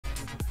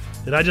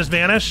Did I just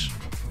vanish?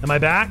 Am I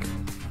back?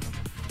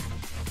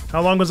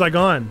 How long was I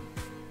gone?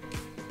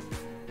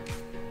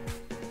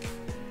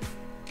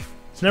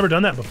 It's never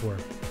done that before.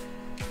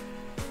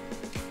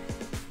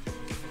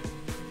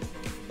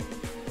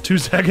 2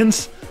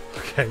 seconds?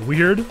 Okay,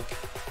 weird.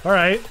 All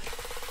right.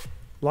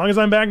 As long as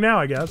I'm back now,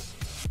 I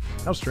guess.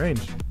 How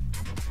strange.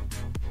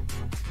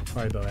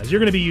 All right, Boaz, you're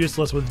going to be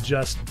useless with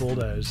just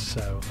bulldoze,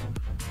 so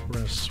we're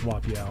going to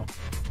swap you out.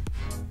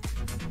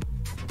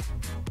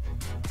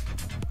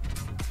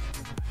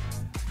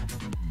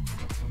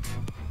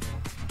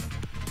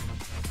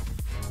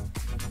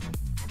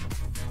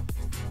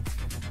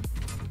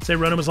 Say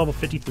Ronan was level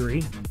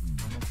 53.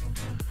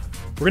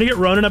 We're going to get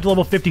Ronan up to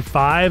level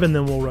 55, and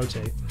then we'll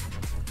rotate.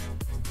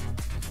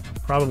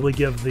 Probably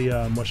give the,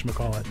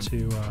 whatchamacallit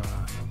to,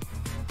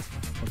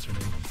 what's her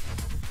name?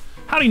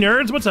 Howdy,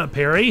 nerds. What's up,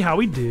 Perry? How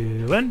we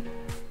doing?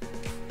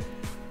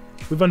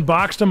 We've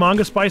unboxed a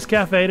Manga Spice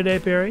Cafe today,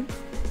 Perry.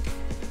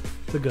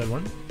 It's a good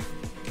one.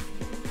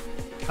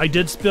 I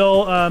did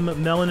spill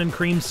melon and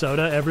cream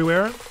soda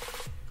everywhere.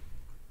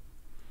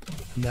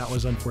 And that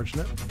was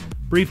unfortunate.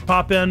 Brief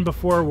pop-in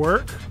before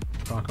work.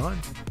 Talk on.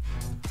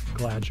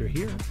 Glad you're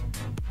here.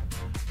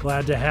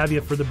 Glad to have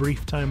you for the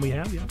brief time we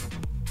have you.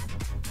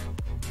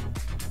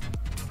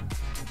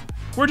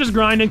 We're just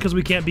grinding because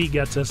we can't beat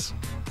Getsus.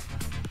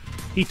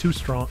 He too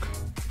strong.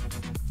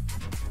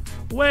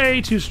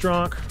 Way too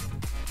strong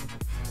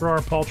for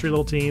our paltry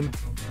little team.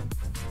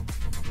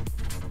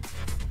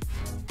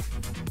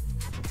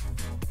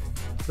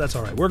 That's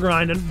all right. We're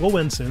grinding. We'll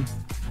win soon.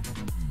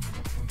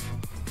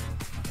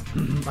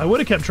 I would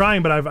have kept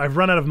trying, but I've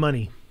run out of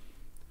money.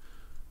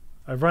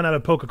 I've run out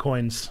of Poke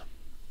Coins.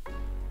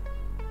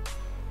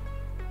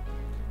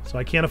 So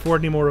I can't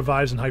afford any more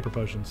revives and hyper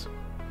potions.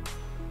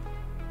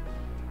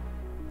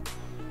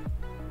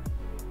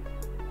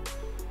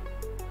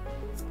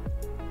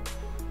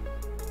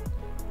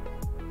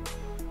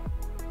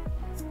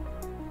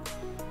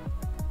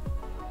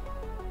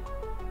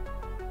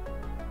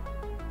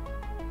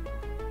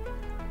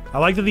 I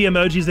like that the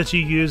emojis that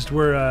you used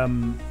were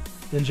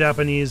in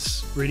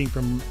Japanese, reading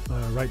from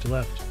right to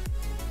left.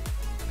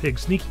 Pig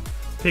sneaky.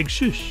 Pig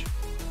shush.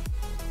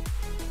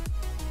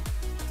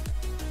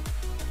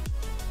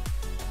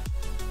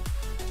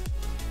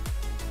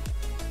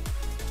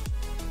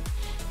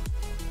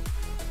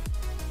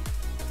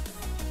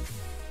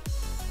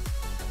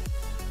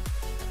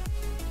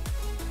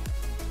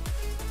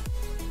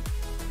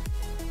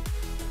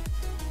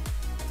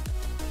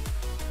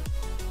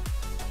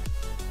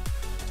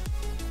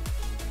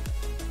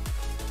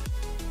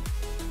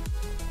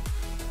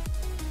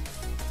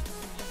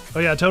 Oh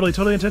yeah,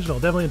 totally intentional.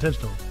 Definitely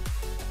intentional.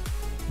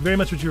 Very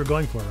much what you were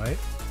going for, right?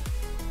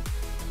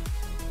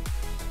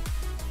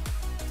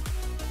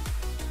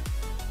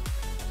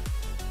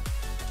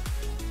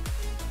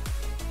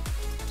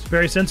 So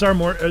Barry, since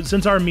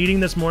our meeting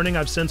this morning,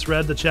 I've since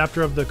read the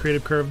chapter of the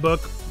Creative Curve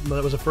book.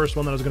 That was the first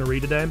one that I was going to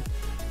read today,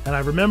 and I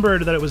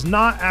remembered that it was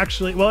not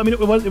actually. Well, I mean, it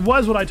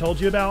was what I told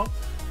you about.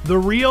 The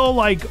real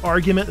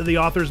argument that the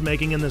author's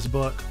making in this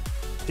book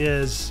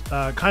is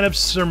kind of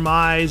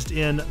surmised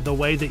in the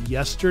way that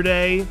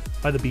Yesterday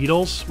by the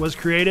Beatles was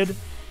created.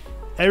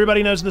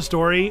 Everybody knows the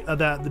story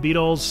that the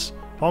Beatles,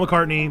 Paul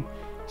McCartney,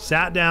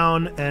 sat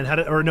down and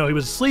he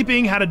was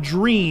sleeping, had a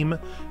dream.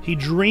 He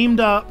dreamed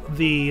up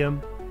the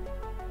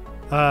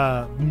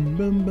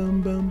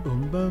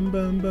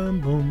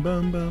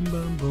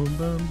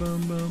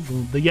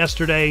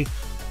Yesterday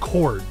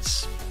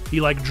chords. He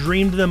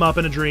dreamed them up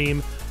in a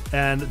dream,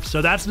 and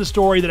so that's the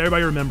story that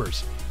everybody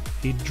remembers.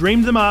 He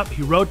dreamed them up,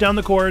 he wrote down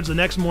the chords, the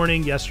next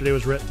morning, Yesterday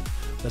was written.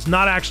 That's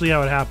not actually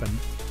how it happened.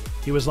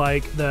 He was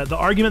the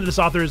argument that this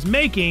author is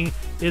making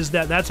is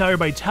that that's how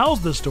everybody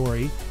tells the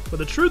story, but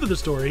the truth of the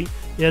story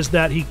is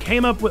that he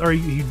came up with, or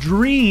he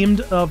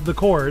dreamed of the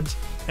chords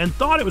and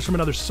thought it was from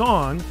another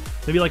song,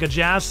 maybe like a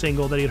jazz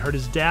single that he had heard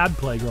his dad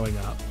play growing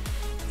up.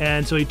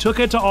 And so he took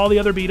it to all the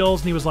other Beatles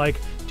and he was like,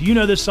 do you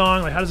know this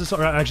song? How does this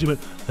song? Actually went,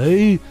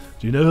 hey,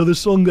 do you know how this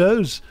song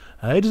goes?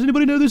 Hey, does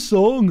anybody know this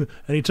song?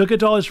 And he took it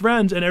to all his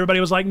friends, and everybody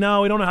was like,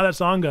 no, we don't know how that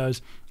song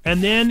goes.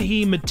 And then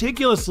he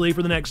meticulously,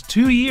 for the next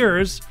 2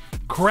 years,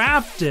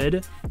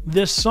 crafted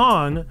this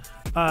song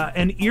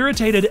and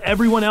irritated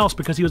everyone else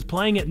because he was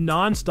playing it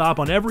nonstop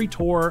on every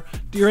tour,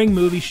 during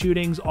movie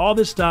shootings, all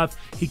this stuff.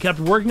 He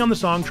kept working on the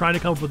song, trying to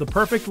come up with the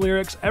perfect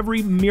lyrics,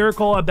 every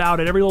miracle about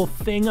it, every little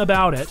thing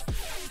about it.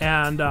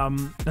 And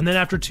then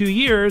after 2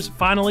 years,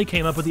 finally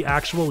came up with the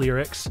actual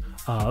lyrics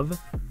of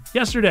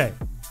Yesterday.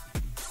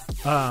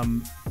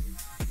 And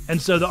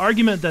so the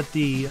argument that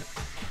the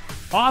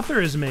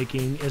author is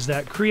making is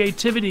that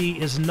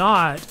creativity is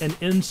not an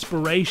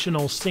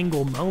inspirational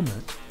single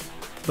moment,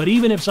 but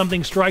even if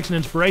something strikes an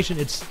inspiration,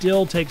 it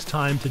still takes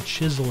time to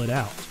chisel it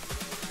out.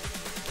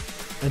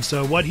 And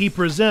so what he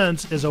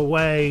presents is a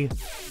way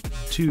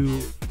to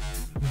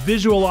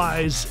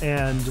visualize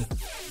and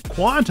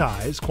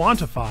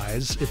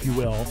quantifies, if you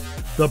will,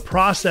 the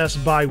process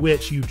by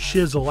which you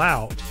chisel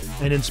out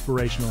an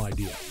inspirational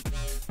idea.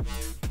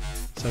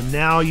 So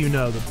now you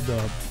know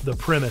the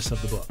premise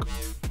of the book.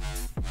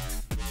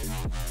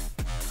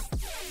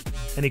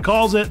 and he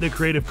calls it the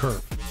creative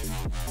curve.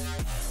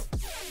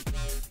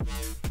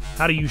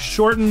 How do you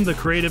shorten the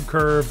creative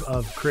curve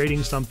of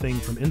creating something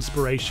from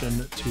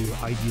inspiration to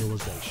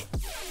idealization?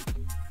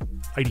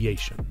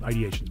 Ideation.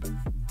 Ideation's better.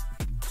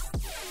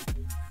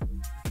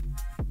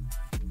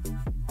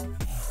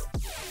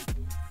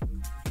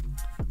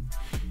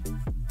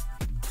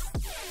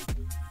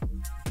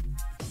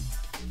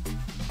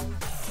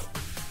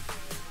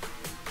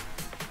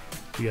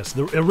 Yes,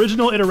 the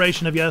original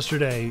iteration of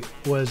yesterday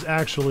was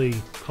actually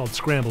called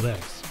scrambled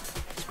eggs.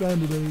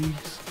 Scrambled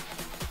eggs.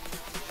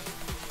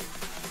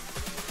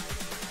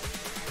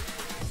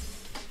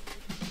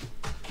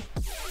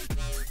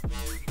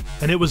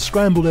 And it was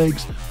scrambled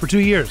eggs for 2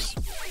 years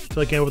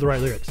until I came up with the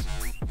right lyrics.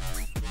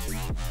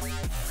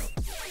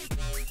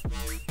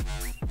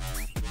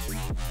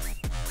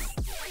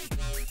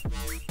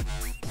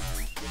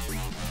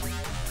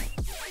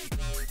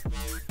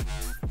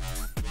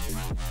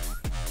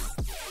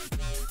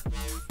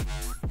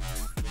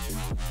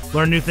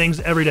 Learn new things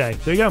every day.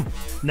 There you go.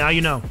 Now you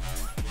know.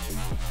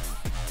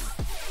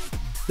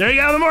 There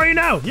you go. The more you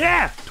know.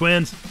 Yeah.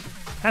 Twins.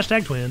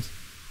 Hashtag twins.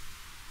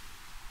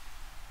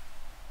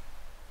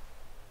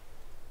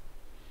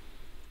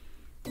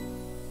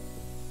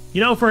 You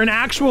know, for an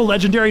actual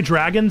legendary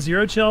dragon,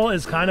 Zero Chill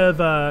is kind of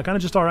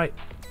just all right.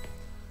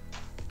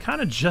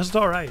 Kind of just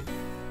all right.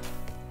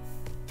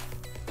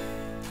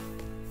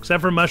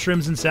 Except for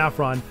mushrooms and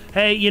saffron.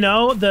 Hey, you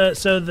know,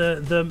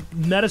 the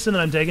medicine that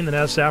I'm taking that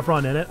has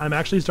saffron in it, I'm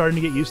actually starting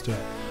to get used to it.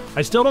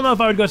 I still don't know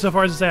if I would go so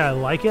far as to say I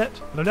like it,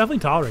 but I'm definitely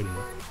tolerating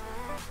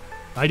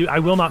it. I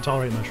will not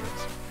tolerate mushrooms.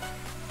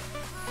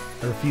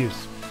 I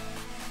refuse.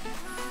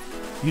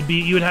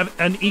 You would have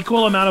an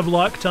equal amount of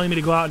luck telling me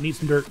to go out and eat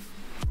some dirt.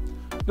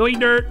 Go eat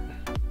dirt.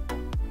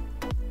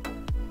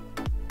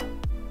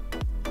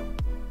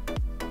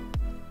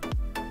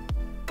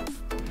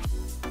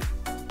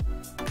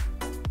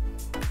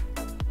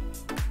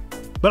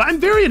 But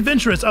I'm very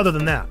adventurous other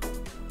than that.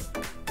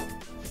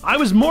 I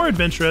was more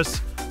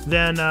adventurous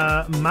than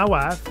my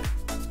wife,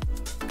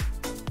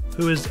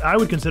 who is, I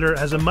would consider,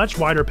 has a much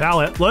wider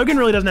palate. Logan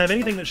really doesn't have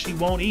anything that she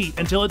won't eat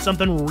until it's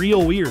something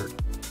real weird.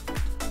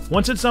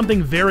 Once it's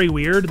something very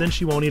weird, then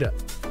she won't eat it.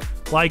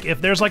 Like if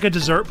there's like a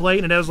dessert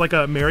plate and it has like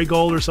a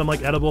marigold or some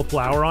like edible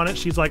flower on it,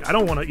 she's like, I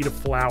don't want to eat a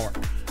flower.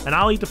 And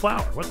I'll eat the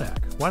flower. What the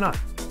heck? Why not?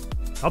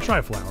 I'll try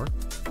a flower.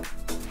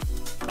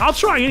 I'll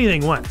try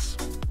anything once.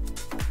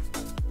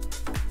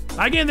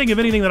 I can't think of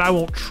anything that I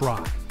won't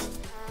try.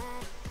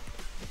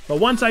 But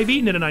once I've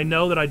eaten it and I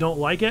know that I don't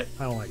like it,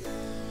 I don't like it.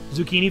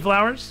 Zucchini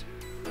flowers?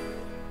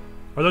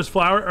 Are those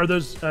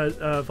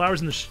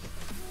flowers in the...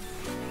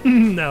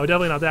 No,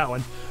 definitely not that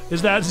one.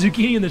 Is that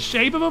zucchini in the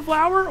shape of a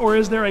flower, or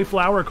is there a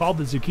flower called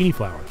the zucchini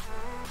flower?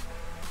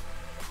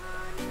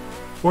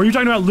 Or are you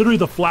talking about literally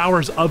the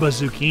flowers of a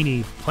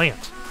zucchini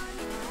plant?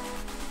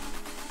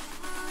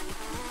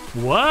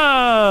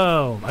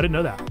 Whoa! I didn't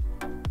know that.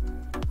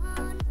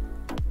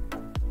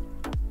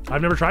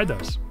 I've never tried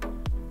those.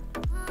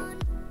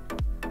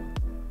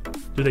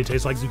 Do they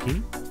taste like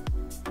zucchini?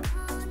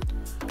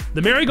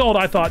 The marigold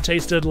I thought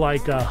tasted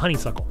like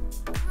honeysuckle.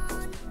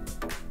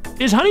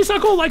 Is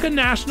honeysuckle like a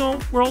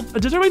national world?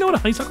 Does everybody know what a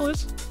honeysuckle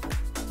is?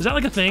 Is that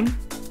like a thing?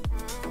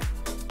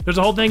 There's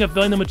a whole thing of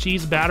filling them with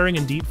cheese, battering,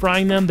 and deep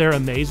frying them. They're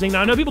amazing.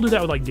 Now I know people do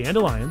that with like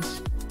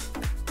dandelions.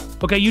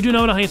 Okay, you do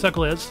know what a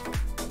honeysuckle is?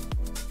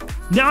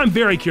 Now I'm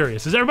very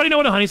curious. Does everybody know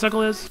what a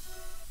honeysuckle is?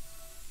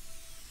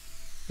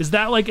 Is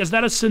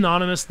that a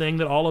synonymous thing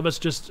that all of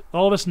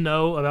us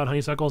know about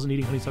honeysuckles and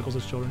eating honeysuckles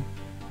as children?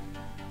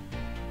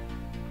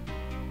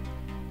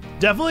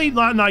 Definitely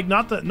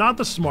not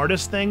the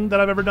smartest thing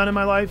that I've ever done in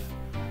my life,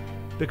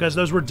 because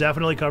those were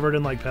definitely covered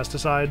in like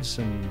pesticides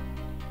and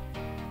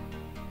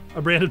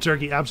a brand of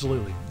turkey.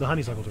 Absolutely, the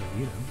honeysuckle turkey,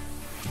 you know.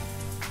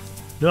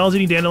 Noelle's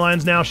eating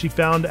dandelions now. She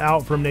found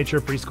out from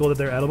Nature Preschool that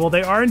they're edible.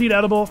 They are indeed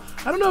edible.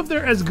 I don't know if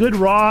they're as good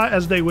raw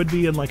as they would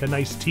be in like a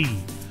nice tea.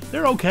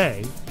 They're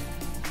okay.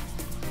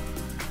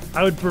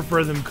 I would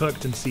prefer them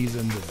cooked and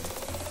seasoned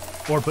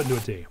or put into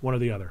a tea, one or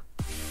the other.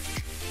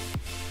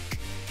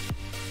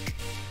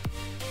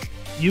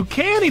 You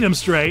can eat them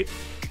straight.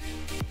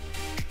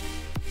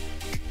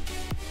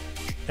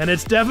 And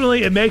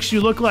it makes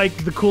you look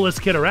like the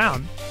coolest kid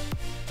around.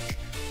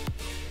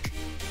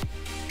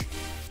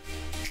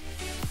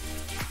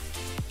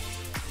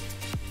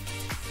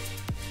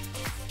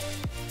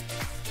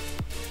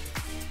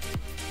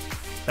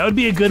 That would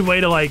be a good way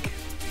to like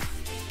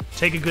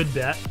take a good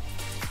bet.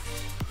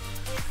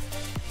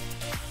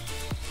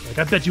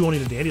 Like, I bet you won't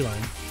eat a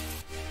dandelion.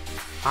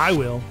 I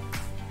will.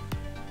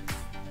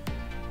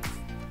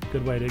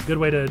 Good way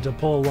to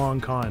pull a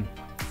long con.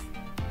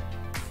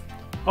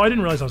 Oh, I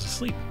didn't realize I was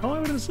asleep. How long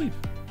have I been asleep?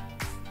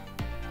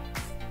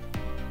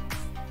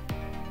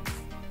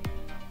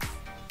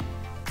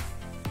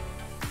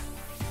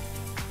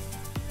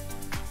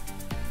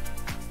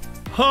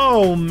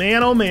 Oh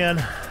man, oh man.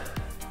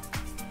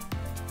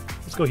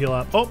 Let's go heal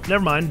up. Oh,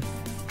 never mind.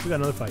 We got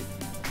another fight.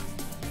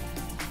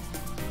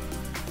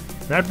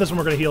 And after this one,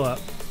 we're gonna heal up.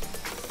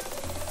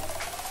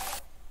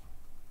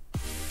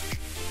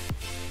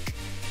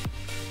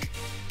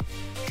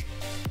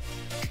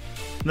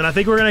 And then I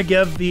think we're going to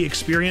give the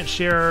experience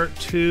share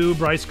to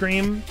Bryce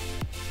Cream.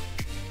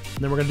 And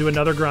then we're going to do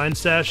another grind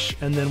sesh,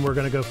 and then we're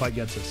going to go fight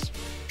Getsus.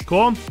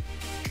 Cool?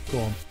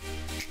 Cool.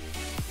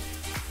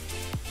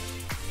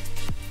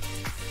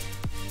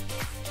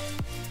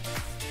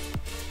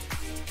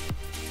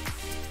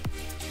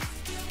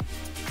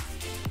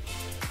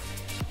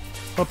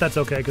 Hope that's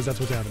okay, because that's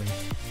what's happening.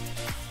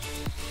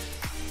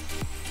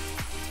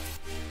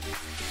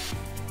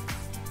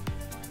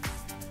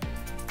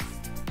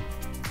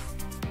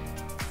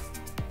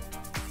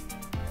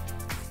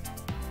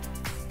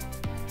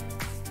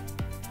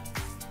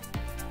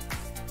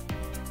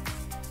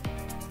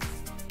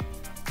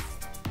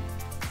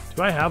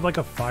 Do I have like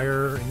a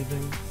fire or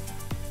anything?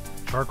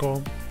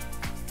 Charcoal?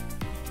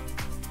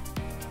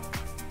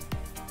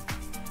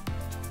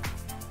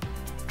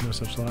 No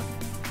such luck.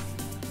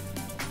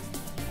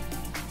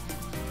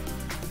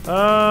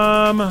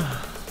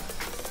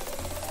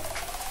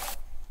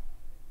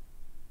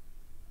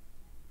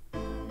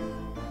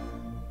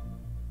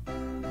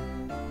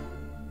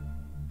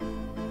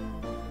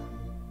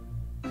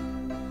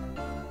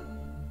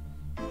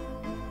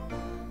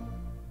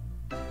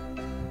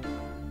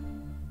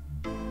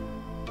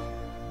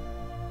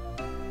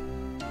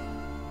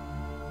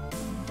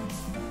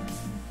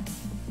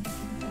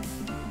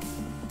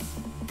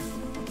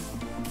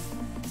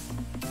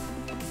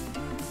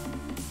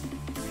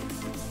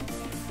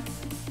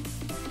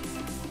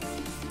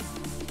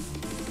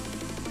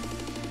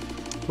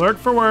 Work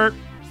for work.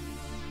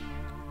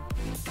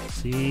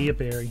 See ya,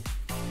 Barry.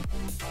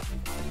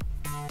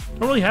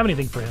 Don't really have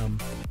anything for him.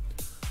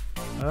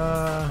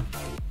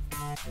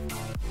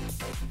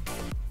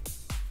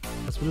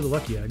 Let's do the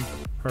lucky egg.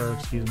 Her,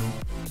 excuse me.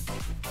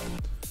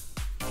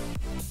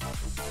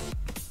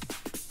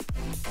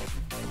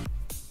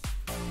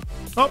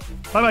 Oh,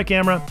 bye-bye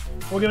camera.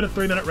 We'll give it a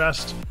 3-minute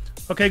rest.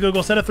 Okay,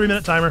 Google, set a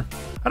 3-minute timer.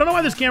 I don't know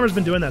why this camera's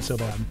been doing that so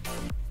bad.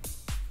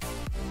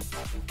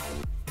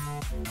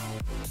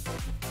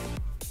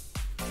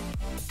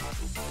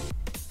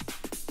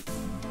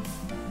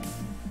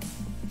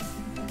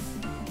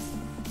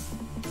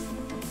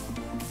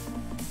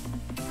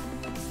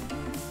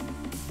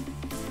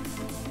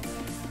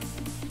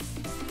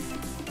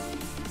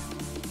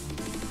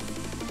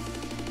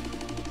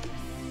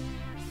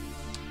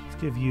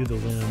 Give you the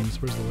lens.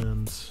 Where's the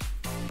lens?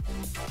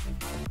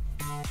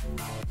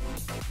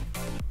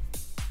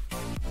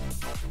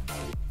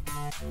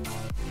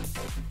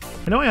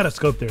 I know I had a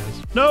scope. There it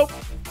is. Nope.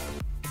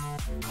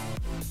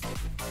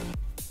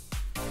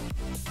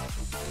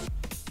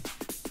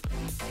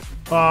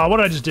 What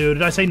did I just do?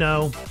 Did I say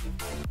no?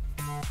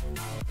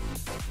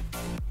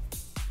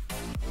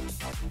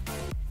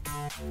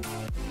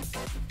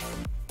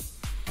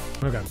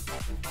 Okay.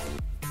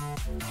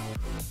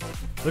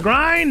 The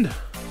grind!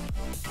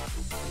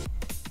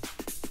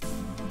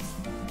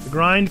 The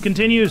grind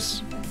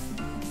continues.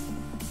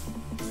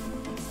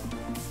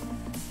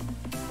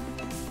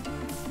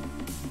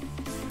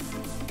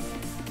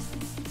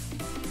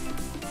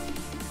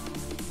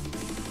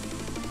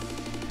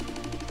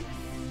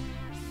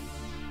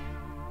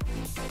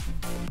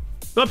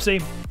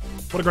 Whoopsie.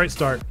 What a great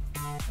start.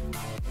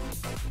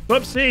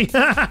 Whoopsie.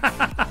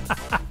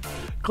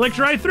 Clicked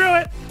right through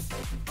it.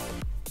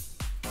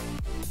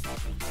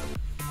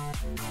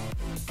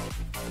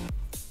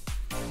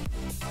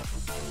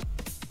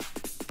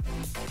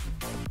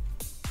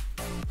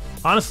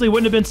 Honestly,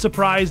 wouldn't have been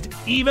surprised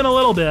even a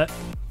little bit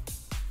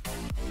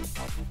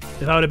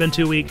if I would have been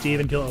too weak to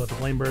even kill it with a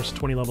flame burst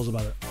 20 levels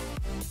above it.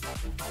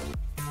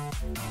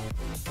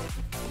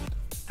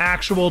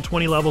 Actual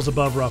 20 levels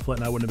above Rufflet,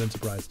 and I wouldn't have been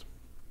surprised.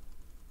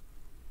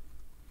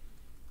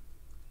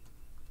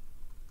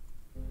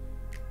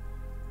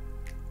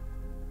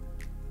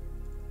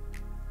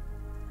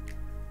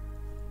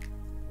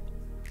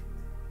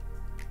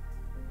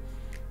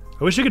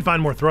 I wish you could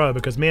find more throw,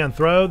 because man,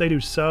 throw, they do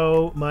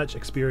so much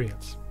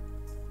experience.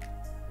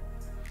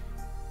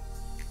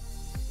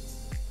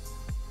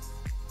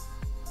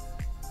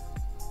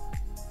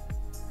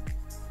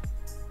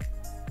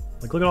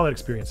 Like, look at all that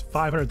experience.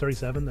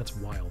 537, that's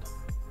wild.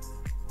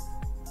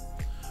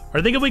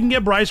 I think if we can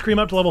get Bryce Cream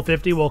up to level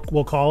 50,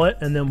 we'll call it,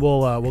 and then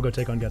we'll go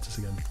take on Getsus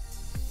again.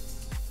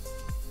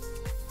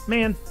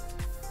 Man.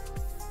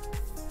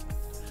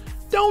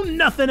 Don't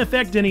nothing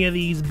affect any of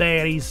these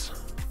baddies.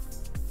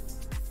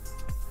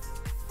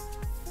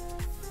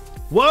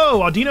 Whoa,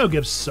 Audino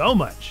gives so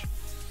much.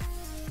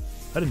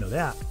 I didn't know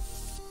that.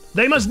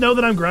 They must know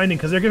that I'm grinding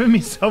because they're giving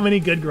me so many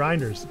good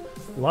grinders.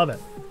 Love it.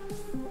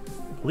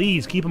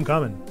 Please keep them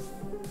coming.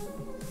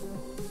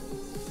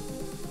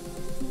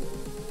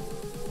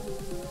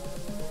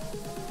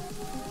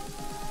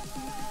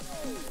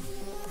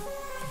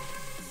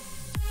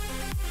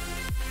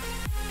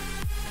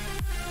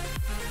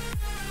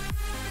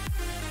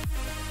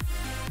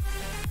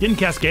 Getting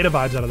Cascada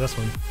vibes out of this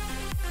one.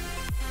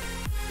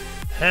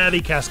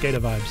 Heavy Cascada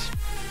vibes.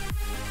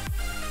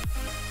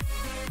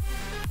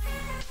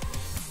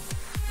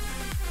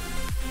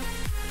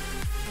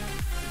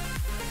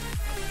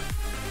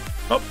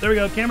 Oh, there we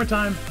go. Camera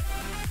time.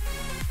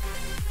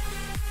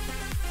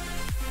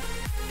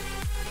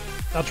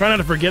 I'll try not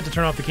to forget to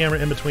turn off the camera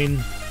in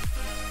between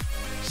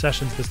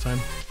sessions this time.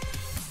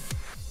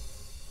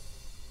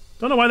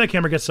 Don't know why that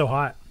camera gets so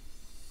hot.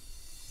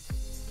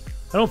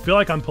 I don't feel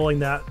like I'm pulling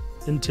that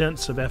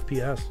intense of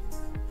FPS,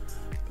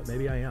 but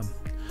maybe I am.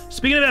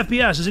 Speaking of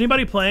FPS, is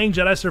anybody playing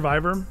Jedi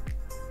Survivor?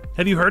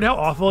 Have you heard how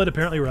awful it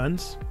apparently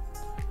runs?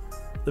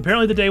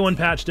 Apparently the day one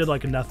patch did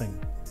like nothing.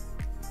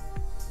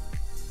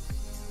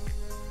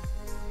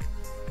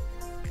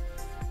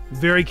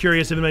 Very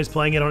curious if anybody's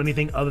playing it on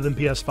anything other than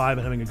PS5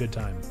 and having a good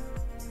time.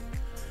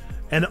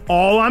 And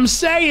all I'm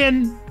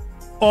saying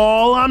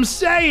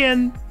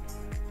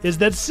is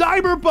that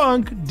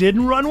Cyberpunk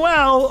didn't run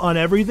well on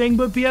everything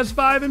but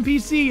PS5 and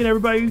PC, and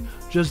everybody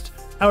just,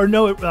 or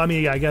no, I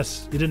mean, yeah, I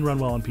guess it didn't run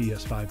well on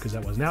PS5 because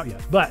that wasn't out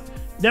yet. But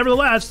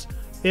nevertheless,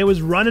 it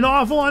was running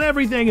awful on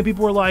everything, and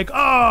people were like,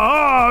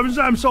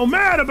 I'm so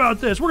mad about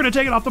this. We're going to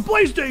take it off the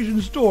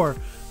PlayStation Store.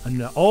 And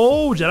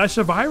Jedi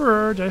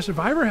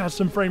Survivor has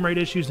some frame rate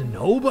issues, and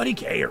nobody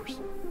cares.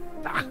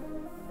 Ah.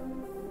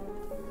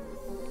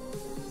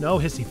 No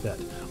hissy fit.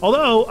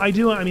 Although, I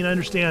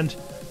understand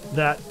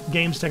that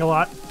games take a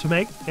lot to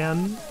make,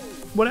 and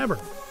whatever.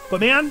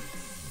 But man,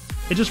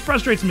 it just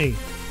frustrates me.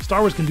 Star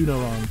Wars can do no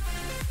wrong.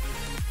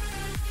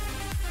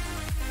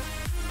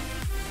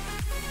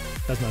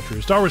 That's not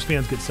true. Star Wars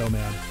fans get so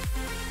mad.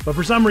 But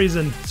for some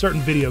reason, certain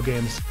video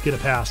games get a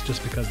pass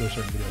just because they're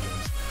certain video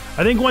games.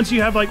 I think once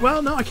you have like,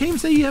 well, no, I can't even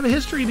say you have a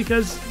history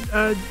because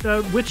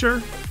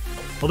Witcher,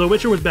 although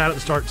Witcher was bad at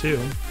the start too.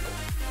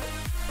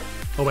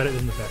 Oh wait, it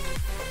didn't affect.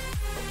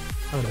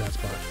 I'm in a bad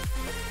spot.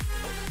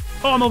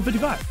 Oh, I'm level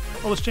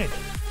 55. Oh, let's change.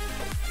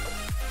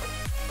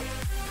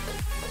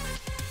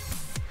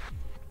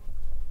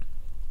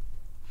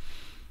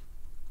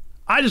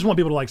 I just want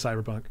people to like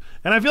Cyberpunk.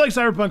 And I feel like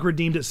Cyberpunk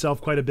redeemed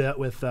itself quite a bit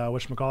with,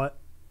 whatchamacallit,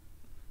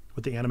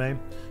 with the anime.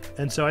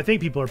 And so I think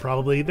people are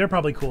they're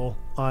probably cool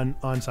on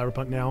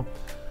Cyberpunk now.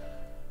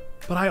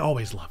 But I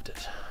always loved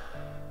it.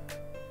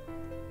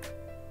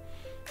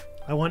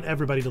 I want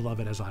everybody to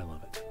love it as I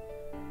love it.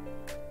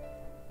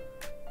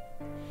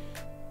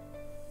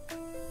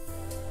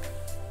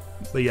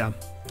 But yeah,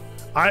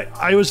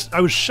 I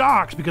was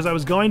shocked because I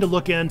was going to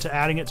look into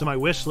adding it to my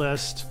wish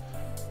list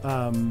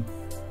on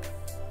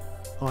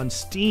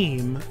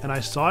Steam, and I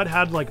saw it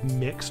had like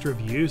mixed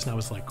reviews, and I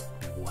was like,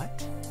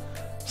 what?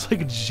 It's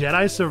like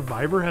Jedi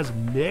Survivor has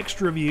mixed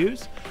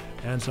reviews?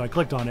 And so I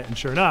clicked on it, and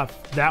sure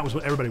enough, that was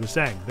what everybody was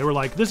saying. They were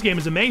like, this game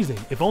is amazing.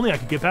 If only I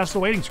could get past the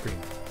waiting screen.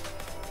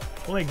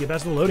 If only I could get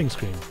past the loading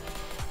screen.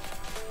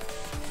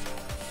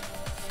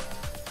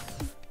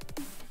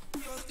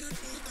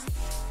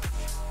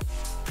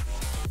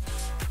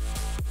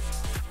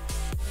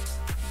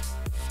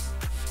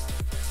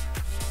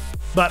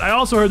 But I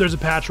also heard there's a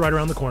patch right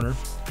around the corner.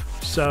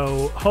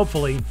 So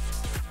hopefully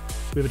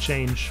we have a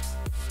change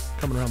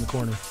coming around the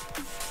corner.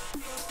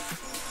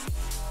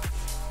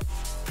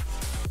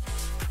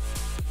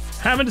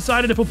 Haven't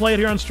decided if we'll play it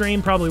here on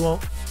stream. Probably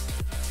won't.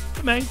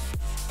 But may.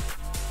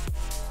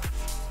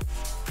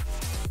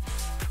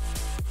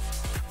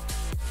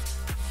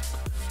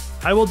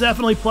 I will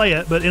definitely play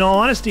it, but in all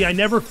honesty, I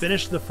never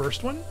finished the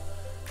first one.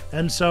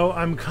 And so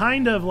I'm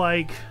kind of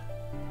like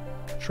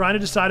trying to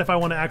decide if I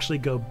want to actually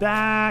go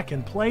back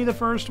and play the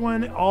first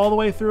one all the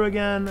way through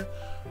again,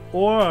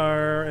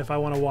 or if I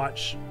want to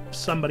watch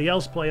somebody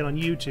else play it on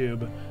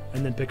YouTube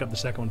and then pick up the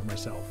second one for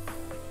myself.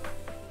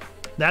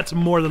 That's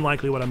more than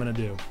likely what I'm going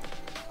to do,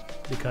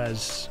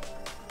 because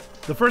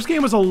the first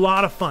game was a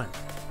lot of fun.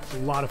 It's a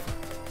lot of fun,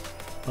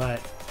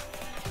 but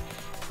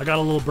I got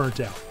a little burnt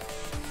out.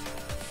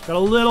 Got a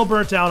little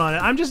burnt out on it.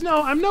 I'm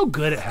no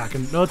good at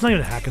hacking. No, it's not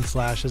even a hack and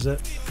slash, is it?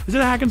 Is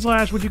it a hack and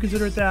slash? Would you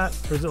consider it that?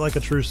 Or is it like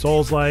a true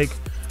Souls-like?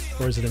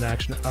 Or is it an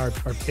action or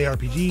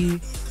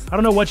ARPG? I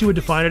don't know what you would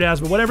define it as,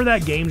 but whatever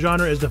that game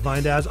genre is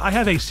defined as, I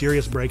have a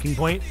serious breaking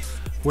point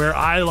where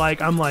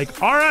I'm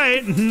like, all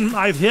right,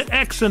 I've hit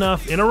X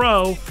enough in a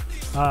row,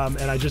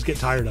 and I just get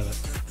tired of it.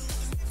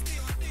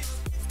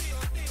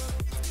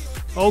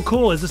 Oh,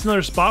 cool. Is this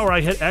another spot where I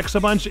hit X a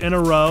bunch in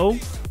a row?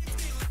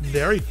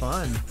 Very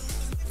fun.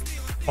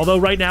 Although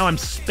right now I'm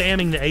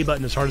spamming the A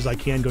button as hard as I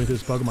can going through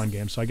this Pokemon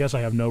game, so I guess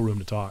I have no room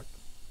to talk.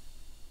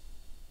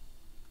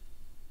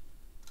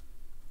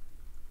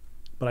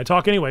 But I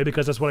talk anyway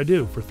because that's what I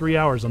do for 3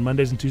 hours on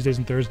Mondays and Tuesdays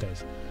and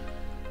Thursdays.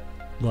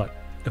 Look,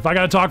 if I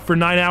gotta talk for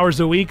 9 hours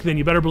a week, then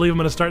you better believe I'm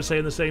gonna start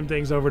saying the same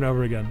things over and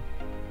over again.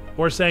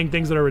 Or saying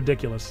things that are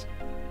ridiculous.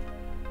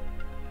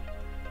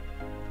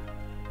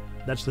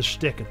 That's the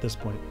shtick at this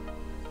point.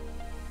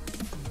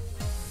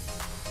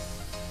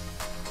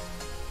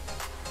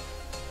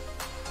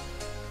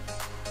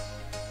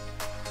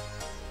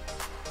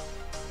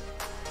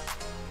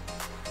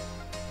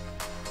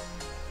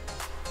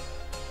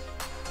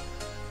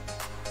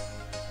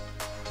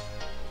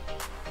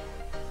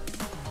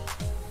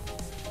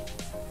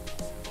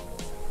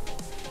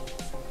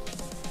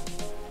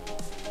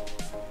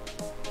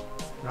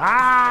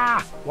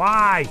 Ah!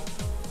 Why?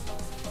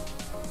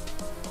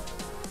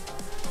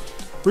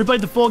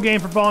 Replayed the full game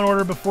for Fallen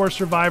Order before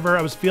Survivor.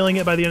 I was feeling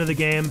it by the end of the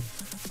game.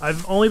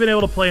 I've only been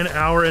able to play an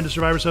hour into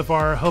Survivor so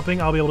far,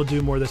 hoping I'll be able to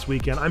do more this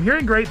weekend. I'm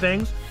hearing great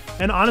things,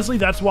 and honestly,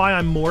 that's why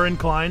I'm more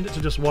inclined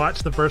to just watch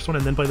the first one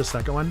and then play the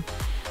second one,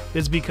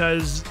 is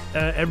because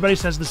everybody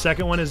says the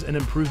second one is an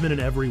improvement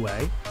in every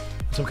way.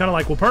 So I'm kind of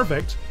like, well,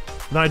 perfect.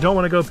 Then I don't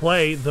want to go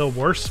play the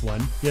worst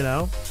one, you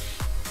know?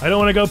 I don't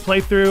want to go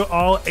play through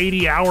all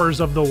 80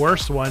 hours of the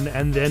worst one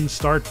and then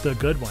start the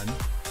good one.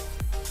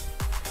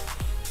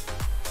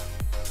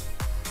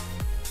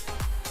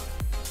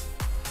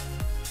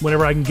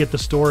 Whenever I can get the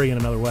story in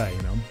another way,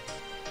 you know?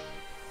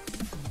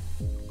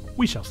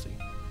 We shall see.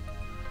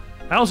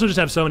 I also just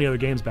have so many other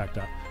games backed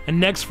up. And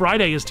next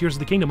Friday is Tears of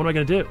the Kingdom. What am I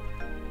going to do?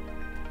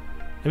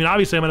 I mean,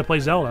 obviously I'm going to play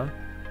Zelda.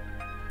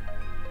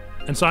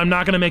 And so I'm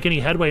not going to make any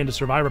headway into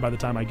Survivor by the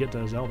time I get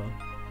to Zelda.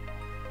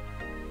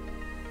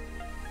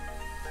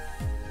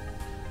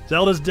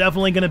 Zelda's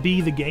definitely going to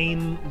be the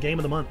game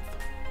of the month.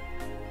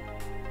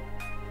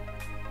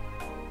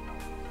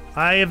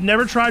 I have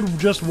never tried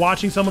just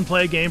watching someone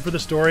play a game for the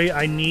story.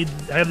 I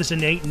have this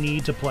innate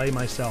need to play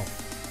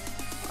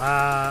myself.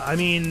 I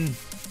mean,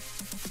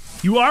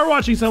 you are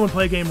watching someone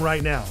play a game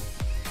right now.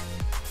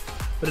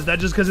 But is that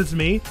just because it's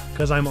me?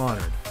 Because I'm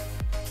honored.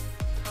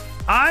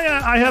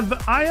 I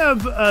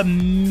have a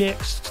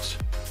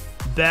mixed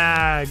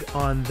bag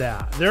on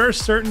that. There are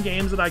certain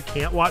games that I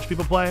can't watch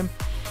people play,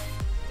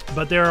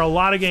 but there are a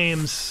lot of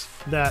games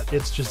that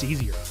it's just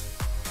easier.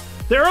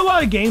 There are a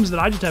lot of games that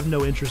I just have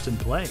no interest in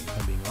playing, if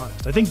I'm being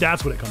honest. I think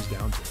that's what it comes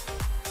down to.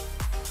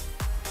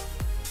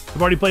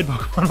 I've already played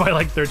Pokemon by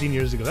like 13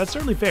 years ago. That's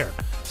certainly fair.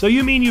 So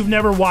you mean you've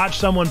never watched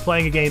someone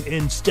playing a game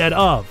instead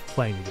of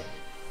playing a game?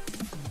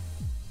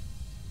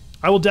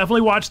 I will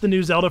definitely watch the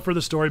new Zelda for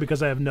the story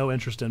because I have no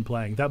interest in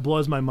playing. That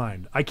blows my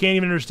mind. I can't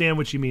even understand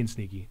what you mean,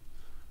 Sneaky.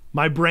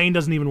 My brain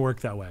doesn't even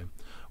work that way.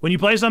 When you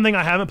play something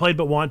I haven't played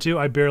but want to,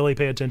 I barely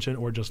pay attention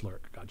or just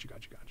lurk. Got you.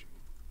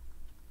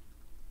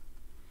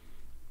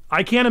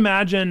 I can't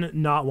imagine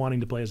not wanting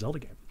to play a Zelda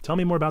game. Tell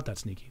me more about that,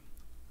 Sneaky.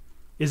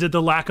 Is it the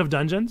lack of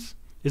dungeons?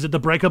 Is it the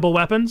breakable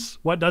weapons?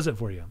 What does it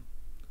for you?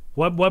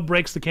 What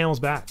breaks the camel's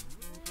back?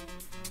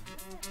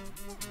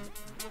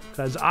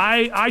 Because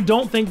I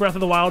don't think Breath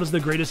of the Wild is the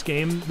greatest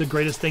game, the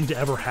greatest thing to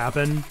ever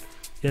happen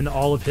in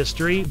all of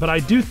history, but I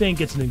do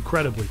think it's an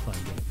incredibly fun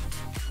game.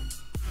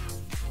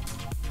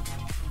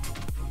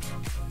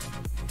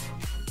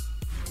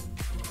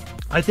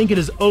 I think it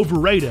is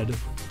overrated,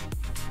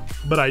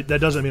 but that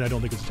doesn't mean I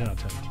don't think it's a 10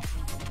 out of 10.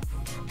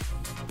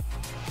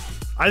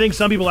 I think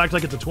some people act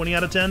like it's a 20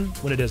 out of 10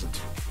 when it isn't.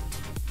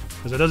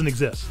 Because it doesn't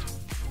exist.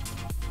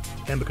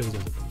 And because it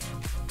isn't.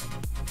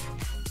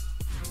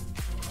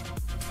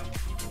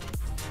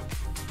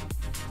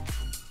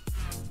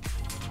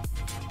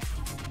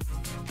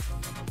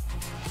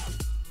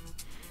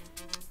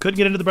 Couldn't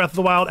get into the Breath of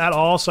the Wild at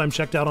all, so I'm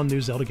checked out on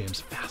new Zelda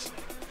games.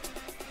 Fascinating.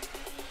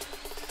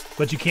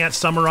 But you can't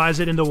summarize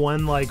it into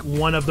one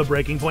of the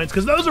breaking points,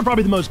 because those are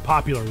probably the most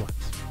popular ones.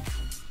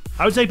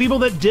 I would say people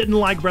that didn't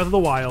like Breath of the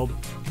Wild,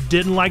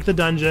 didn't like the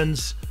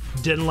dungeons,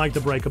 didn't like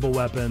the breakable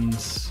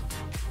weapons,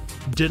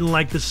 didn't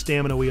like the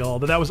stamina wheel,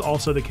 but that was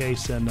also the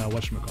case in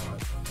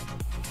whatchamacallit.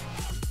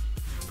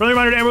 Friendly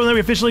reminder to everyone that we're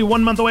officially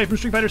 1 month away from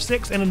Street Fighter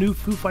 6 and a new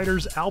Foo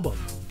Fighters album.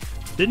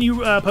 Didn't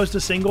you post a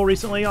single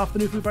recently off the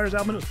new Foo Fighters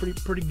album? It was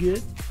pretty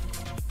good.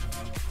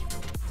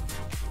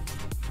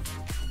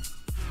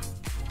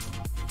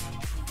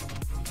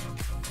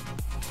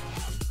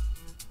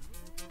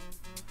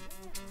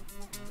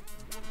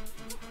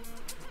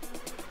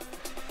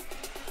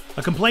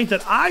 A complaint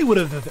that I would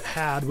have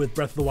had with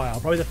Breath of the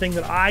Wild, probably the thing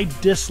that I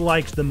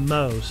disliked the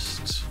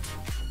most.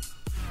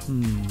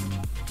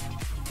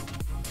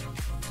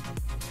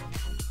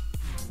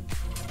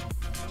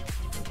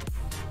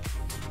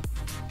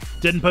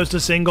 Didn't post a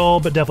single,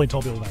 but definitely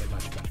told people about it.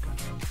 Gotcha.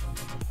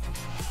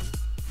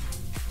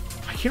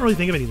 I can't really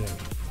think of anything.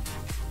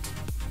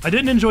 I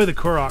didn't enjoy the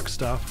Korok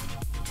stuff,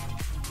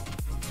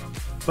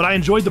 but I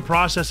enjoyed the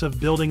process of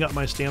building up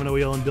my stamina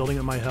wheel and building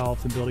up my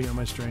health and building up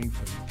my strength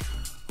and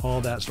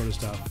all that sort of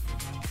stuff.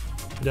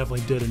 I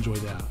definitely did enjoy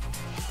that.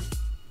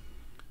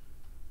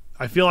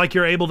 I feel like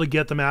you're able to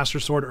get the Master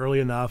Sword early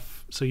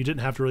enough so you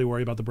didn't have to really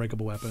worry about the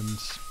breakable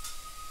weapons.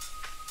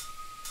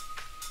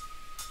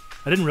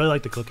 I didn't really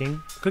like the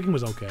cooking. The cooking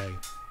was okay.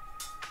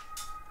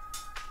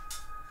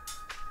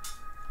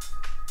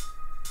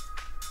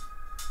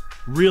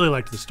 Really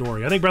liked the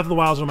story. I think Breath of the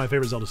Wild is one of my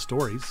favorite Zelda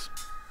stories.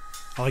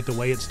 I like the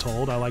way it's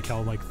told. I like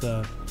how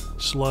the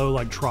slow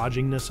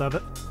trodgingness of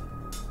it.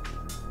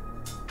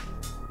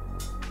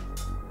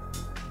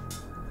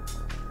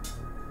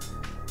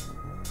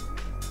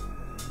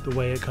 The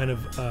way it kind of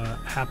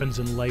happens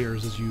in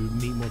layers as you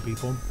meet more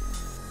people.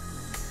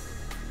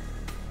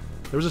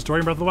 There was a story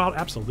in Breath of the Wild?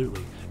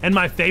 Absolutely. And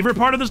my favorite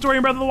part of the story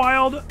in Breath of the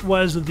Wild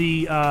was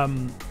the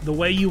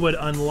way you would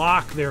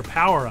unlock their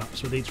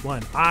power-ups with each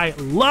one. I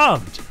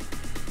loved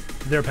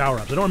their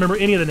power-ups. I don't remember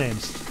any of the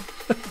names.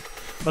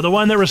 But the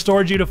one that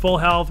restored you to full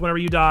health whenever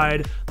you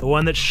died, the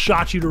one that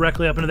shot you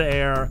directly up into the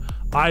air,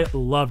 I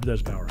loved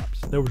those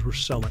power-ups. Those were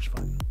so much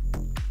fun.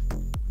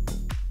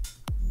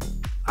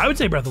 I would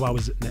say Breath of the Wild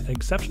was an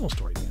exceptional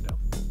story, man.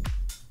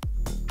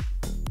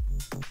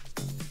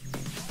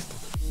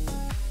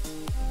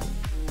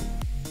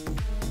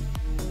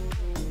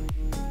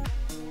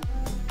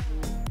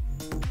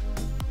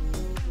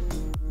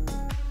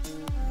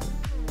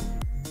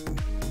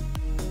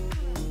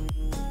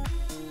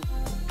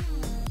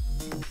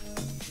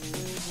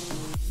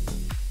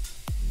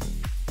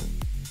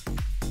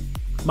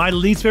 My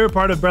least favorite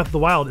part of Breath of the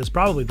Wild is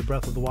probably the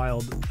Breath of the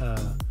Wild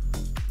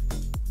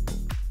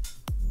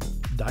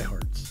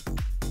diehards.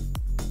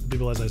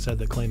 People, as I said,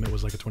 that claim it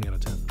was like a 20 out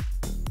of 10.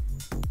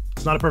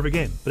 It's not a perfect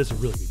game, but it's a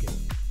really good game.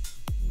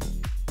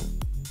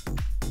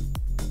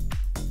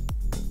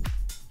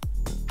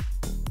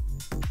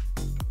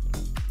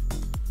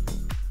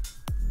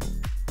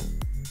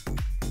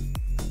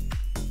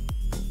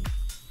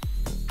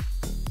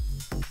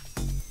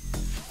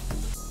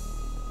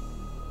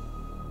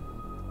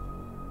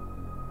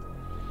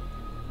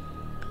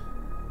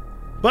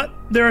 But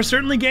there are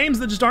certainly games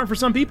that just aren't for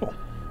some people.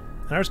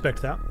 And I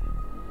respect that.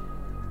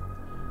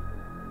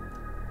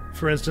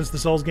 For instance, the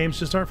Souls games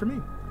just aren't for me.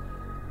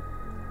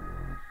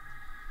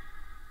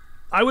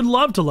 I would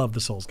love to love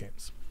the Souls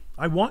games.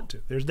 I want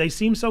to. They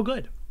seem so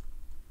good.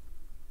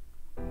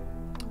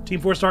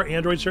 Team 4-star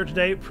Android shirt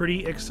today.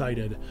 Pretty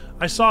excited.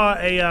 I saw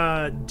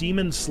a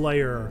Demon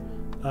Slayer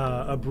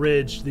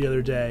abridged the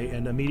other day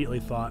and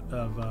immediately thought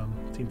of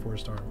Team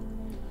 4-star.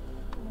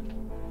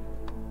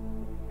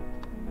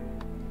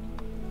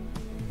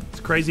 It's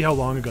crazy how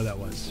long ago that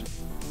was.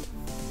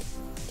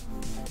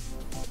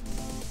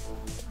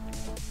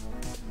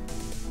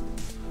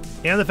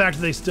 And the fact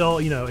that they still,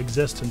 you know,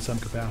 exist in some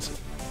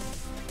capacity.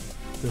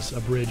 This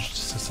abridged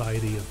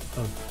society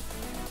of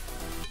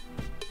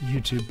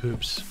YouTube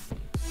poops.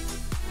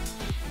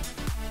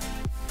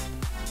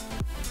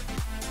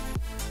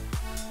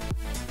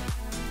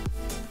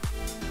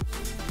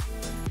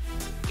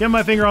 Kept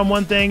my finger on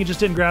one thing, it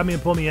just didn't grab me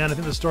and pull me in. I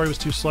think the story was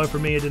too slow for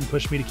me, it didn't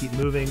push me to keep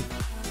moving.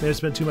 May have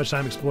spent too much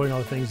time exploring all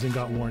the things and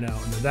got worn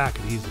out, and that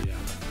could easily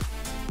happen.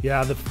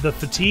 Yeah, the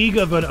fatigue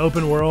of an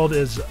open world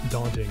is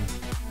daunting.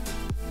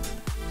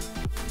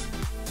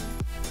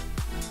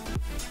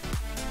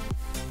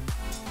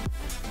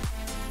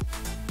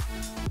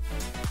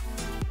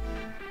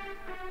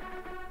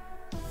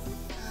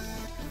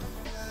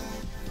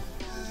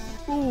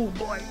 Oh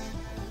boy.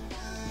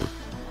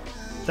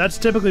 That's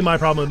typically my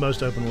problem with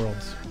most open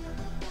worlds.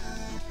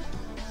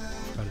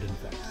 Forgot it in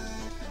fact.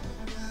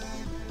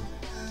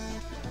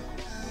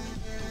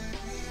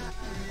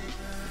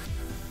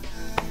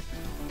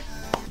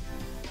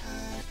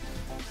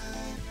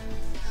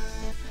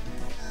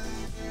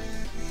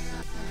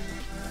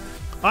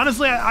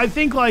 Honestly, I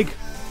think, like,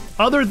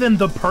 other than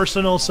the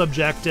personal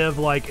subjective,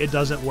 like, it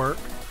doesn't work,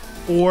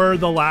 or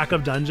the lack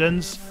of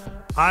dungeons,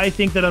 I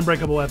think that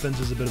Unbreakable Weapons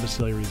is a bit of a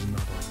silly reason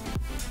not to like it.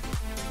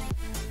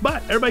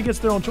 But everybody gets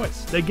their own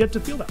choice. They get to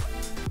feel that way.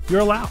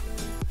 You're allowed.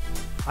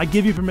 I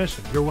give you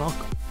permission. You're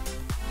welcome.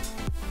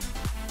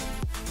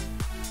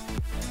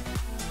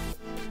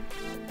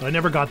 But I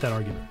never got that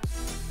argument.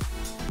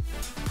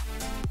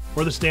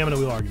 Or the stamina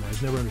wheel argument. I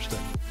just never understood.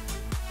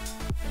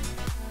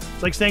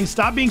 It's like saying,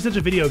 stop being such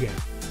a video game.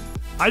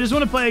 I just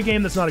want to play a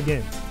game that's not a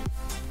game.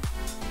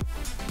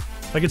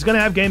 Like, it's going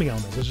to have gaming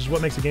elements. That's just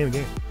what makes a game a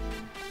game.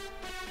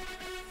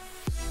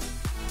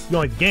 If you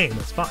don't like the game,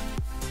 that's fine.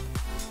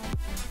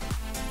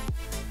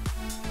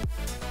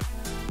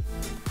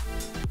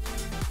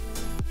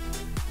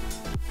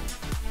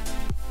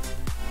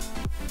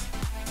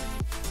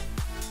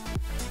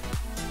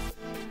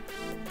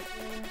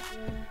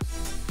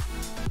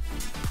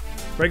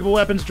 Breakable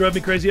Weapons drove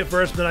me crazy at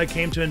first, but then I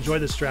came to enjoy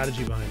the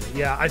strategy behind it.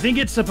 Yeah, I think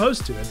it's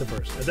supposed to at the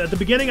first. At the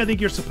beginning, I think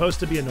you're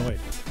supposed to be annoyed.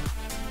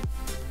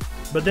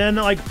 But then,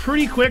 like,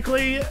 pretty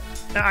quickly,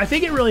 I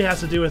think it really has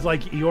to do with,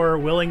 like, your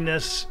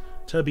willingness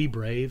to be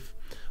brave.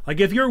 Like,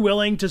 if you're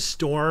willing to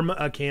storm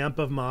a camp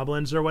of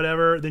moblins or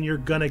whatever, then you're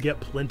gonna get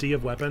plenty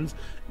of weapons.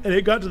 And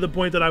it got to the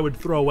point that I would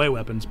throw away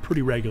weapons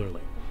pretty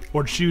regularly,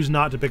 or choose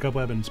not to pick up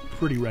weapons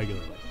pretty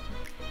regularly.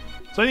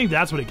 So I think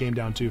that's what it came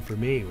down to for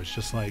me. It was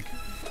just like,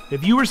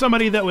 if you were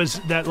somebody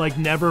that like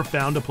never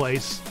found a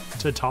place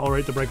to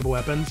tolerate the breakable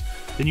weapons,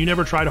 then you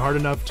never tried hard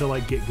enough to,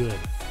 like, get good.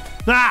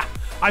 Ah!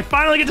 I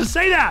finally get to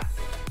say that!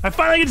 I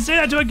finally get to say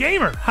that to a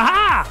gamer!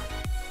 Haha!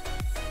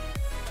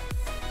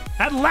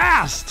 At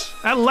last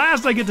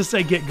I get to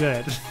say get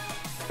good.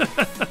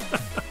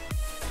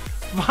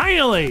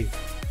 Finally!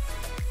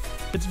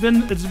 It's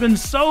been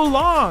so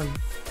long.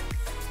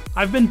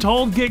 I've been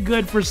told get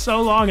good for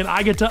so long, and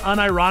I get to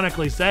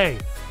unironically say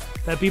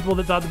that people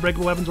that thought the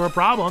breakable weapons were a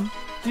problem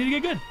need to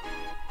get good.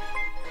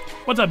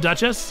 What's up,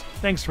 Duchess?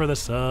 Thanks for the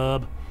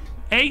sub.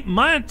 8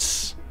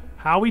 months.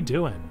 How we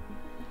doing?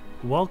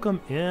 Welcome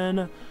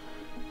in,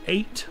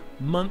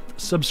 8-month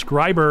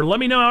subscriber. Let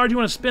me know how hard you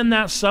want to spin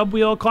that sub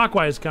wheel,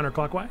 clockwise,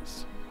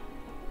 counterclockwise.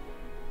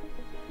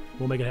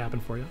 We'll make it happen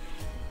for you.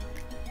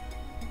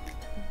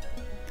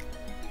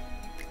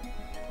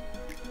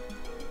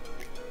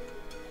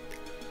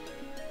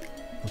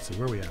 Let's see,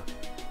 where are we at?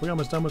 We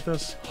almost done with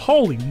this?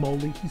 Holy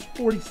moly, he's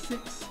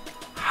 46.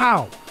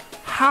 How?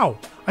 How?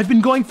 I've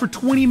been going for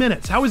 20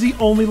 minutes. How is he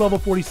only level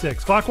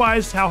 46?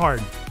 Clockwise, how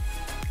hard?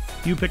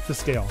 You pick the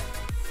scale.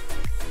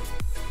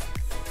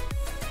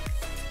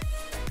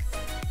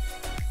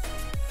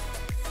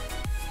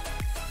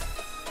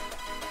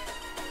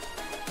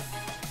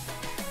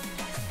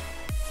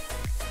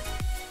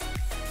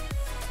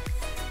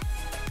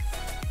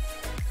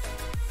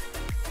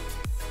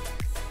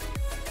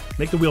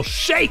 Make the wheel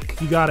shake.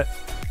 You got it.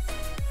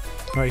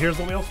 All right, here's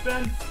the wheel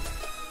spin.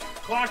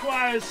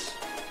 Clockwise.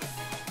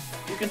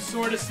 You can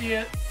sort of see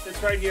it.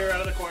 It's right here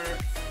out of the corner.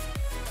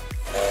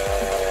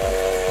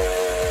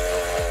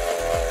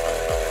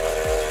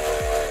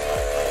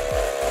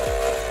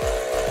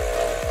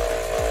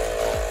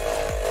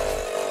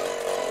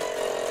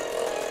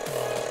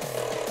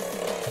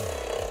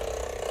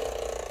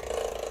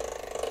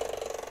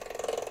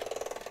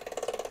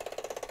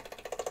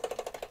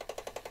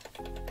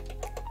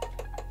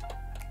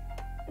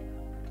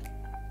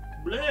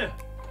 Bleh.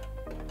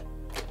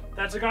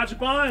 That's a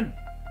gachapon.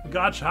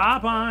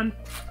 Gachapon.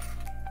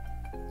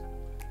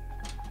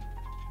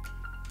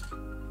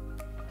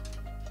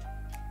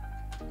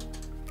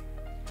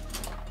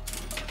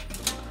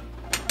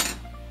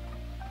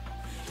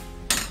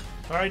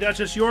 All right,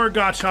 Duchess, your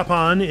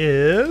gachapon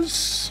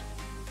is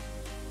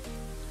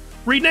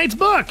read Nate's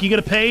book. You get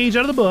a page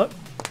out of the book.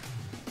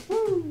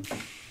 Woo.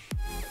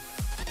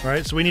 All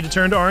right, so we need to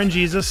turn to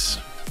RNGesus.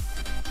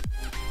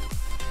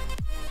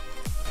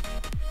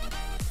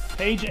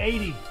 Page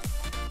 80.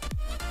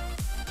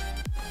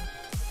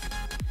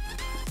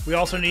 We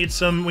also need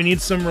some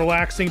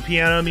relaxing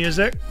piano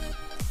music.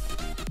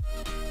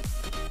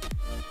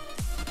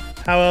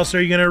 How else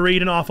are you going to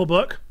read an awful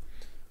book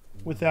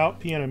without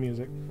piano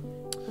music?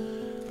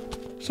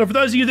 So for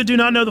those of you that do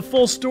not know the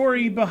full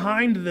story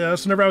behind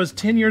this, whenever I was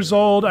 10 years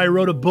old, I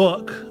wrote a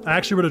book. I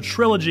actually wrote a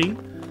trilogy,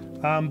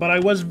 but I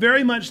was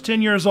very much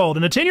 10 years old.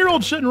 And a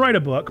 10-year-old shouldn't write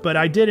a book, but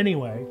I did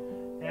anyway.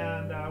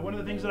 And one of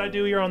the things that I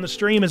do here on the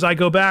stream is I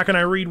go back and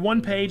I read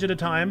one page at a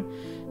time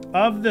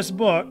of this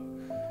book.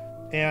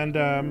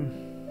 And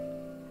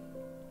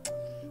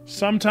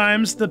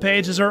sometimes the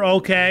pages are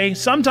okay.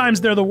 Sometimes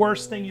they're the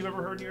worst thing you've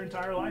ever heard in your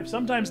entire life.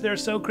 Sometimes they're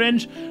so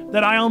cringe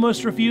that I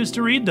almost refuse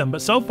to read them.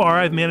 But so far,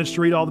 I've managed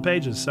to read all the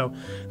pages. So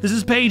this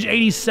is page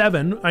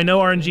 87. I know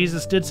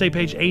RNGesus did say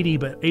page 80,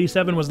 but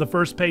 87 was the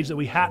first page that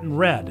we hadn't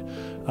read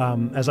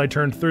as I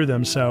turned through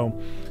them. So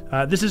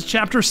this is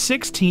chapter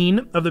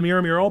 16 of the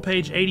Mirror Mural,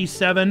 page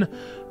 87.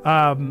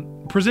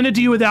 Presented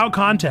to you without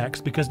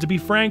context, because to be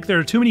frank, there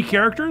are too many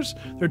characters,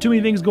 there are too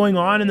many things going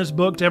on in this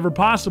book to ever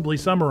possibly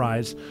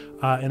summarize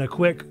in a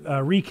quick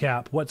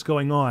recap what's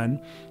going on.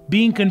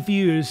 Being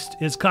confused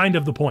is kind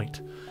of the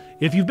point.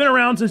 If you've been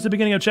around since the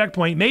beginning of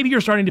Checkpoint, maybe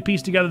you're starting to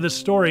piece together this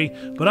story,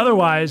 but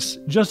otherwise,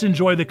 just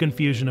enjoy the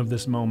confusion of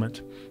this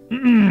moment.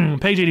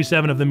 Page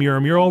 87 of the Mirror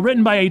Mural,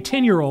 written by a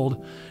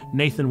 10-year-old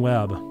Nathan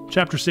Webb.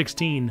 Chapter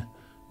 16,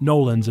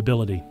 Nolan's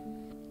Ability.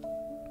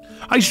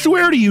 I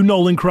swear to you,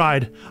 Nolan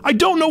cried. I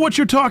don't know what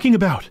you're talking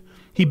about.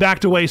 He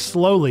backed away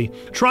slowly,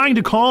 trying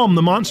to calm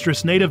the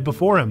monstrous native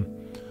before him.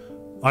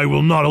 I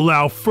will not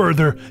allow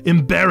further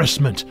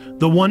embarrassment,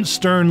 the once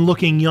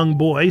stern-looking young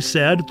boy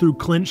said through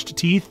clenched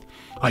teeth.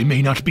 I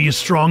may not be as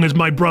strong as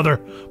my brother,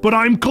 but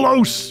I'm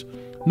close.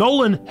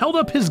 Nolan held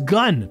up his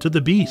gun to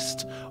the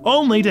beast,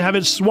 only to have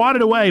it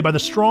swatted away by the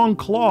strong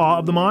claw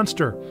of the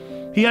monster.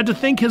 He had to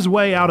think his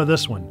way out of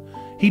this one.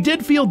 He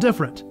did feel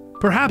different.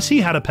 Perhaps he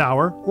had a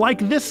power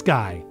like this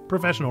guy,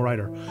 professional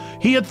writer.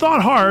 He had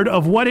thought hard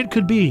of what it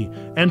could be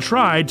and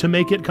tried to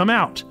make it come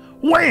out.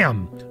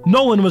 Wham!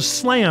 Nolan was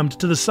slammed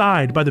to the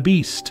side by the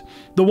beast.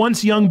 The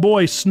once young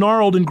boy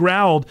snarled and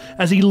growled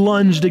as he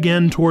lunged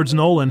again towards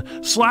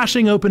Nolan,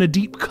 slashing open a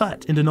deep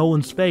cut into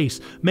Nolan's face,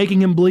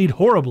 making him bleed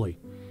horribly.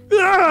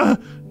 Ah!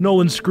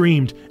 Nolan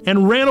screamed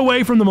and ran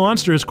away from the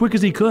monster as quick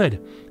as he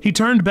could. He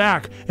turned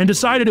back and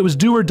decided it was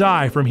do or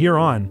die from here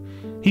on.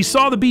 He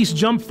saw the beast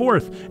jump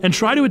forth and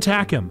try to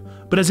attack him,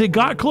 but as it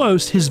got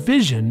close, his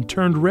vision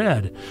turned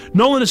red.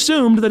 Nolan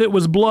assumed that it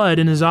was blood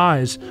in his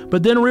eyes,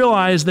 but then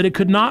realized that it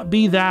could not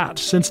be that,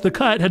 since the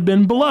cut had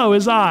been below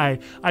his eye.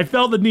 I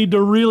felt the need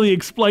to really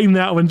explain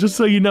that one, just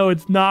so you know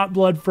it's not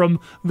blood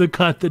from the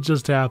cut that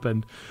just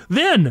happened.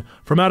 Then,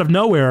 from out of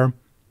nowhere,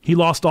 he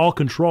lost all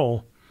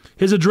control.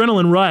 His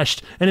adrenaline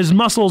rushed, and his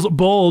muscles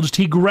bulged.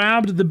 He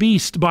grabbed the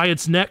beast by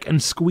its neck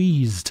and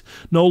squeezed.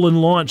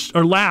 Nolan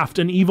laughed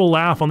an evil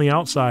laugh on the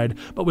outside,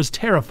 but was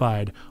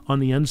terrified on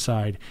the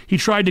inside. He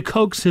tried to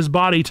coax his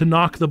body to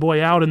knock the boy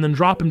out and then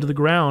drop him to the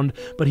ground,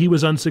 but he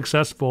was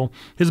unsuccessful.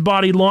 His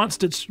body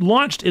launched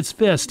its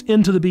fist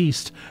into the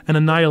beast and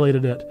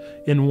annihilated it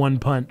in one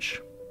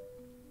punch.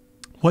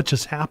 What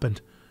just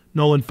happened?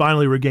 Nolan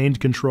finally regained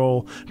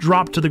control,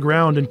 dropped to the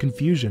ground in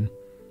confusion.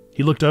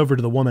 He looked over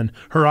to the woman.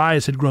 Her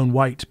eyes had grown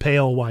white,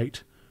 pale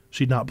white.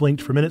 She'd not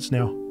blinked for minutes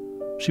now.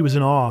 She was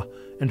in awe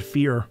and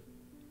fear.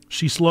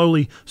 She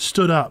slowly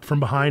stood up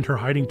from behind her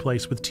hiding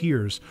place with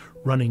tears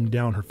running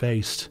down her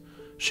face.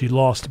 She'd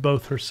lost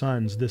both her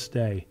sons this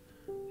day.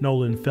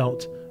 Nolan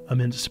felt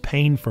immense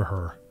pain for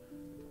her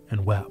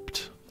and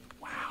wept.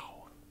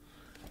 Wow.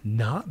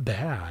 Not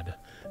bad.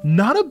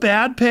 Not a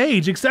bad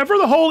page, except for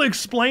the whole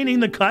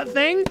explaining the cut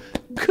thing.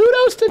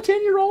 Kudos to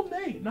 10-year-old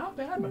Nate. Not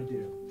bad, my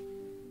dude.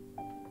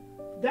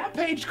 That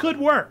page could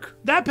work.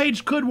 That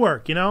page could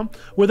work, you know?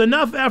 With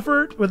enough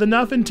effort, with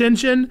enough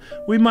intention,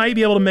 we might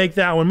be able to make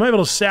that one. We might be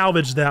able to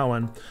salvage that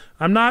one.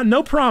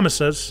 No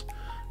promises.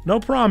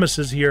 No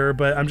promises here,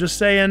 but I'm just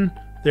saying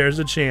there's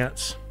a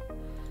chance.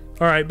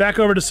 All right, back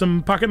over to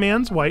some Pocket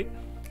Mans, white.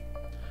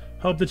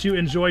 Hope that you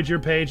enjoyed your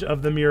page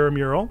of the mirror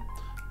mural.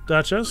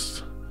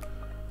 Duchess.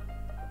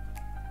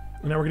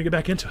 And now we're gonna get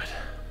back into it.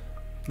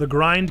 The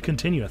grind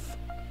continueth.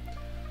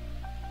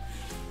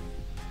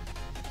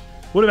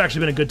 Would have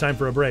actually been a good time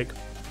for a break.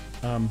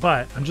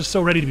 But I'm just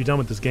so ready to be done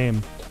with this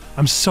game.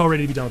 I'm so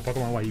ready to be done with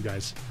Pokemon White, you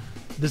guys.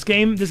 This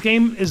game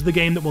is the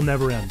game that will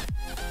never end.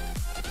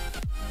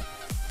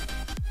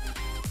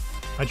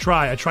 I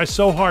try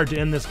so hard to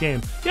end this game.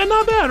 Yeah,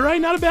 not bad,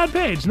 right? Not a bad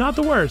page, not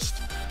the worst.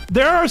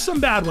 There are some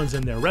bad ones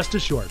in there, rest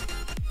assured.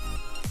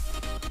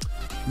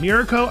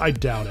 Miracle, I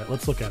doubt it.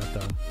 Let's look at it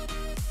though.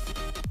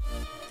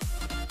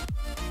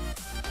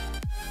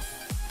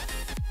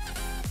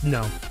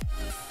 No.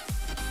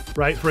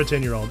 Right, for a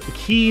 10-year-old. The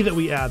key that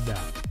we add that.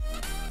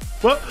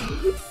 What?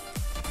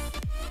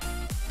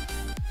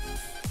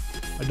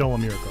 I don't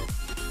want Miracle.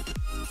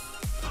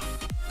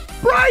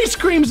 Bryce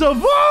Cream's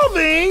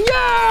evolving!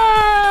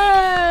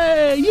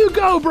 Yay! You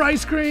go,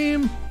 Bryce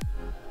Cream!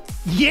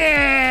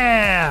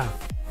 Yeah!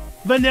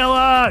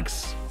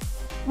 Vanillux!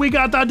 We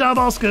got the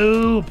double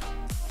scoop!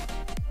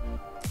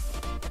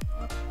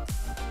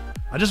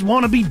 I just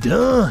want to be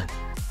done.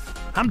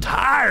 I'm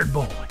tired,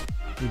 boy.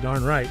 You're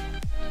darn right.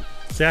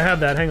 See, I have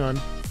that. Hang on.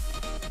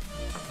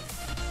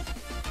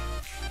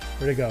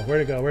 Where'd it go?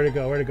 Where'd it go? Where'd it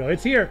go? Where'd it go?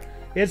 It's here!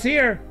 It's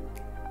here!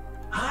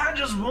 I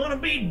just want to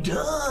be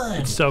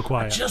done. It's so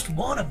quiet. I just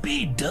want to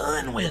be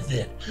done with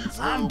it.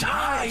 I'm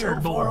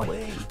tired,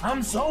 boy.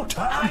 I'm so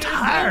tired. I'm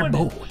tired,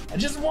 boy. I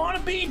just want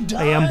to be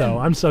done. I am, though.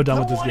 I'm so done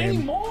with this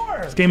game.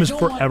 This game is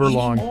forever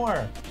long.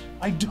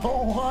 I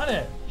don't want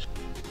it.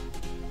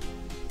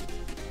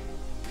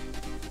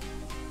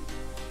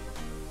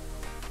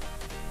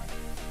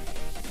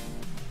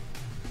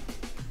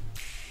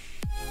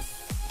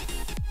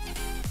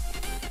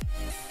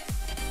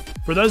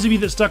 For those of you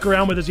that stuck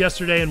around with us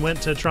yesterday and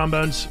went to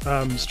Trombone's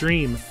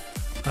stream,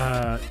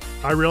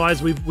 I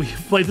realized we've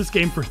played this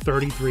game for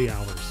 33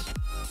 hours.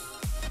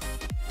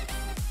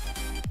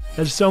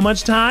 There's so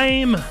much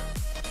time.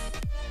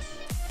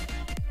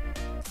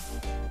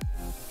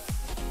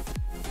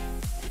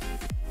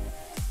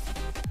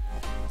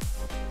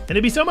 And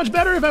it'd be so much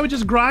better if I would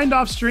just grind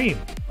off stream.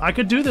 I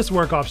could do this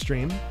work off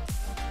stream.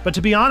 But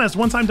to be honest,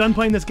 once I'm done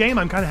playing this game,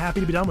 I'm kind of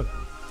happy to be done with it.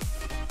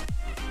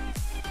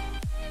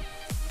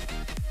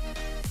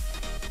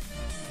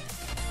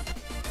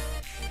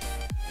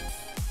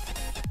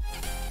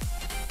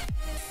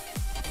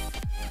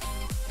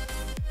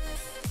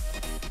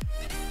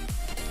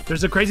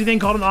 There's a crazy thing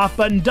called an off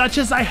button.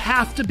 Duchess, I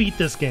have to beat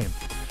this game.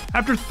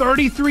 After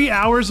 33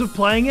 hours of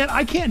playing it,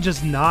 I can't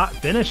just not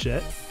finish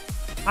it.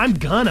 I'm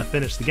gonna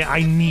finish the game.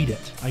 I need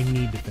it. I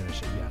need to finish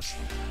it, yes.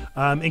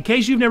 In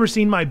case you've never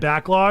seen my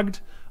backlogged,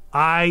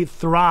 I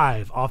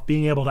thrive off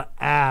being able to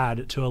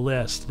add to a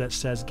list that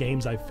says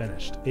games I've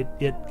finished.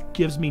 It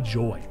gives me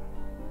joy.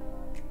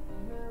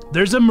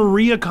 There's a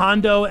Maria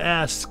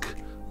Kondo-esque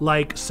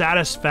like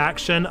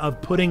satisfaction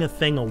of putting a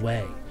thing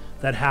away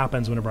that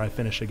happens whenever I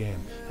finish a game.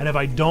 And if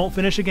I don't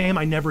finish a game,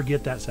 I never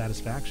get that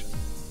satisfaction.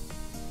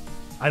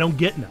 I don't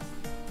get none.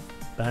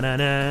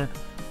 Ba-na-na,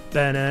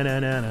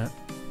 ba-na-na-na-na.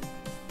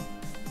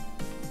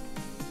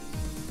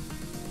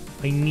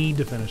 I need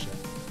to finish it.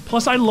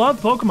 Plus, I love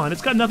Pokemon.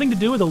 It's got nothing to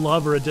do with a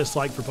love or a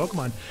dislike for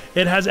Pokemon.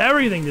 It has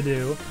everything to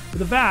do with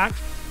the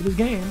fact that this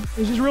game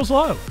is just real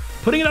slow.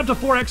 Putting it up to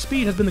 4x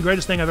speed has been the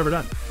greatest thing I've ever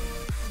done.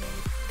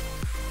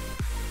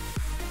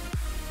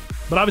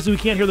 But obviously we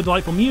can't hear the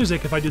delightful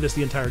music if I do this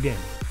the entire game.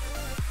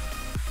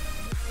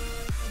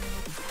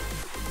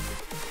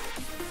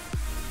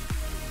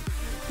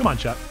 Come on,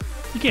 Chuck.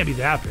 You can't be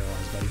that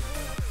paralyzed, buddy.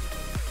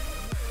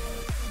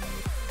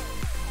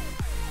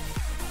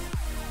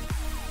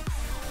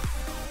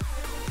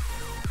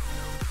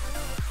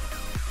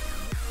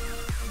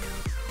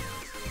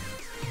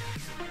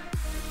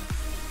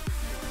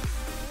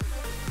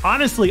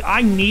 Honestly,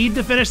 I need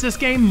to finish this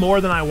game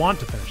more than I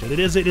want to finish it. It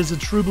is a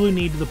true blue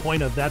need to the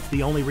point of that's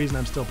the only reason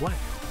I'm still playing.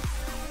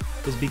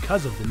 Is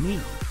because of the need.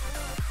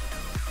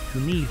 The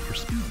need for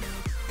speed.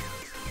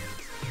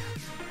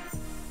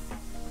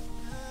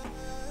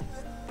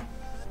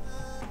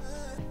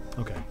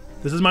 Okay.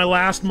 This is my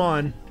last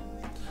Mon.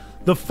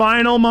 The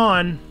final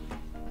Mon.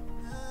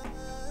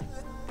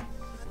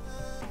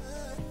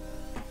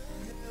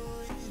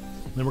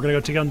 Then we're gonna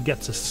go take on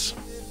Getsus.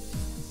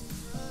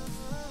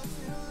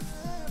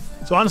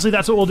 So honestly,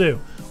 that's what we'll do.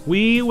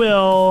 We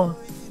will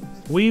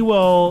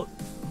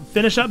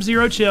finish up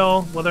Zero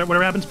Chill,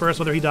 whatever happens first,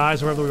 whether he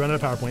dies or whether we run out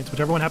of power points,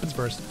 whichever one happens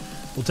first.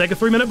 We'll take a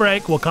 3-minute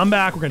break. We'll come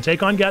back. We're gonna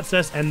take on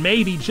Getsus, and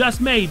maybe,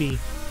 just maybe,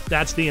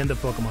 that's the end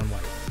of Pokemon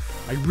White.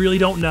 I really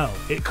don't know.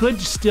 It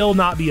could still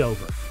not be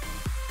over.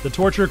 The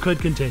torture could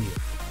continue.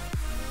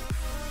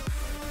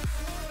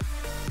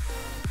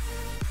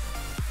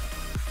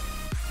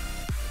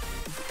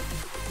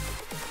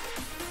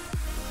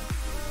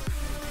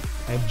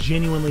 I have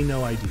genuinely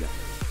no idea.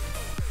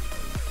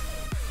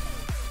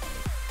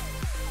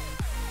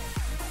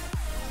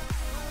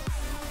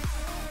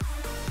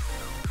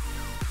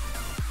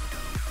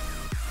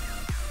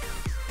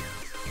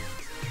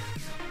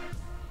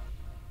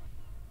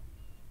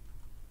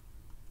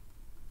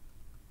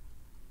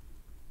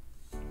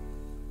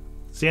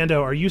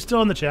 Zando, are you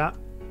still in the chat?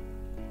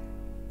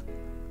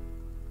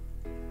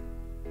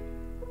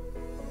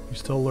 You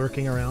still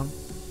lurking around?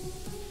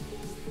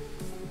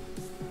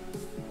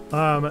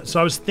 So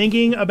I was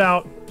thinking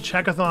about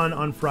Checkathon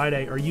on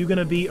Friday. Are you going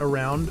to be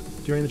around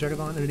during the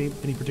Checkathon at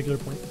any particular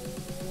point?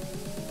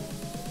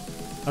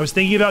 I was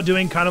thinking about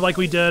doing kind of like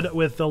we did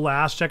with the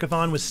last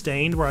Checkathon with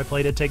Stained, where I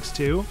played It Takes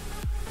Two,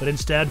 but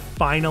instead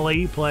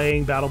finally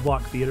playing Battle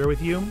Block Theater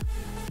with you.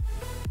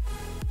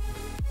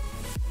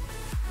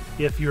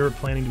 If you're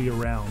planning to be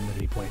around at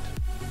any point.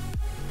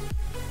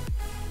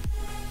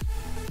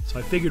 So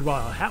I figured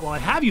while I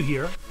have you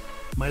here,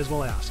 might as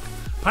well ask.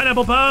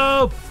 Pineapple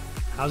Pope!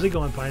 How's it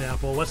going,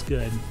 Pineapple? What's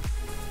good?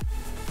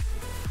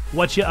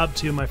 What you up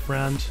to, my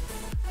friend?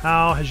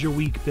 How has your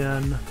week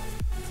been?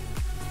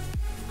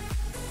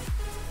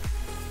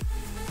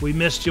 We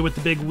missed you with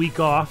the big week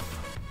off.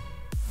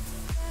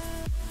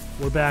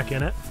 We're back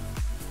in it.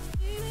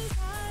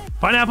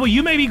 Pineapple,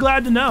 you may be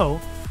glad to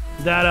know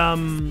that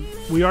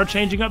we are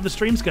changing up the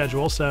stream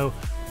schedule, so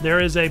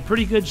there is a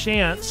pretty good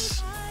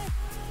chance,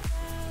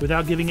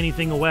 without giving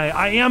anything away,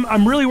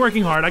 I'm really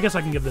working hard. I guess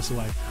I can give this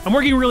away. I'm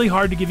working really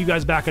hard to give you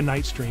guys back a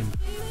night stream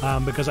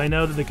because I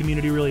know that the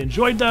community really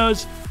enjoyed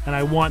those, and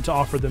I want to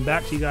offer them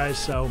back to you guys.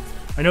 So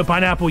I know,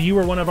 Pineapple, you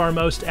were one of our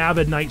most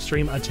avid night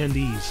stream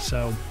attendees,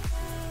 so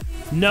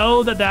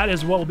know that that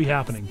is what will be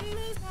happening.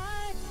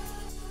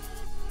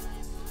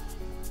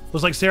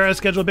 Looks like Sarah has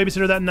scheduled a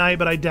babysitter that night,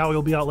 but I doubt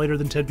we'll be out later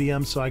than 10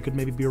 p.m., so I could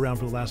maybe be around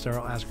for the last hour.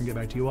 I'll ask her and get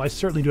back to you. Well, I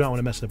certainly do not want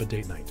to mess up a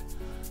date night.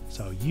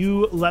 So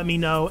you let me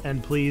know,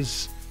 and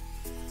please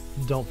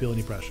don't feel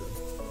any pressure.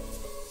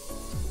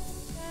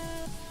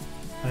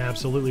 I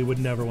absolutely would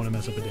never want to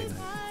mess up a date night.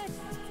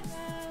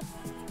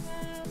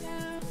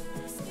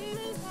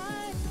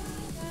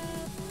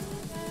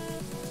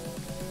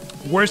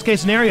 Worst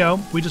case scenario,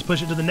 we just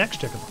push it to the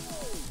next Checkathon.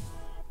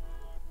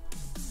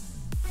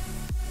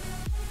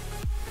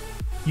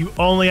 You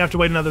only have to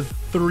wait another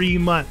 3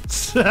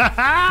 months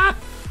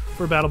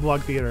for Battle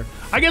Block Theater.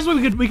 I guess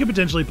we could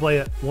potentially play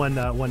it one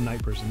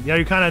night person. Yeah,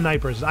 you're kind of a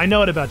night person. I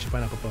know it about you,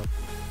 Pineapple Pope.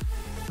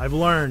 I've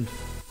learned.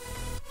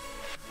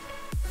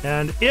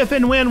 And if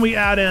and when we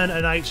add in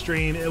a night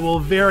stream, it will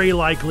very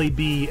likely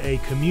be a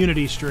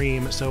community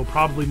stream, so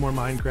probably more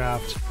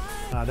Minecraft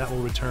that will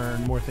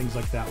return, more things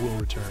like that will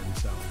return.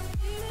 So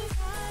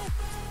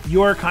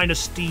your kind of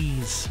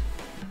steez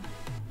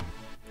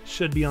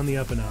should be on the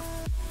up and up.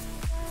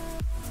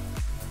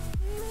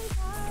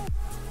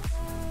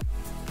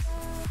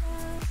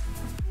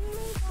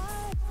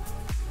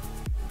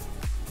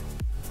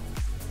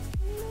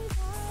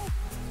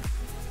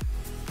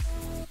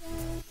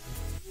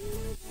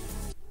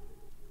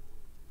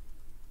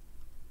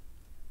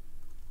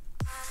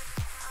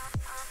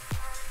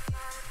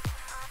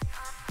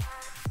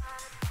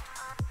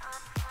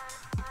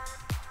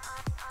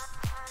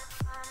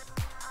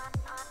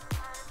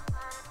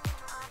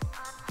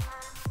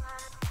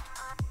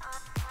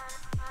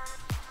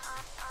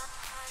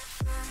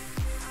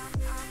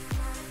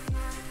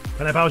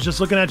 And if I was just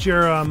looking at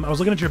your, I was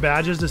looking at your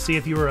badges to see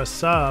if you were a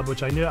sub,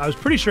 which I was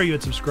pretty sure you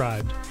had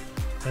subscribed.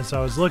 And so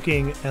I was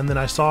looking, and then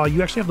I saw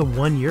you actually have the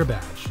 1 year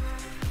badge.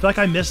 I feel like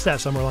I missed that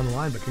somewhere along the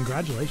line, but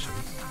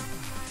congratulations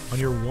on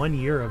your 1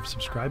 year of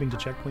subscribing to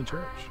Checkpoint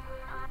Church.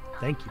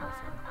 Thank you, my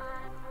friend.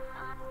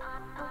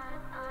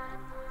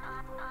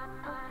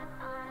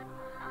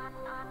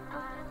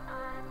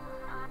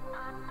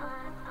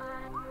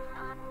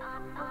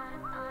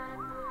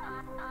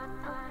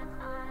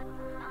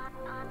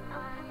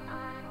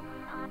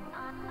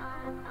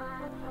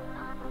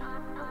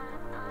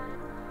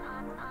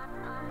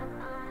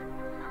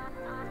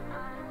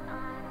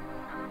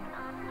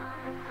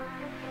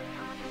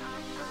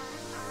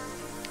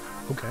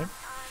 Okay.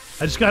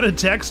 I just got a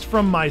text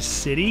from my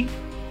city.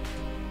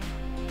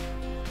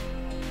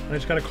 I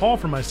just got a call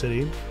from my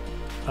city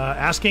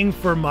asking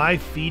for my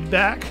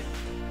feedback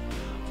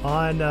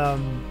on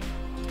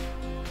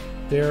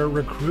their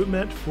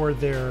recruitment for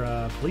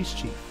their police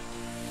chief.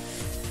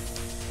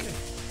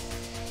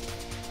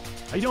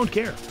 Okay. I don't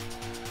care.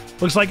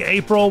 Looks like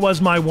April was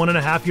my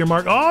 1.5 year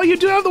mark. Oh, you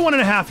do have the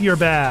 1.5 year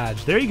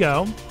badge. There you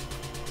go.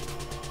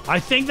 I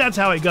think that's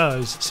how it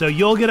goes. So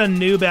you'll get a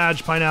new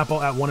badge,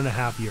 Pineapple, at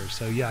 1.5 years.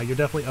 So yeah, you're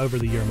definitely over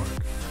the year mark.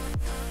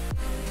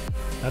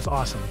 That's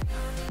awesome.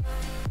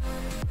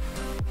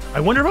 I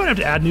wonder if I would have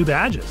to add new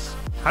badges.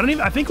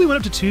 I think we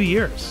went up to 2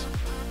 years,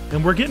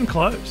 and we're getting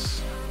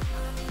close.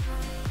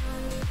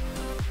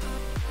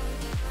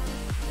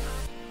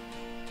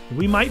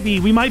 We might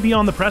be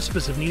on the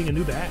precipice of needing a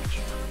new badge.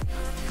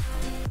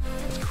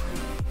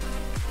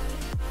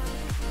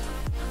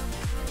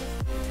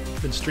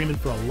 Been streaming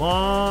for a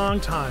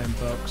long time,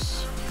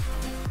 folks.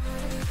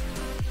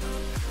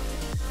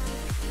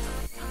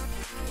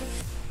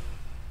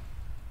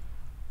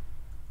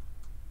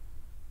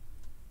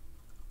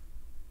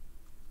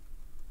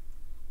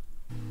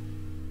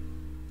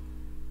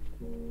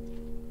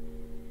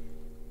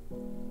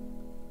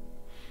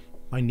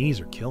 My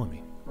knees are killing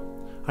me.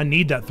 I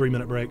need that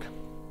 3-minute break.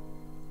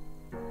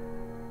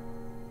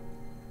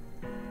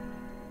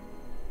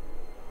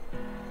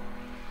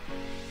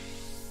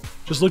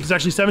 Just looked, it's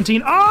actually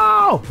 17.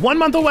 Oh, 1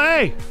 month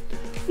away.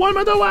 1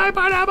 month away,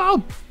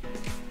 pineapple.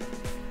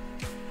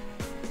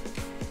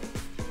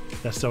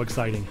 That's so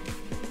exciting.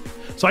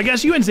 So I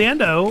guess you and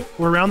Zando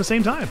were around the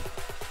same time.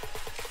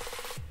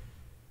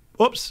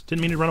 Oops,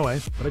 didn't mean to run away,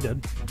 but I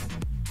did.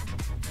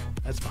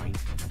 That's fine.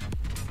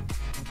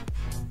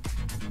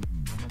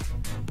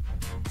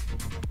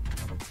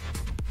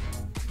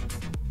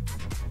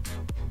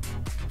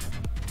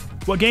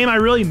 What game I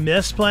really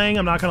miss playing,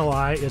 I'm not gonna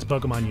lie, is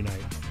Pokemon Unite.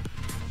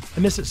 I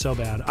miss it so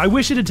bad. I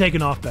wish it had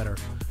taken off better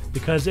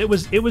because it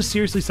was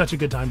seriously such a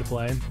good time to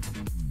play.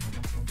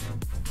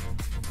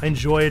 I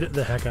enjoyed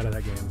the heck out of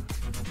that game.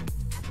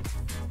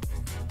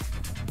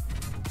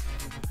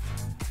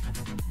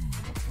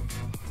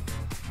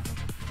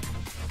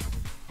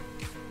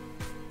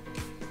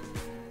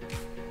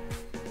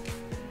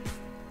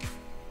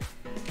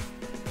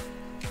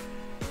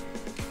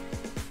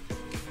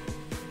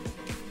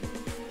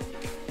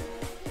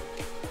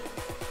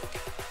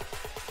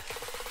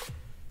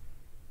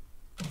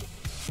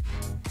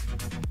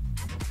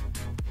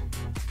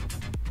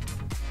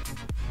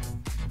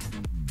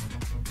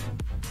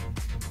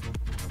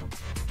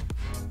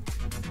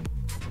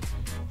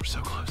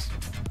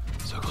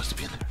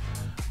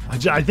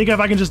 I think if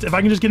I can just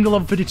get him to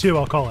level 52,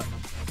 I'll call it.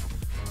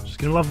 Just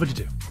get him to level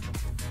 52.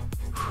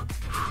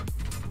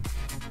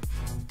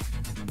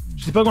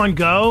 See Pokemon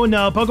Go?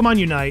 No, Pokemon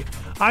Unite.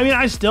 I mean,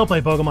 I still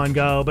play Pokemon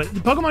Go, but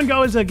Pokemon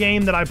Go is a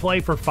game that I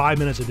play for 5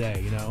 minutes a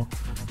day, you know?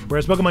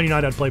 Whereas Pokemon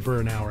Unite, I'd play for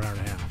an hour and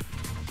a half.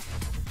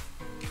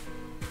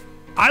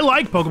 I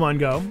like Pokemon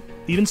Go,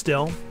 even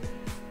still.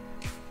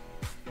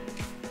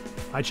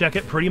 I check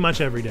it pretty much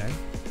every day.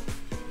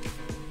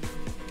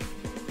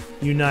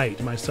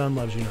 Unite. My son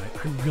loves Unite.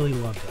 I really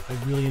loved it. I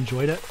really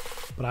enjoyed it.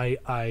 But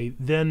I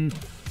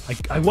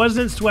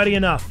wasn't sweaty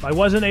enough. I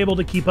wasn't able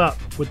to keep up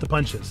with the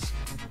punches.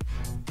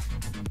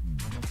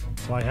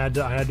 So I had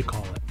to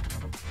call it.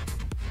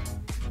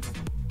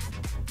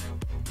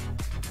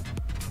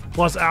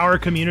 Plus our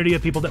community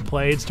of people that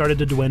played started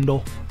to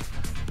dwindle.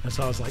 And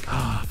so I was like,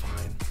 ah,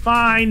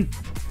 fine.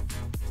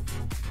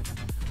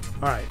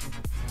 All right.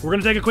 We're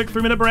gonna take a quick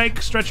 3-minute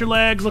break, stretch your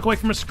legs, look away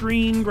from a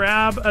screen,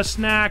 grab a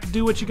snack,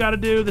 do what you gotta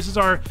do. This is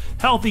our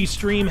healthy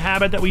stream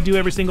habit that we do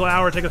every single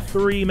hour. Take a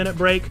 3-minute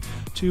break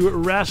to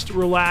rest,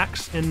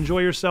 relax, enjoy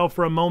yourself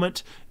for a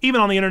moment.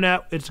 Even on the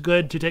internet, it's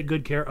good to take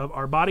good care of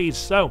our bodies.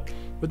 So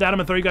with that, I'm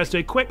gonna throw you guys to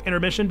a quick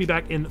intermission. Be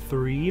back in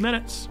 3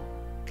 minutes.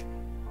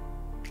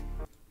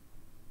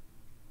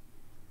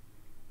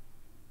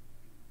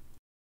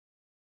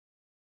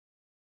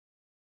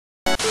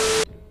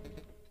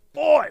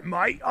 Alright,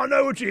 mate, I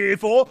know what you're here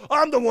for.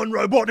 I'm the one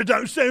robot that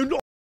don't sound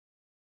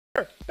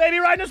like baby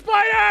riding a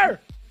spider!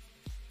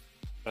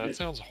 That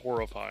sounds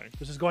horrifying.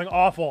 This is going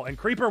awful, and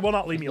Creeper will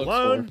not leave me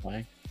alone.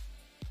 Horrifying.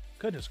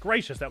 Goodness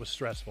gracious, that was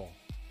stressful.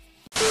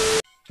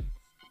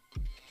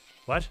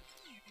 What?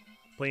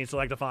 Please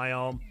select a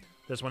file.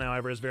 This one,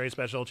 however, is very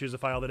special. Choose a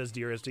file that is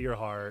dearest to your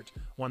heart.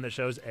 One that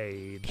shows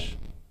age.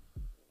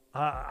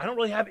 I don't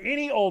really have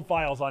any old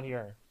files on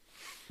here.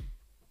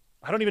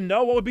 I don't even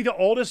know what would be the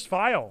oldest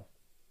file.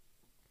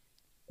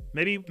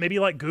 Maybe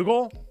like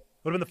Google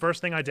would have been the first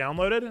thing I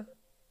downloaded.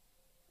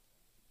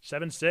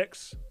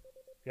 7.6,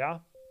 yeah.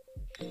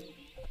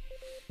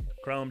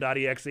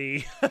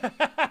 Chrome.exe.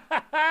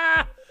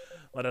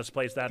 Let us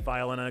place that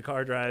file in a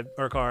card drive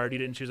or card. You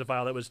didn't choose a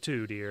file that was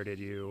too dear, did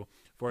you?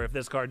 For if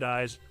this card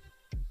dies.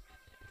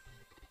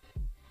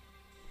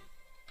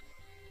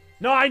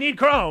 No, I need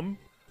Chrome.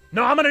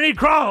 No, I'm gonna need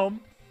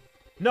Chrome.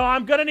 No,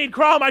 I'm gonna need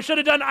Chrome.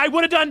 I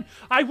would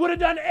have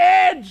done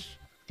Edge.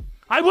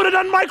 I would have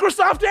done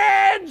Microsoft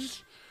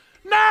Edge!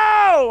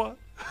 No!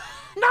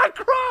 Not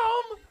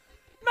Chrome!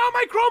 Not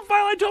my Chrome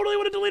file! I totally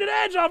would have deleted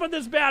Edge off of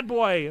this bad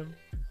boy!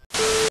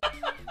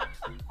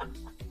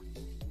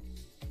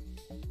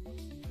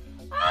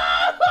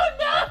 Oh,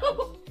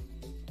 no!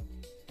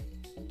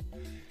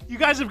 You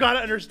guys have got to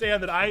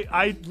understand that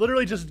I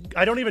literally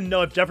I don't even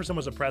know if Jefferson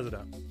was a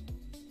president.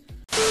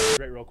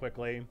 Great, real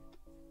quickly.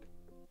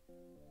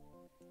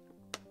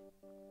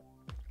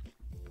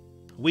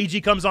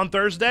 Ouija comes on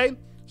Thursday.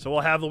 So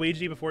we'll have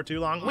Luigi before too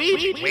long.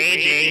 Ouija!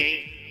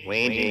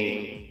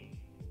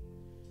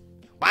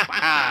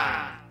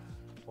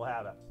 We'll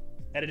have it.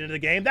 Edit into the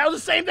game. That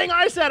was the same thing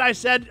I said. I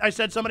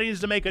said somebody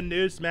needs to make a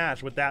new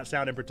Smash with that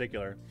sound in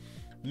particular.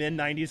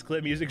 Mid-90s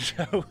clip music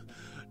show.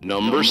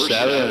 Number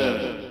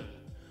 7.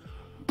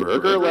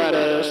 Burger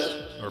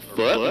lettuce or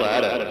foot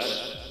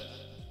lettuce.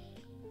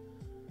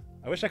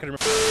 I wish I could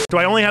remember. Do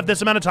I only have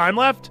this amount of time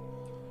left?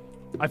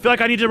 I feel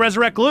like I need to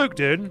resurrect Luke,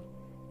 dude.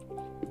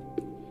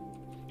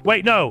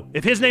 Wait, no.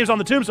 If his name's on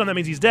the tombstone, that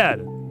means he's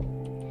dead.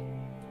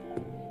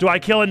 Do I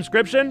kill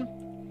Inscription?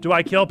 Do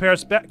I kill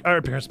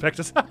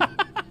Paraspectus?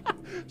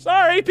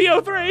 Sorry,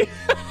 PO3.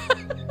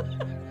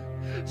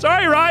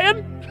 Sorry,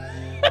 Ryan.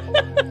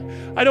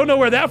 I don't know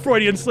where that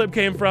Freudian slip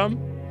came from.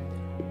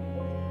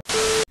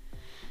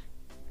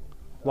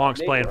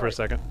 Lonk's playing for a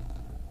second.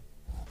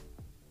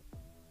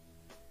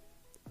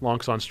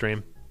 Lonk's on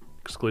stream.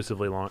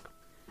 Exclusively Lonk.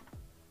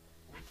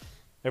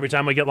 Every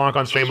time we get Lonk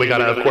on stream, we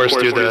gotta, of course,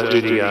 do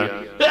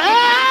the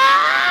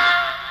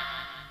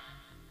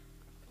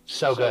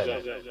So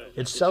good.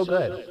 It's so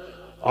good.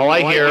 All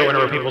I hear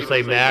whenever people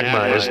say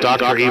magma is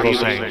Dr. Evil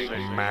saying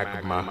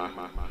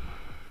magma.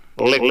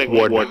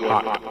 Liquid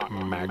hot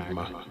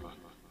magma.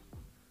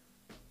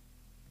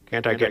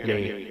 Can't I get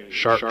any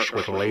sharks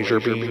with laser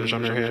beams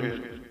on their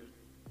head?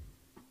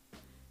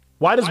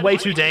 Why does Way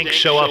Too Dank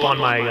show up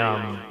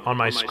on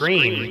my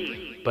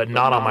screen, but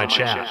not on my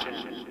chat?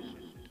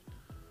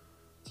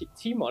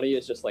 T-Money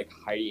is just like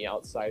hiding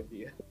outside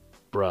the...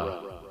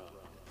 Bruh.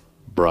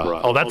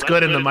 Oh, that's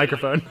good in the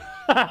microphone.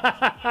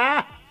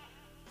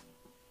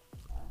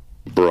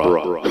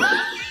 Bruh.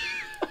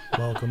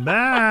 Welcome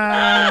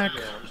back.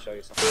 Yeah, let me show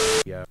you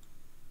something. Yeah.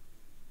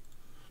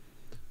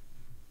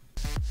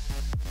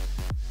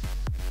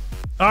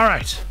 All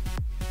right.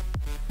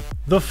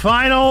 The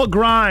final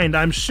grind.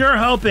 I'm sure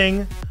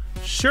hoping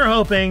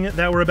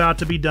that we're about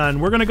to be done.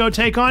 We're going to go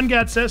take on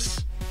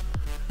Getsus.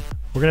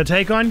 We're going to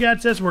take on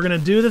Getsus. We're going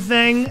to do the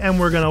thing, and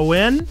we're going to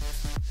win,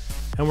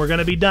 and we're going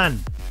to be done.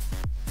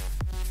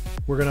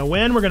 We're going to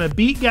win, we're going to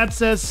beat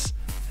Getsus,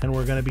 and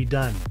we're going to be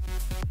done.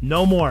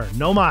 No more.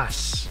 No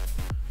mas.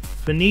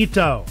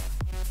 Finito.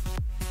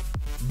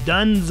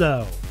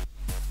 Dunzo.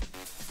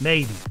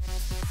 Maybe.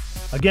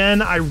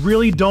 Again, I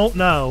really don't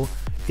know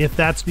if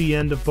that's the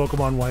end of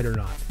Pokemon White or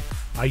not.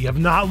 I have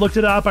not looked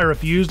it up. I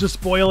refuse to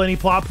spoil any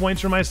plot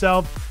points for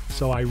myself,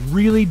 so I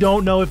really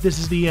don't know if this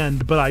is the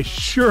end, but I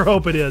sure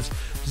hope it is.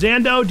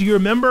 Zando, do you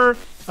remember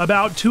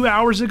about 2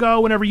 hours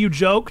ago whenever you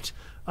joked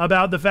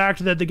about the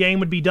fact that the game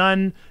would be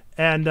done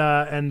and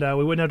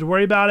we wouldn't have to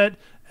worry about it,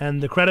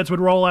 and the credits would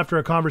roll after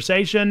a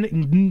conversation?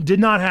 It did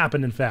not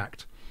happen, in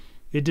fact.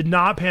 It did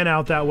not pan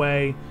out that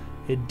way.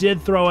 It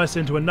did throw us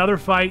into another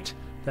fight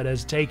that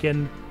has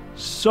taken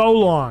so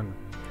long.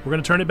 We're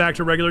going to turn it back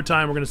to regular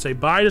time. We're going to say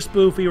bye to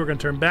Spoofy. We're going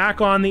to turn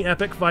back on the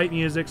epic fight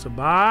music. So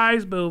bye,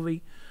 Spoofy.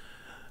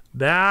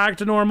 Back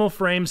to normal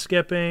frame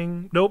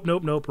skipping. Nope.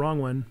 Wrong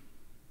one.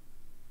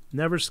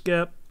 Never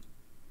skip.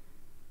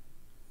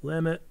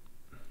 Limit.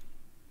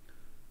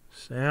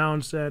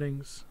 Sound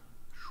settings.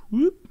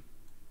 Whoop.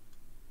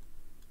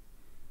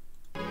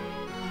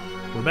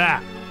 We're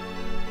back.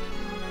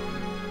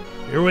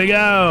 Here we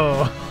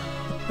go.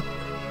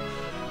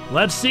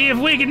 Let's see if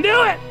we can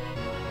do it.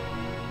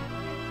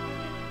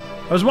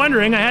 I was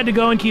wondering, I had to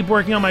go and keep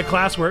working on my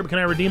classwork. Can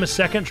I redeem a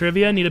second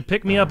trivia? Need a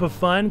pick-me-up of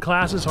fun?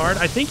 Class is hard.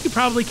 I think you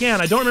probably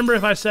can. I don't remember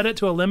if I set it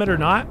to a limit or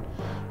not,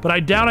 but I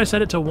doubt I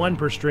set it to 1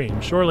 per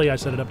stream. Surely I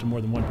set it up to more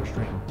than 1 per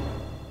stream.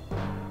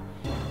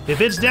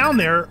 If it's down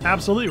there,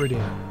 absolutely redeem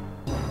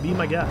it. Be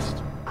my guest.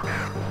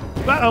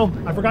 Uh-oh,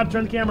 I forgot to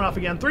turn the camera off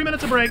again. 3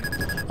 minutes of break.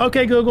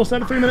 Okay, Google,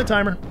 set a 3-minute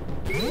timer.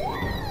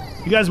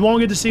 You guys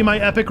won't get to see my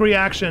epic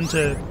reaction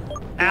to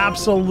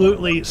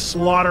absolutely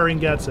slaughtering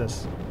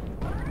Getsus.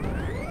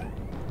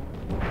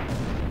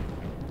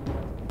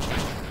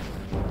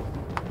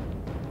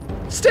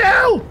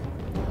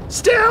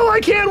 Still, I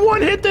can't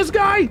one-hit this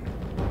guy!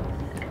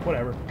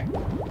 Whatever.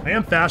 I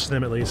am faster than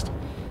him, at least.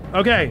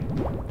 Okay.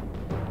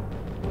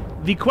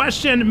 The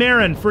question,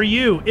 Marin, for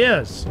you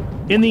is,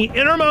 in the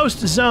innermost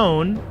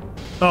zone...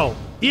 Oh,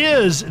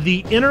 is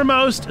the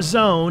innermost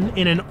zone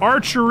in an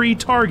archery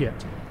target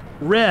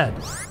red,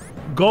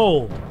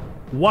 gold,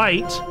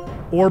 white,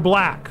 or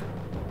black?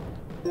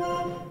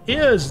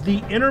 Is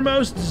the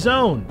innermost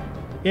zone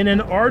in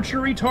an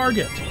archery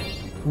target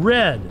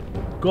red,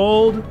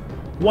 gold,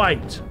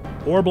 white,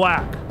 or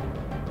black?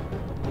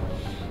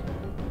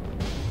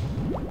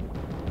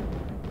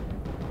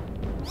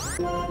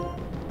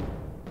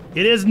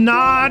 It is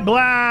not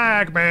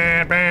black.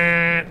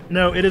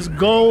 No, it is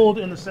gold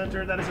in the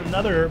center. That is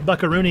another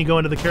buckaroonie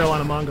going to the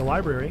Carolina Manga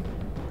Library.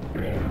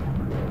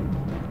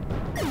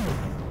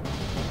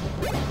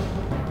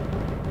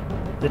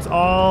 It's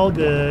all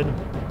good.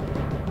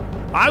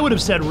 I would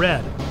have said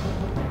red,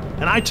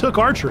 and I took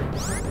archery.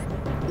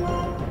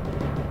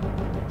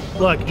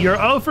 Look, you're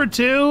 0 for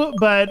 2,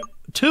 but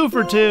 2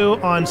 for 2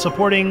 on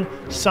supporting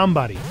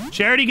somebody.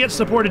 Charity gets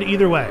supported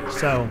either way,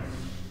 so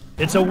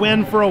it's a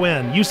win for a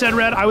win. You said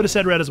red, I would have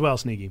said red as well,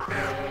 Sneaky.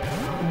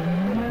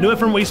 Knew it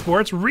from Wii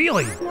Sports?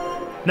 Really?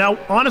 Now,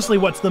 honestly,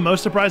 what's the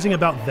most surprising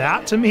about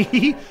that to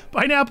me,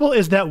 Pineapple,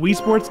 is that Wii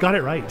Sports got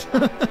it right.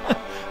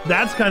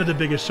 That's kind of the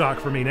biggest shock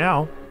for me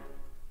now.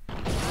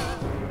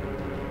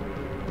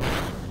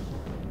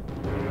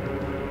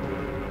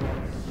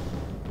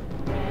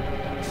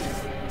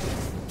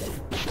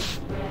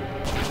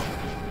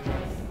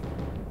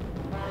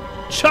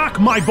 Chuck,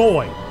 my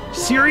boy.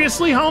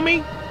 Seriously,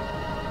 homie?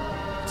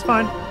 It's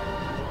fine.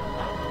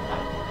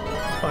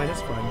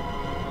 It's fine.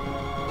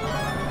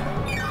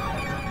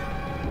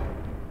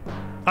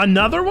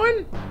 Another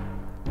one?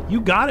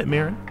 You got it,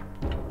 Marin.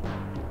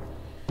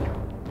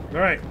 All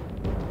right.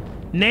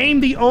 Name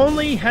the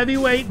only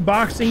heavyweight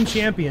boxing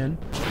champion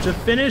to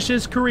finish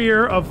his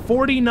career of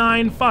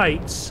 49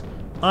 fights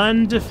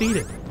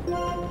undefeated.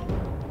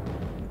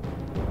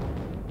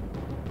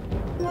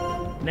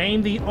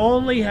 Name the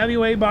only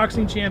heavyweight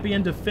boxing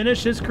champion to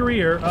finish his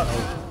career.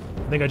 Uh-oh.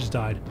 I think I just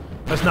died.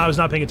 I was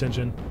not paying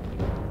attention.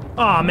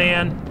 Aw,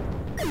 man.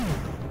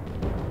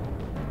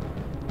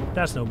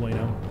 That's no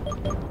bueno.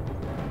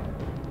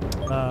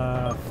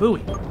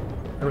 Phooey.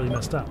 I really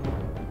messed up.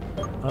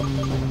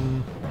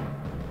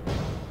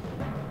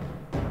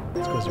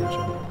 Let's go search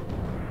him.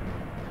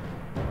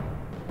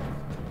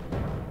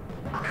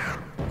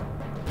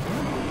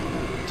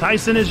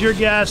 Tyson is your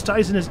guess.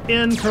 Tyson is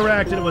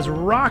incorrect. It was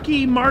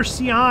Rocky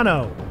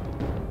Marciano.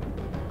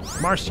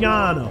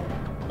 Marciano.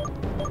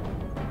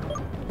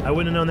 I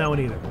wouldn't have known that one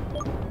either.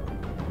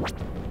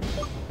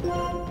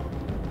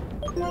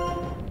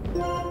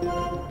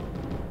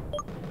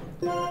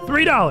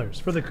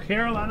 $3 for the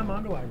Carolina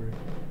Manga Library.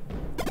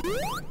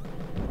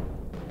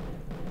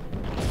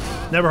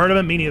 Never heard of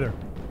him? Me neither.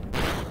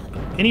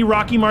 Any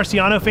Rocky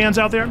Marciano fans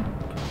out there?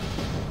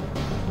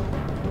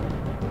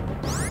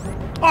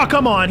 Oh,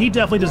 come on. He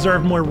definitely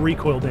deserved more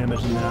recoil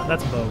damage than that.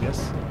 That's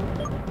bogus.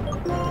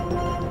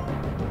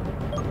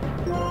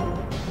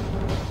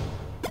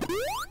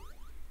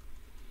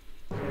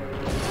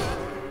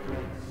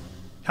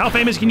 How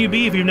famous can you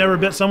be if you've never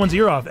bit someone's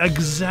ear off?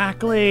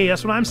 Exactly.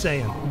 That's what I'm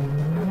saying.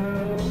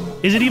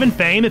 Is it even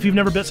fame if you've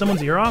never bit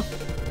someone's ear off?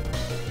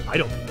 I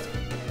don't think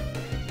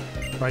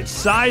so. Right,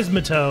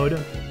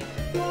 Seismitoad.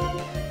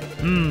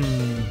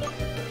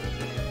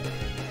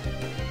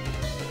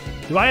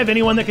 Do I have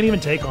anyone that can even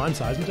take on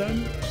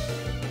Seismitoad?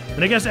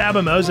 And I guess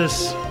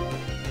Abamoses,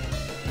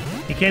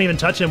 he can't even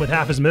touch him with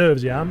half his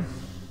moves, yeah?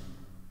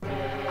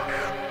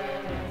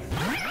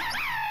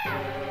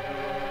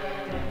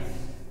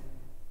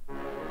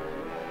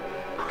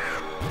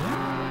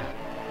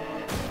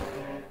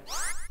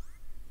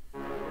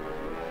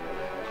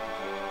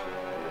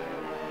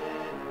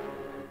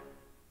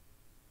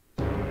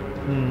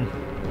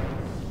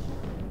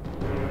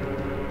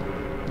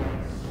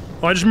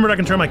 Oh, I just remembered I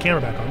can turn my camera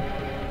back on.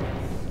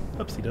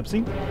 Oopsie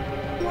doopsie.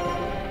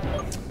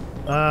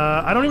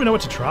 I don't even know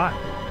what to try.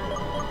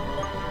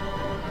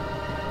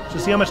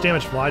 Just see how much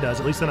damage Fly does.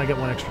 At least then I get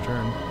one extra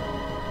turn.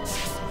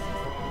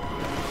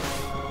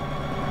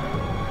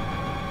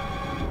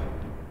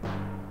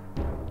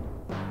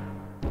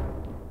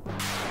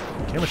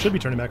 The camera should be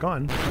turning back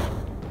on.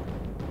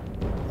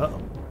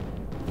 Uh-oh.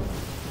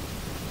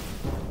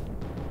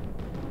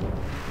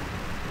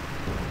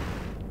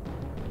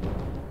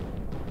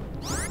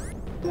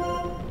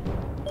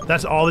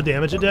 That's all the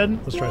damage it did?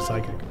 Let's try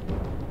Psychic.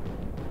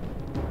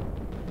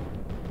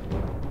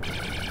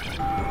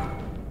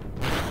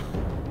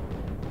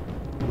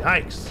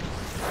 Yikes.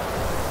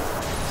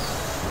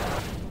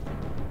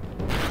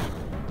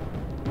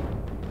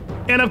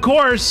 And of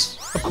course,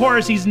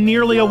 he's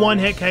nearly a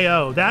one-hit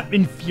KO. That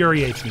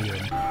infuriates me.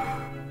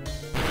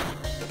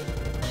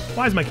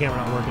 Why is my camera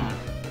not working?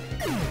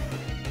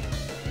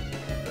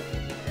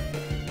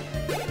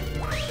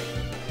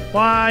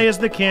 Why is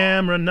the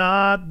camera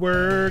not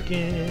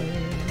working?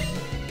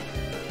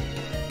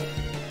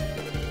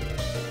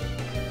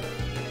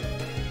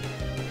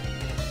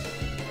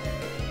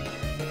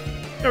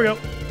 There we go.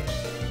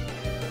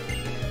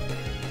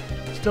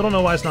 Still don't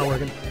know why it's not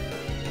working.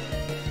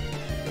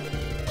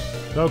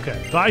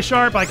 Okay,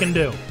 Bisharp I can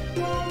do.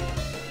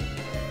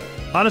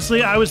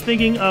 Honestly, I was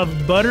thinking of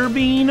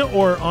Butterbean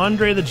or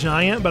Andre the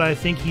Giant, but I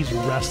think he's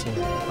wrestling.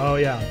 Oh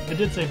yeah, it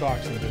did say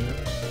boxing, didn't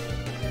it?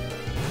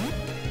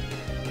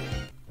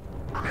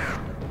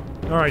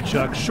 All right,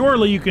 Chuck.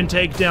 Surely you can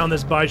take down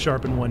this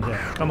Bisharp in one hit.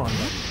 Come on,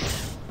 buddy.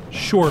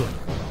 Surely.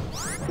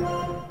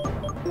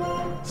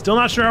 Still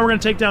not sure how we're going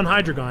to take down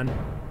Hydreigon.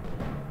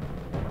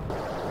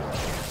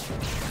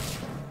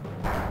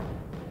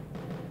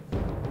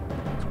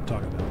 That's what I'm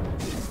talking about.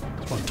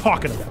 That's what I'm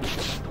talking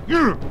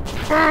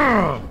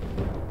about.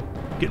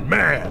 Getting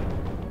mad.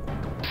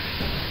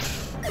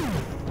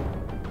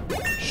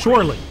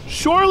 Surely.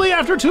 Surely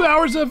after 2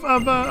 hours of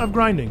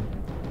grinding.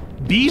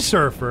 Bee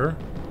Surfer.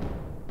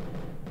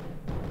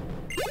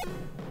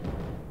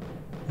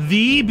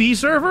 The Bee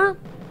Surfer?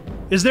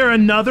 Is there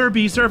another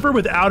Bee Surfer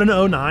without an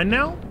 09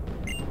 now?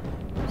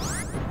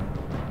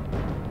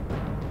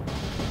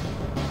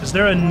 Is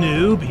there a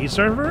new Bee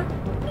Surfer?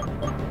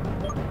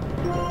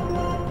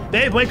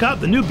 Babe, wake up.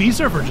 The new Bee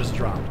Surfer just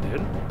dropped,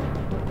 dude.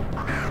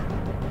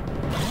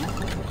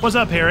 What's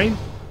up, Harry?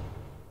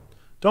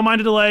 Don't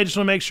mind a delay. Just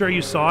want to make sure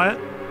you saw it.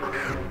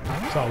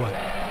 Saw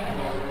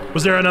what?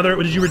 Was there another?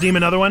 Did you redeem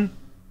another one?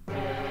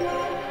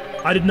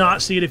 I did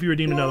not see it if you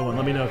redeemed another one.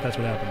 Let me know if that's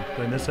what happened.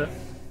 Did I miss it?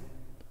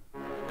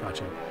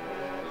 Gotcha.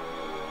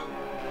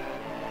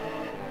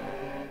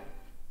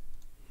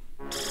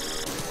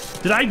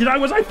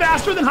 Was I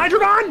faster than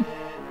Hydreigon?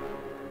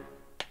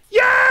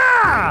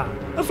 Yeah!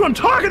 That's what I'm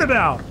talking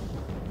about!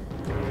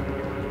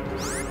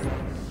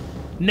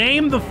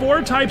 Name the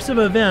 4 types of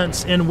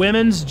events in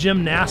women's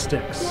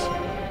gymnastics.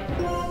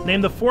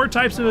 Name the 4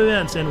 types of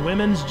events in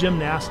women's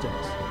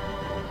gymnastics.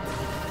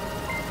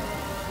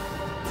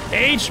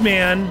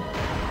 H-Man.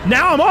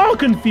 Now I'm all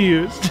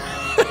confused.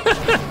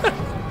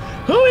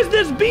 Who is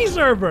this Bee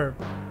Surfer?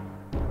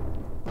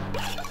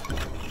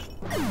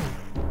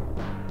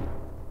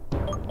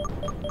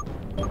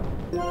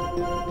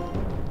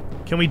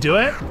 Can we do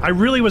it? I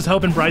really was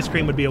hoping Bryce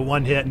Cream would be a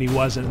one hit and he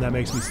wasn't, and that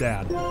makes me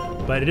sad.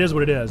 But it is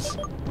what it is.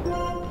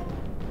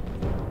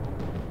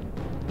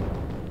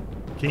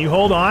 Can you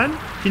hold on?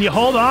 Can you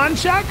hold on,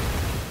 Chuck?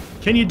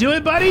 Can you do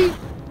it, buddy?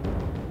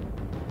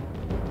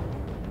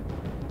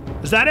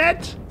 Is that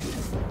it?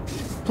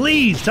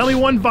 Please, tell me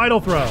one vital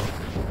throw.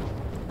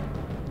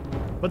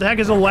 What the heck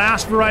is the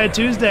last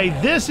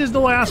VarieTuesday? This is the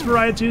last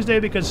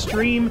VarieTuesday because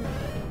stream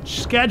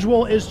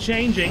schedule is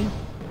changing,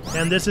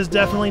 and this is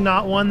definitely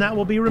not one that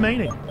will be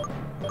remaining.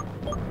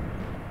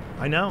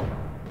 I know.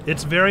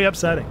 It's very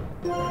upsetting.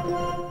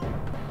 All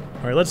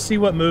right, let's see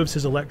what moves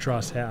his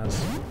Electros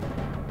has.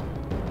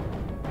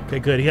 Okay,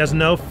 good. He has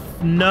no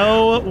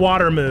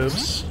water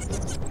moves.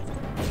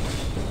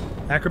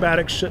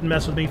 Acrobatics shouldn't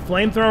mess with me.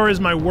 Flamethrower is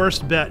my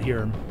worst bet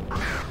here.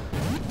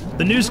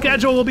 The new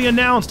schedule will be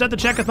announced at the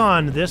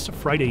Checkathon this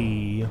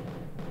Friday.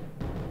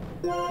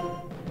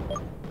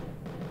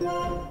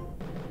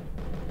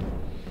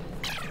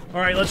 All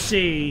right, let's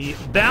see.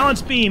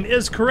 Balance beam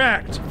is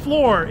correct.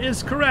 Floor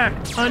is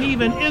correct.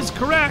 Uneven is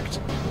correct.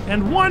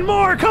 And one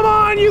more. Come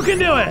on, you can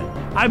do it.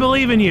 I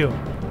believe in you.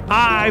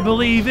 I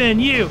believe in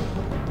you.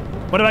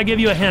 What did I give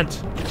you a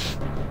hint?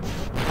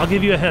 I'll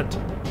give you a hint.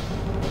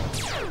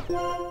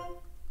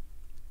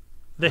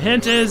 The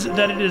hint is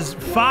that it is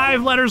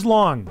 5 letters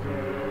long.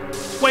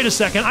 Wait a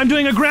second, I'm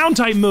doing a ground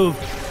type move.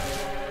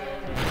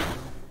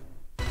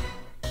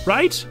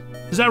 Right?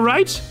 Is that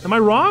right? Am I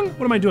wrong?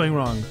 What am I doing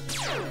wrong?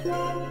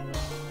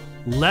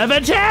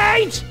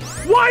 Levitate!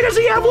 Why does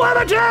he have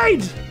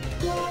levitate?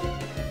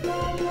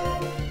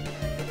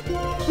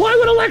 Why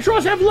would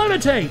Electros have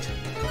levitate?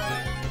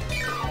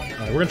 All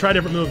right, we're gonna try a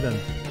different move then.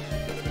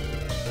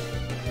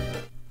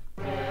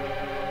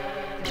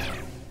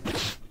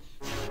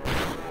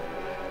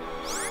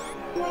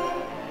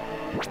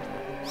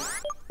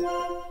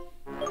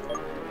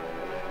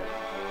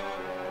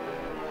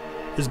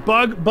 Is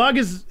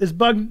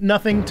bug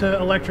nothing to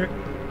electric?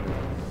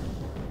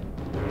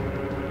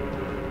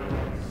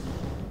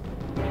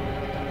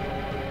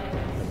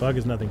 The bug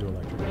is nothing to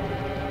electric.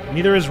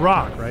 Neither is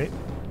rock, right?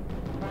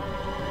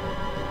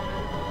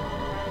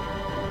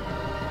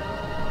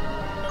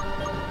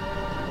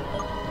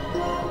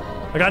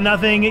 I got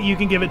nothing, you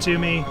can give it to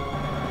me.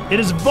 It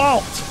is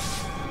vault!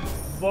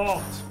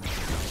 Vault.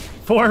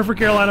 4 for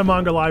Carolina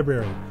Manga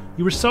Library.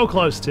 You were so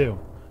close too.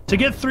 To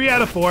get 3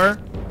 out of 4.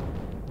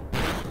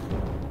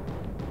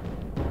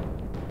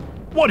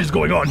 What is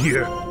going on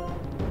here?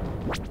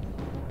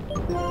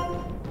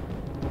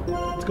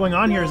 What's going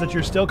on here is that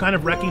you're still kind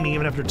of wrecking me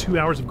even after 2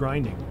 hours of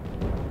grinding.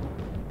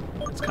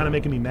 It's kind of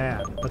making me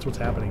mad. That's what's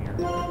happening here.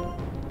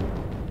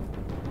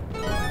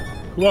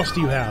 Who else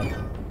do you have?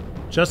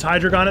 Just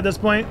Hydreigon at this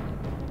point?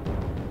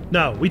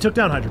 No, we took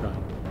down Hydreigon.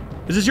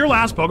 Is this your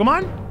last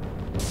Pokemon?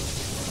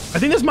 I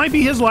think this might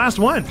be his last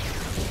one.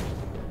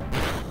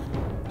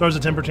 Throws a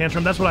temper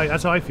tantrum. That's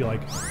how I feel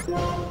like.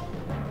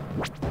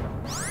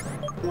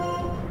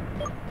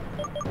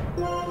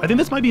 I think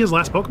this might be his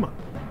last Pokemon.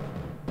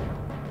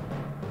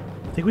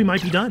 I think we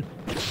might be done.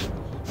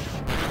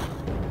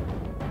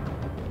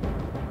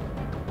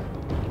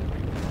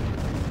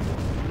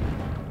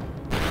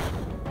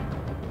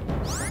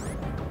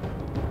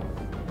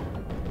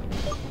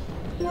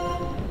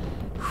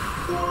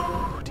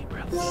 Deep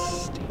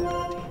breaths, deep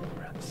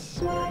breaths,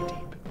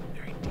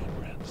 very deep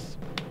breaths.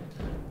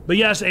 But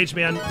yes,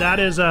 H-Man, that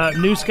is a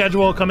new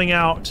schedule coming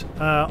out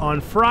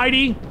on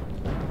Friday,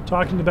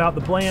 talking about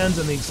the plans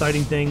and the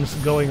exciting things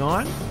going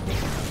on.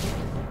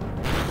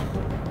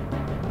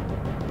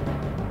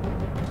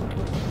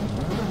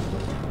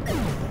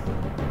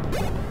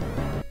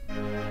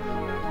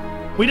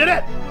 We did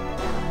it!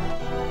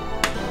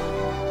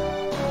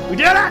 We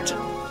did it!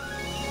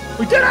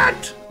 We did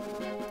it!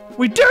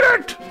 We did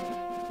it!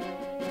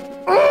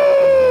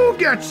 Oh,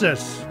 gets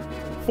us!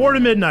 4 to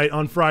midnight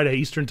on Friday,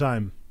 Eastern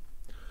Time.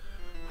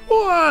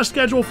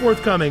 Schedule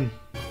forthcoming.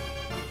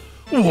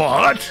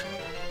 What?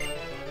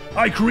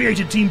 I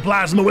created Team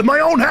Plasma with my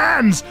own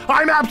hands!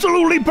 I'm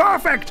absolutely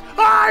perfect!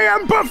 I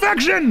am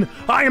perfection!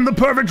 I am the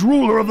perfect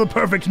ruler of the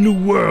perfect new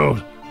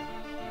world.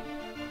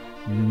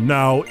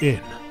 Now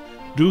in.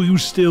 Do you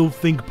still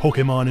think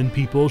Pokemon and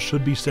people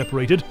should be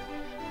separated?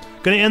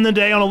 Gonna end the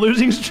day on a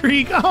losing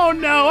streak? Oh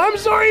no, I'm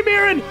sorry,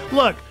 Mirren!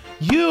 Look,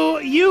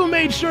 you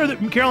made sure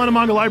that Carolina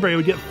Manga Library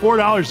would get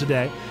 $4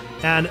 today,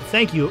 and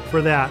thank you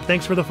for that.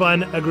 Thanks for the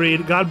fun,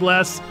 agreed. God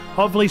bless.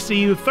 Hopefully see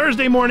you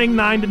Thursday morning,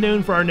 9 to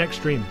noon for our next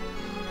stream.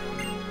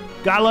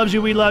 God loves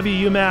you, we love you,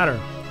 you matter.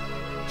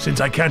 Since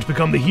I can't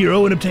become the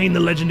hero and obtain the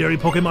legendary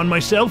Pokemon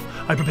myself,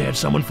 I prepared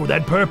someone for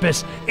that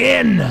purpose.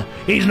 N!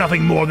 He's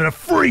nothing more than a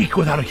freak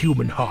without a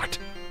human heart.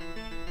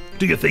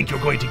 Do you think you're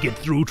going to get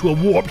through to a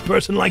warped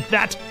person like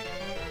that?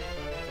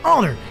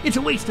 Honor, it's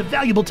a waste of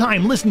valuable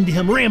time listening to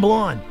him ramble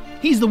on.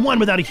 He's the one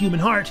without a human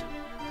heart.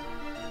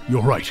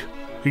 You're right.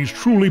 He's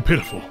truly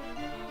pitiful.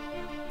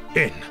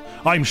 N,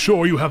 I'm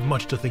sure you have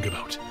much to think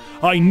about.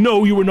 I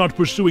know you were not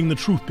pursuing the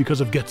truth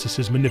because of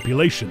Ghetsis'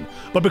 manipulation,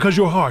 but because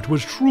your heart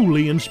was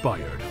truly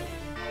inspired.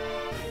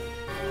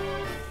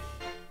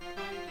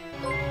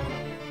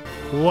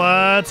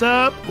 What's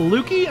up,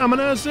 Lukey? I'm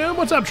gonna assume.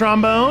 What's up,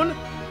 Trombone?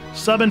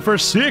 Subbing for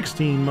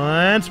 16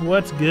 months.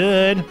 What's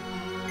good?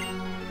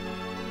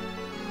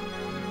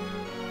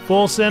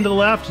 Full send to the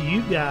left.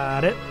 You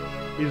got it.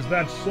 Is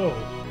that so?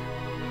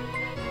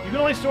 You can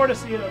only sort of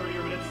see it over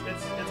here, but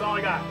it's all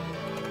I got.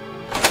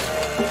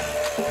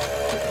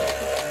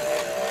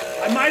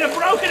 I might have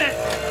broken it.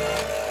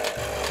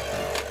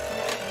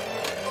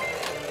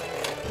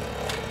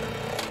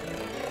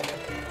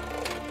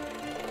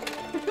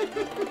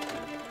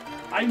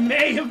 I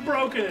may have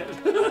broken it.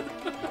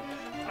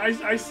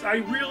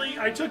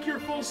 I took your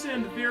full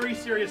send very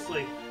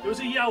seriously. It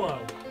was a yellow.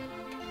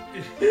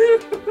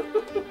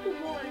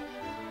 Boy.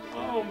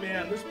 Oh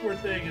man, this poor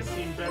thing has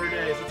seen better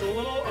days. It's a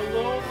little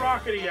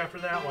rockety after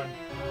that one.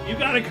 You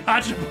got a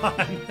gotcha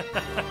bun.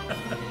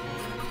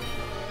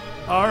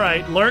 All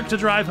right, lurk to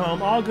drive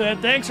home. All good.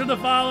 Thanks for the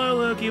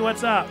follow, Lukey.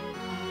 What's up?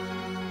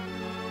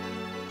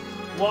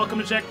 Welcome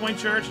to Checkpoint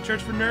Church, a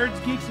church for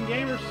nerds, geeks, and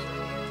gamers.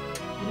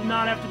 You do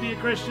not have to be a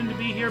Christian to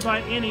be here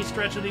by any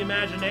stretch of the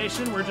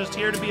imagination. We're just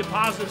here to be a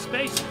positive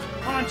space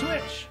on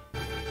Twitch.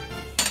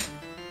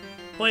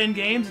 Playing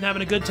games and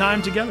having a good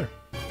time together.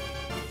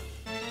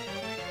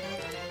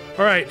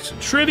 All right,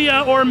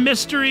 trivia or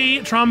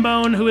mystery,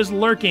 Trombone, who is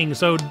lurking.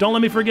 So don't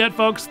let me forget,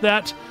 folks,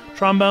 that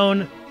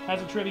Trombone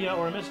has a trivia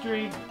or a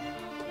mystery,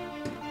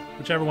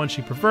 whichever one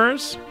she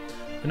prefers.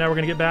 And now we're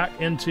going to get back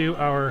into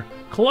our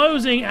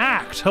closing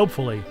act,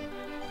 hopefully.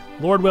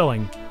 Lord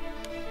willing.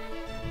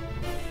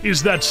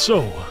 Is that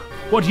so?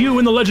 What you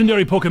and the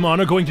legendary Pokemon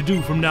are going to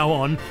do from now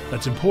on,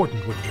 that's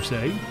important, wouldn't you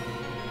say?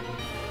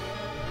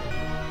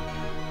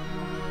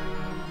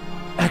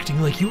 Acting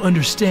like you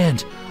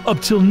understand. Up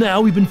till now,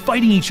 we've been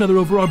fighting each other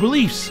over our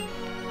beliefs.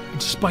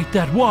 Despite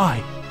that,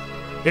 why?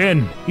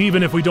 And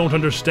even if we don't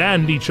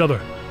understand each other,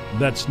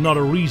 that's not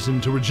a reason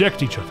to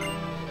reject each other.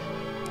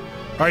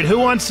 All right, who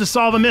wants to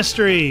solve a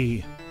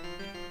mystery?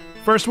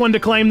 First one to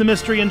claim the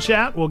mystery in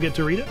chat, we'll get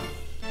to read it.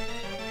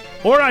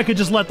 Or I could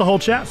just let the whole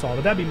chat solve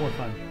it. That'd be more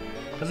fun.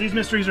 Because these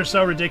mysteries are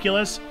so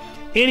ridiculous.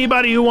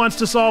 Anybody who wants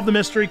to solve the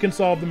mystery can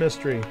solve the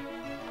mystery.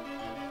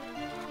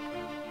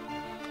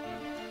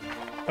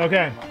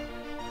 Okay.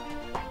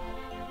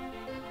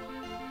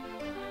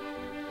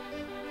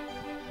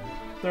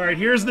 All right,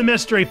 here's the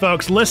mystery,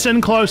 folks.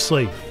 Listen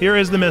closely. Here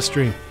is the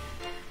mystery.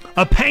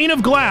 A pane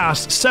of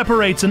glass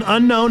separates an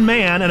unknown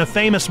man and a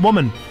famous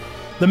woman.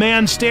 The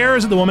man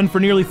stares at the woman for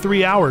nearly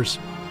 3 hours.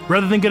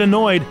 Rather than get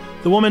annoyed,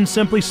 the woman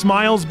simply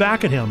smiles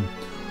back at him.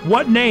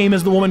 What name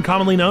is the woman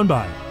commonly known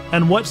by?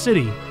 And what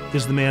city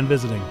is the man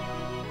visiting?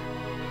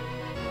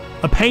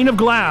 A pane of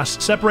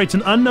glass separates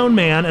an unknown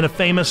man and a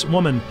famous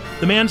woman.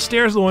 The man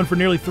stares at the woman for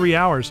nearly 3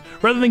 hours.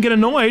 Rather than get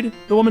annoyed,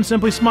 the woman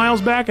simply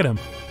smiles back at him.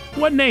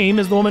 What name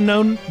is the woman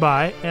known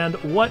by, and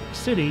what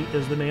city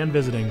is the man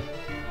visiting?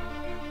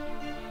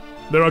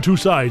 There are two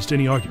sides to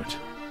any argument.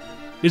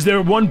 Is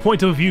there one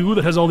point of view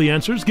that has all the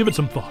answers? Give it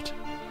some thought.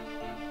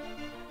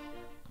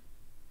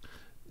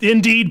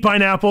 Indeed,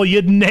 Pineapple,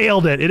 you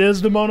nailed it. It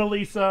is the Mona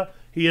Lisa.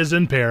 He is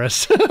in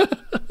Paris.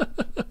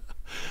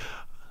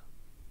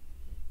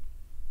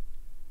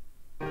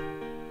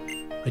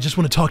 I just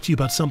want to talk to you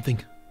about something.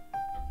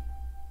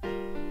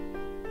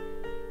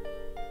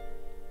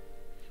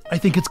 I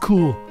think it's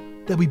cool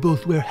that we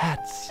both wear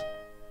hats.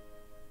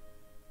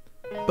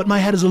 But my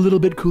hat is a little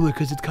bit cooler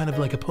because it's kind of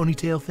like a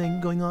ponytail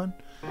thing going on.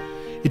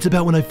 It's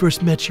about when I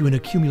first met you in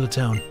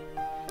Accumulatown.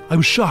 I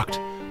was shocked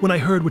when I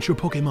heard what your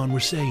Pokemon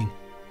were saying.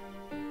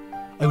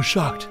 I was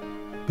shocked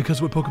because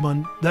that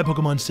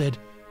Pokemon said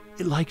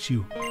it liked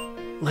you.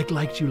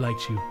 Liked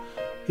you.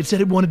 It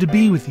said it wanted to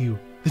be with you.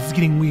 This is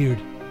getting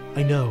weird.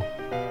 I know.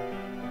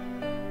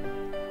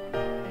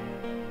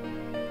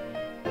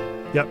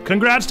 Yep,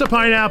 congrats to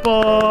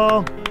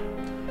Pineapple!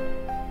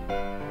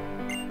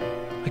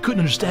 I couldn't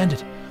understand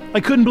it. I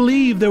couldn't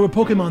believe there were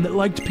Pokemon that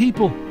liked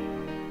people.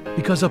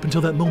 Because up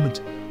until that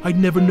moment, I'd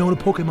never known a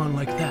Pokemon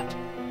like that.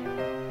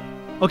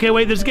 Okay,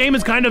 wait, this game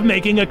is kind of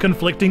making a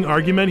conflicting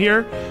argument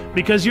here.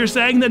 Because you're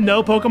saying that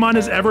no Pokemon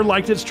has ever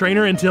liked its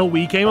trainer until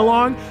we came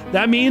along.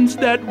 That means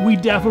that we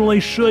definitely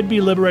should be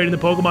liberating the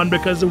Pokemon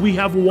because we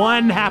have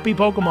one happy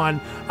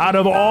Pokemon out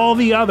of all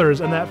the others,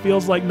 and that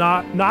feels like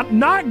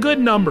not good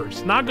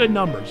numbers. Not good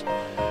numbers.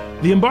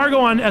 The embargo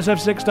on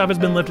SF6 stuff has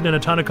been lifted and a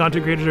ton of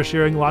content creators are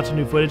sharing lots of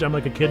new footage. I'm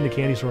like a kid in a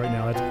candy store right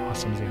now. That's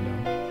awesome,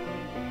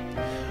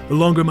 Zando. The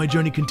longer my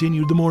journey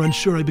continued, the more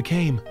unsure I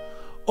became.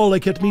 All I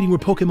kept meeting were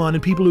Pokemon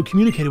and people who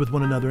communicated with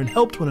one another and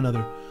helped one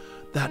another.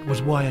 That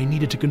was why I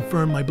needed to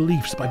confirm my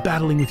beliefs by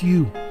battling with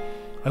you.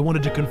 I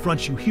wanted to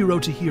confront you hero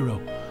to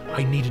hero.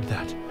 I needed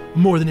that,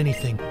 more than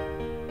anything.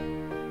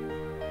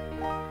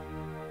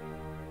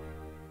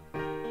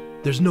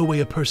 There's no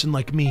way a person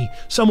like me,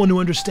 someone who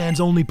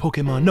understands only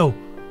Pokemon, no.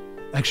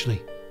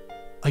 Actually,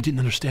 I didn't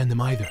understand them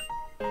either.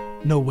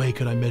 No way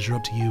could I measure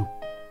up to you.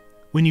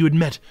 When you had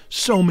met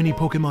so many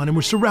Pokemon and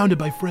were surrounded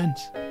by friends.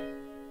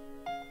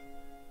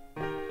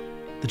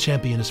 The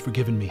champion has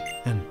forgiven me,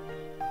 and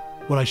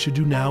what I should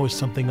do now is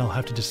something I'll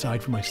have to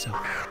decide for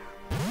myself.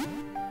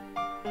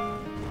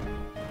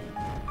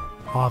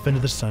 Off into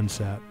the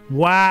sunset.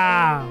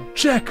 Wow.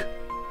 Check.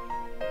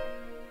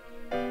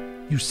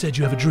 You said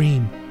you have a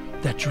dream.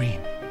 That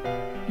dream.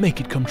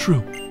 Make it come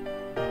true.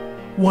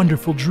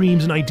 Wonderful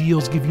dreams and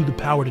ideals give you the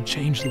power to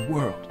change the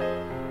world.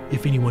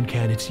 If anyone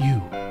can, it's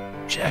you.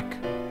 Check.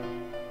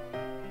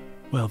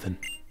 Well then.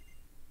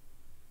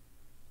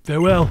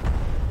 Farewell.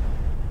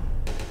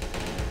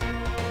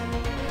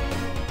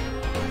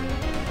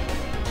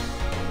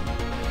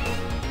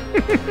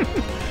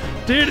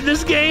 Dude,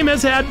 this game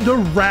has had the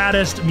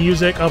raddest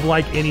music of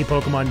like any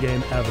Pokemon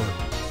game ever.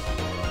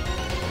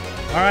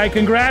 All right,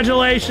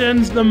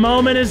 congratulations. The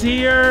moment is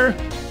here.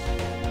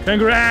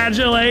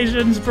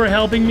 Congratulations for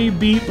helping me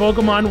beat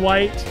Pokemon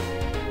White.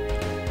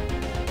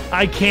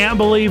 I can't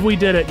believe we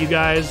did it, you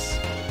guys.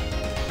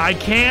 I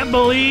can't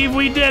believe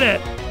we did it.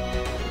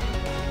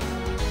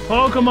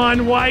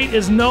 Pokemon White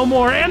is no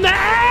more. And the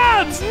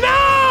ads!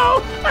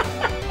 No!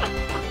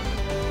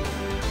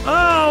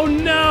 Oh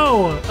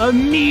no!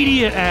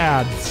 Immediate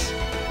ads.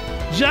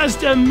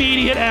 Just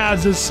immediate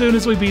ads as soon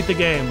as we beat the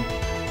game.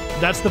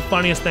 That's the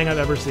funniest thing I've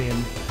ever seen.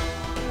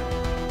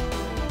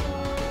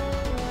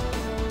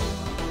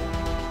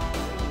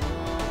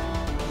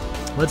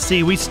 Let's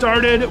see, we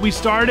started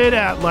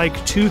at like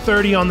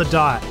 2:30 on the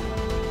dot.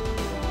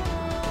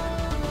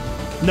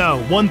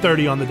 No,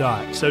 1:30 on the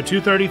dot. So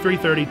 2:30,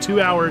 3:30, 2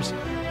 hours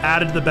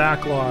added to the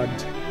backlog.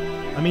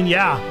 I mean,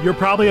 yeah, you're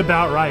probably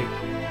about right.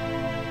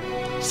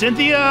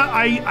 Cynthia,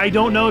 I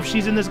don't know if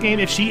she's in this game.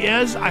 If she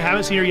is, I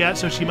haven't seen her yet,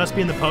 so she must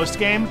be in the post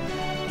game.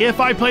 If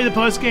I play the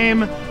post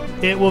game,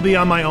 it will be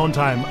on my own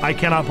time. I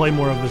cannot play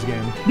more of this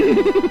game.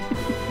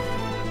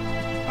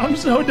 I'm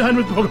so done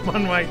with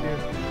Pokemon White, dude.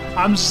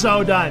 I'm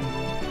so done.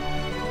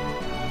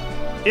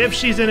 If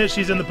she's in it,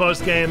 she's in the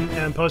post game,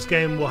 and post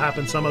game will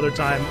happen some other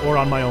time or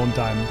on my own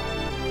time.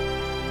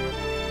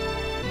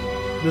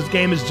 This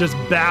game is just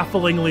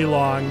bafflingly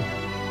long.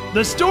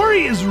 The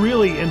story is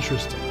really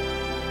interesting.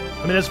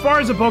 I mean, as far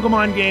as a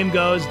Pokemon game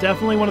goes,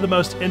 definitely one of the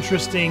most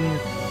interesting,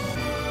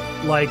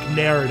 like,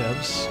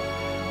 narratives.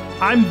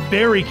 I'm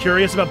very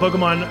curious about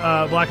Pokemon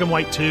Black and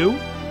White 2,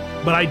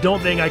 but I don't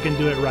think I can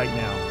do it right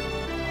now.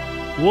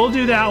 We'll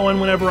do that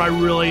one whenever I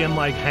really am,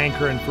 like,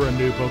 hankering for a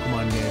new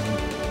Pokemon game.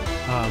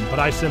 But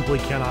I simply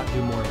cannot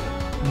do more of it.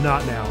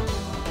 Not now.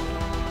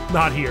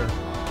 Not here.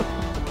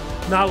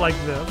 Not like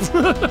this.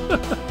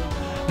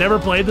 Never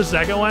played the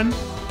second one?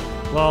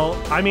 Well,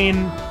 I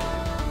mean,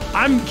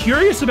 I'm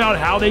curious about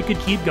how they could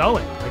keep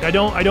going. Like, I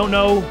don't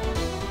know.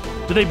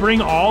 Do they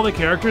bring all the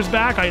characters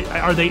back?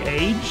 Are they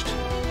aged?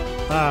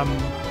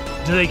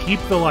 Do they keep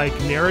the, like,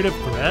 narrative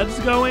threads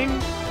going?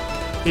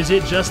 Is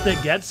it just that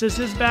Getsus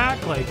is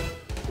back? Like,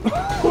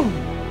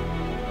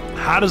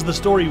 how does the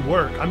story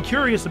work? I'm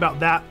curious about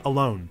that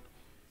alone.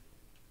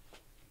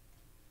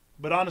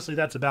 But honestly,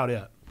 that's about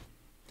it.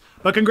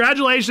 But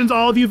congratulations,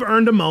 all of you've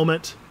earned a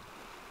moment.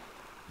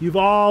 You've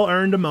all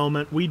earned a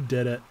moment. We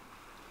did it.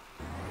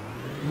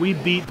 We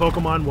beat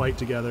Pokemon White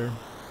together.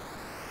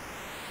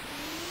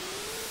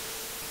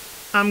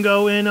 I'm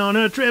going on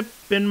a trip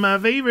in my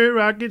favorite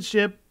rocket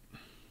ship.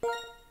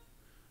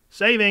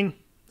 Saving.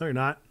 No, you're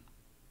not.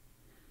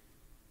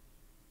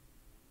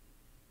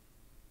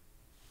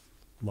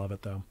 Love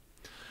it, though.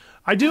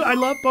 I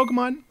love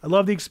Pokemon. I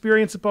love the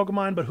experience of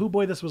Pokemon, but hoo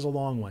boy, this was a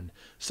long one.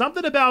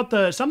 Something about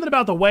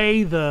the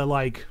way the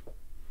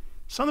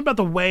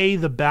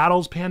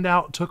battles panned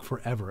out took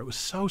forever. It was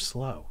so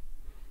slow.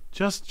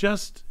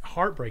 Just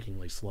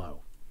heartbreakingly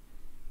slow.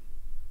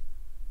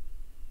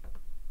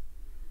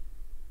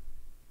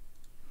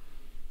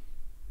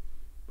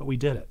 But we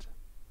did it.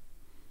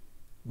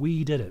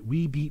 We did it.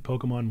 We beat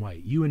Pokemon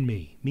White. You and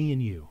me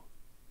and you.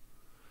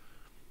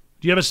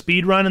 Do you have a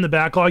speed run in the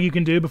backlog you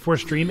can do before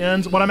stream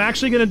ends? What I'm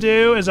actually going to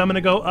do is I'm going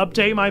to go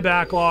update my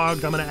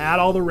backlog. I'm going to add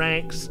all the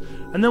ranks,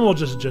 and then we'll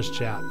just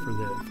chat for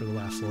the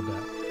last little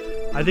bit.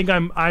 I think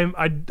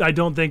I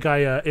don't think I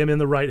am in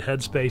the right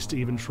headspace to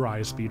even try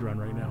a speed run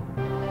right now.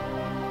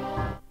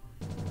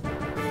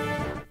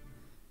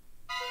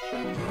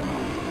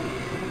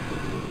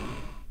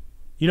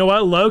 You know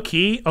what? Low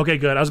key. Okay,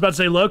 good. I was about to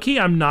say low key.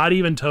 I'm not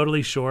even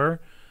totally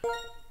sure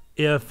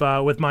if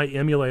with my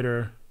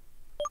emulator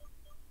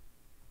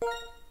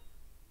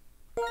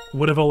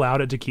would have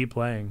allowed it to keep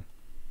playing.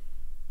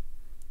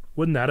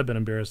 Wouldn't that have been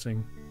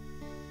embarrassing?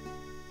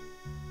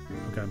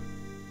 Okay.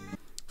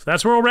 So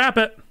that's where we'll wrap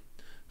it.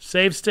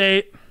 Save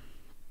state.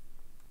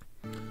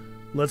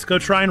 Let's go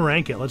try and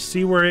rank it. Let's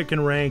see where it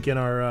can rank in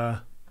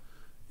our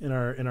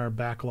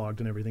backlogged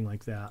and everything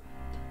like that.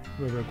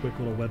 We'll have a quick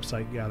little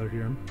website gather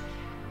here.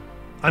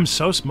 I'm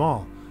so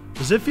small.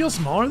 Does it feel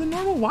smaller than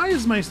normal? Why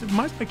is my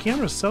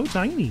camera so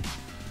tiny?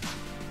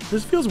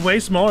 This feels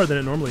way smaller than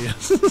it normally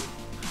is.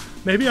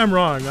 Maybe I'm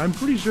wrong. I'm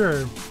pretty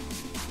sure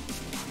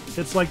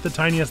it's like the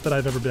tiniest that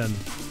I've ever been.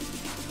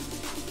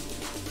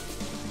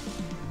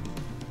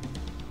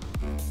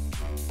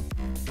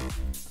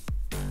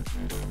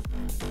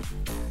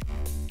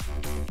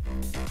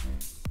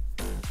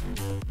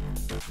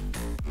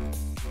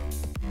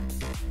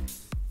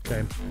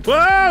 Okay.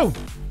 Whoa!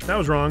 That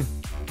was wrong.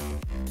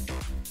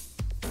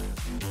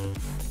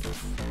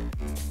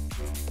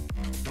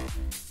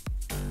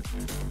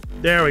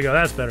 There we go.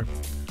 That's better.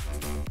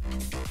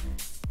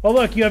 Oh,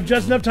 look, you have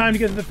just enough time to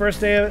get to the first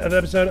day of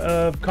episode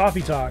of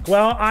Coffee Talk.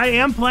 Well, I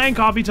am playing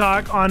Coffee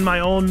Talk on my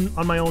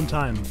own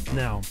time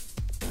now.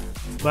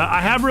 But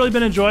I have really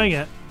been enjoying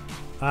it.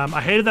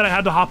 I hated that I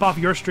had to hop off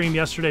your stream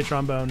yesterday,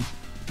 Trombone,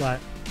 but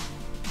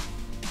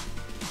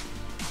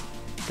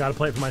gotta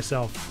play it for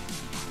myself.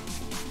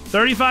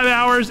 35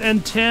 hours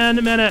and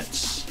 10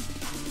 minutes.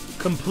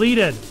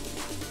 Completed.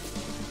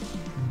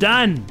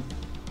 Done.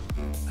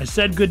 I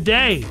said good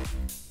day.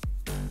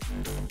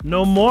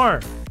 No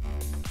more.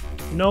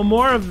 No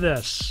more of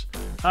this.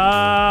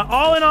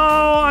 All in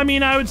all, I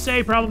mean, I would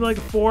say probably like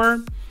a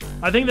 4.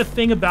 I think the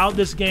thing about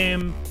this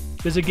game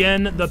is,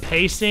 again, the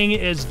pacing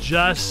is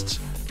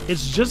just,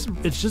 it's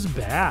just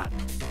bad.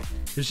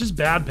 It's just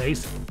bad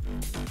pacing.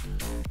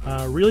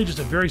 Really just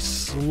a very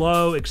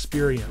slow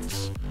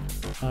experience.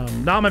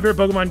 Not my favorite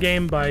Pokemon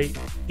game by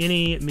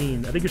any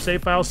means. I think your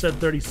save file said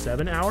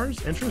 37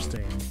 hours.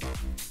 Interesting.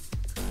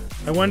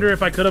 I wonder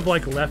if I could have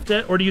like left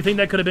it, or do you think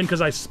that could have been because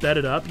I sped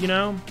it up, you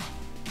know?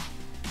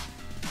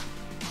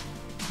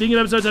 Speaking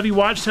of episodes, have you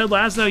watched Ted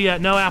Lasso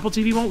yet? No, Apple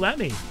TV won't let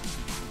me.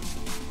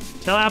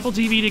 Tell Apple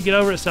TV to get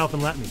over itself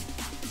and let me.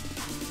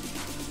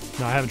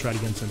 No, I haven't tried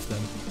again since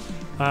then.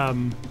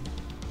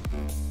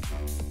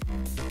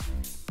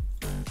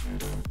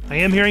 I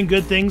am hearing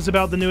good things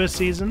about the newest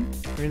season.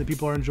 Hearing that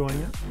people are enjoying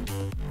it.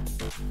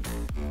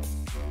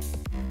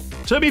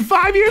 Took me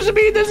 5 years to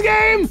beat this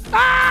game!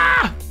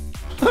 Ah!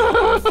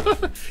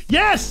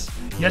 Yes!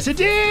 Yes, it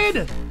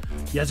did!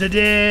 Yes, it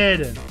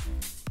did!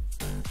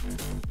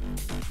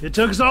 It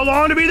took so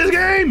long to beat this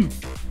game!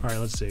 Alright,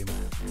 let's see.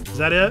 Is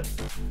that it?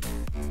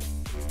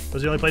 Those are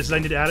the only places I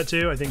need to add it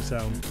to? I think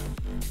so.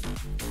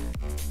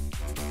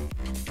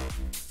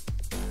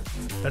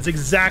 That's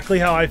exactly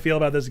how I feel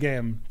about this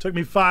game. Took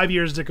me 5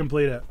 years to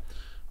complete it.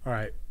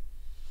 Alright.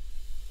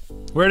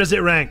 Where does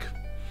it rank?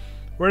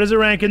 Where does it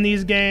rank in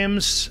these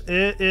games?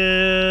 It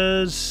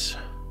is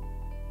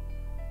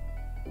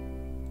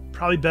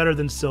probably better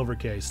than Silver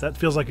Case. That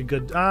feels like a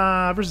good...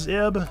 versus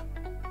Ib.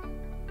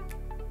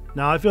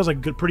 No, it feels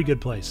like a pretty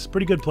good place.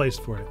 Pretty good place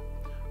for it.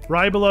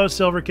 Right below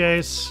Silver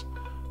Case.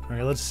 All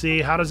right, let's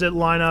see. How does it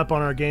line up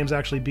on our games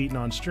actually beaten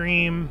on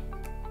stream?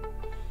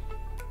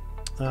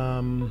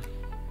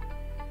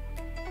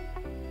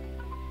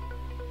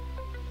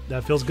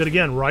 That feels good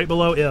again. Right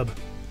below Ib.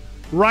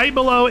 Right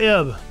below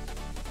Ib.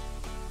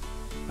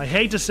 I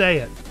hate to say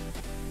it.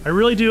 I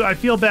really do. I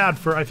feel bad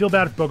for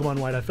Pokemon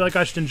White. I feel like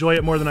I should enjoy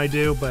it more than I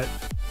do, but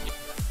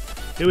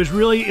it was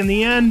really, in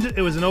the end,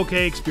 it was an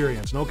okay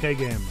experience, an okay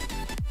game.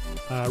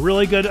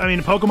 Really good. I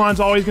mean, Pokemon's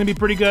always going to be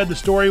pretty good. The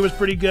story was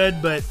pretty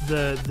good, but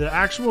the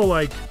actual,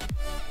 like,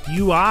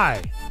 UI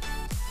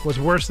was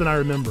worse than I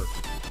remember.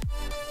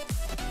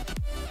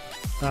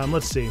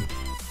 Let's see.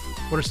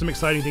 What are some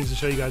exciting things to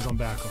show you guys on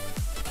back on?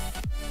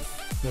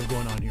 What's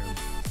going on here?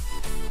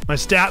 My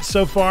stats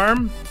so far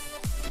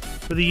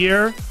for the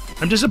year.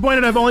 I'm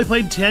disappointed I've only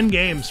played 10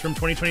 games from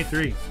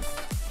 2023.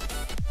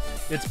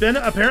 It's been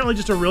apparently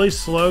just a really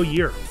slow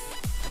year.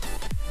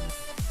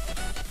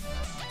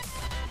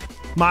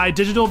 My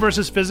digital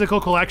versus physical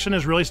collection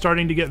is really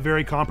starting to get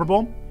very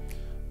comparable.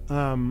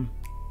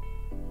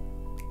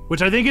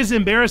 Which I think is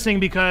embarrassing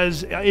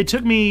because it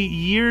took me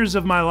years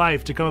of my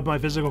life to come up with my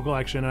physical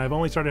collection, and I've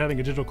only started having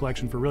a digital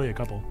collection for really a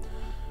couple.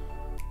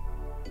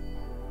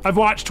 I've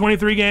watched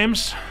 23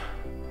 games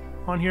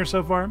on here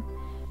so far.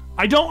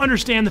 I don't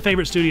understand the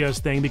favorite studios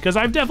thing because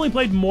I've definitely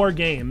played more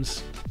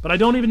games, but I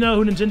don't even know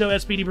who Nintendo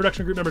SPD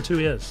Production Group number 2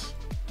 is.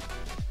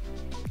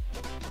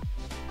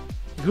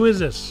 Who is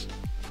this?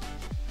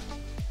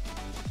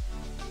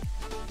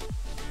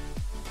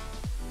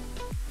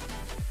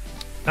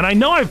 And I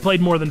know I've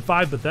played more than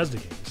 5 Bethesda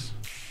games.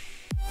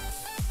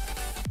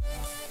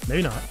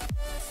 Maybe not.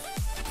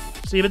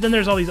 See, but then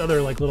there's all these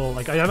other like little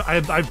like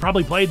I've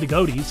probably played the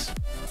VODs.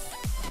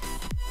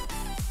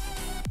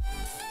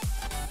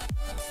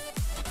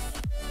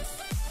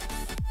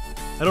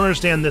 I don't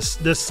understand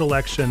this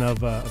selection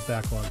of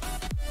backlog.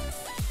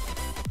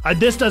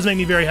 This does make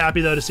me very happy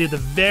though to see at the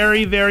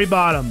very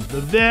bottom,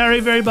 of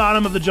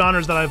the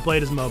genres that I've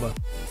played is MOBA.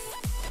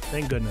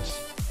 Thank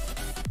goodness.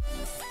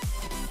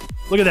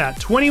 Look at that,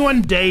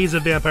 21 days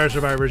of Vampire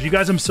Survivors. You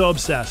guys, I'm so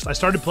obsessed. I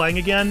started playing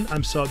again.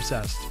 I'm so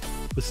obsessed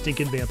with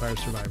stinking Vampire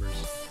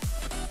Survivors.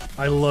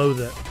 I loathe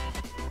it.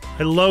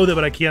 I loathe it,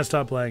 but I can't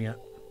stop playing it.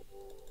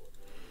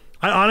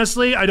 I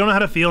don't know how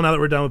to feel now that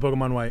we're done with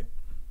Pokemon White.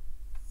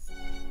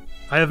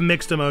 I have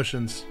mixed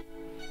emotions.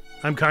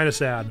 I'm kind of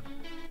sad.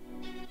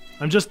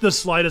 I'm just the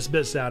slightest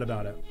bit sad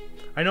about it.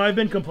 I know I've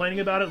been complaining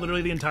about it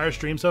literally the entire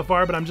stream so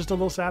far, but I'm just a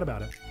little sad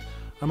about it.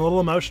 I'm a little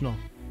emotional.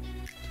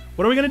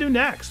 What are we going to do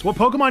next? What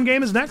Pokemon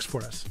game is next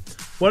for us?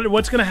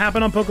 What's going to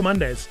happen on Pokemon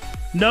Days?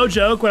 No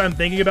joke, what I'm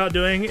thinking about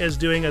doing is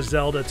doing a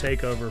Zelda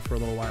takeover for a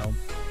little while.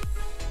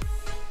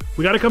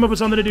 We got to come up with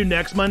something to do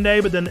next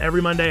Monday, but then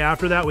every Monday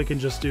after that, we can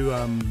just do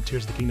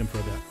Tears of the Kingdom for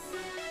a bit.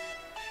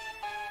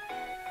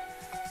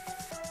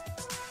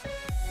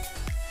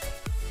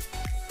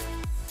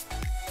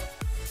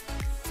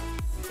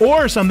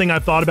 Or something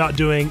I've thought about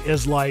doing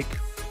is like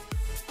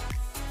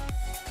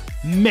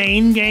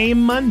main game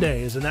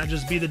Mondays, and that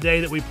just be the day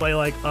that we play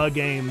like a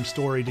game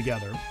story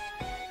together.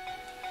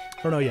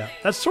 I don't know yet.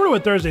 That's sort of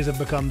what Thursdays have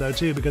become though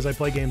too, because I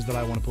play games that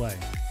I want to play.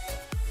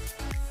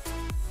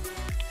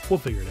 We'll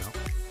figure it out.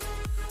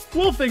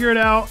 We'll figure it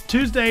out.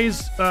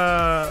 Tuesdays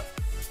have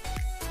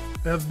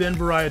been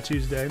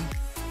VarieTuesday.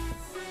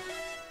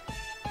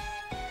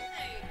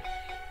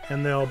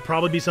 And there'll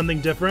probably be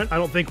something different. I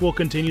don't think we'll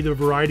continue the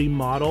variety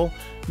model.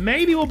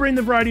 Maybe we'll bring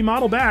the variety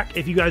model back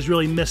if you guys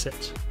really miss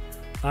it.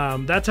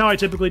 That's how I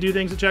typically do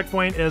things at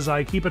Checkpoint, is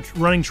I keep a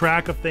running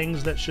track of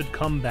things that should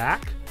come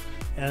back.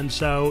 And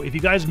so if you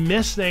guys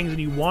miss things and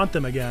you want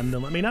them again,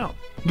 then let me know.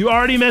 You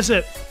already miss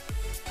it.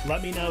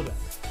 Let me know then.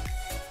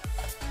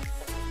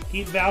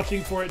 Keep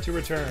vouching for it to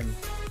return.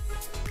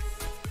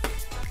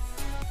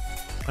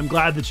 I'm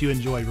glad that you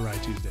enjoy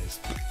VarieTuesdays.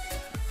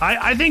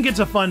 I think it's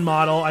a fun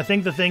model. I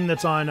think the thing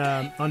that's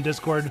on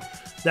Discord,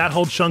 that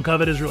whole chunk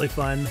of it is really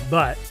fun,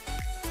 but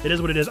it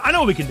is what it is. I know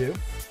what we can do.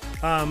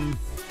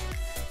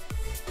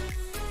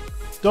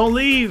 Don't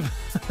leave.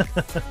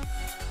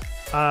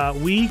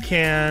 We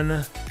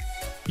can...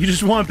 You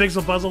just want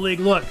Pixel Puzzle League?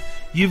 Look,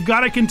 you've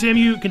got to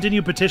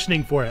continue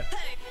petitioning for it.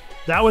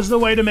 That was the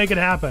way to make it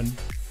happen.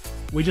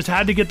 We just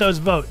had to get those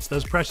votes,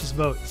 those precious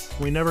votes.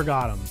 We never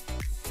got them.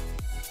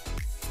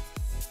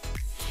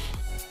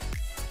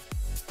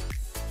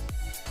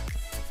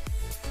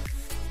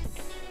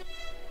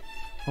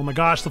 Oh my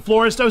gosh, the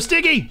floor is so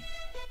sticky!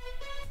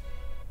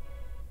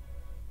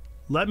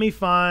 Let me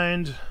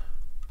find...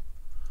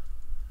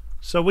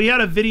 So we had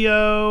a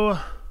video...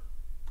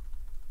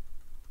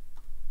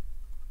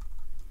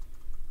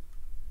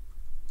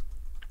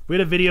 We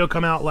had a video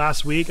come out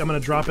last week. I'm going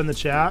to drop in the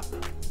chat.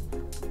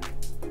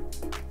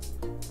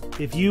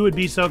 If you would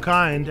be so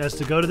kind as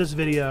to go to this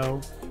video,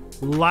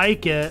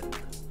 like it,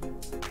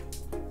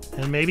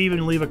 and maybe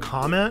even leave a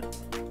comment,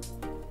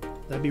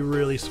 that'd be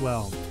really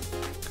swell.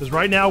 Because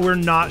right now we're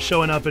not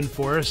showing up in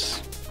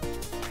force,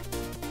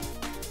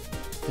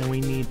 and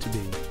we need to be.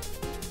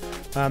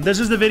 This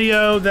is the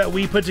video that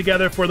we put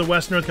together for the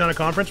West North Carolina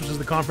Conference, which is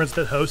the conference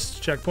that hosts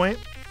Checkpoint.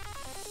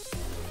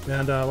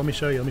 And let me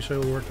show you what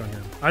we worked on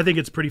here. I think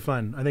it's pretty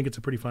fun. I think it's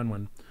a pretty fun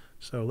one.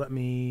 So let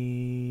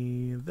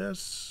me...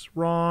 This...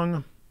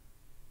 Wrong.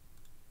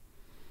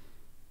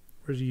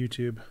 Where's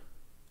YouTube?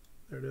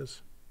 There it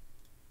is.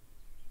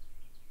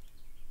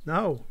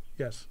 No.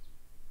 Yes.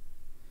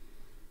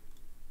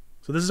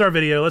 So this is our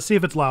video. Let's see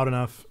if it's loud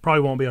enough.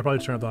 Probably won't be. I'll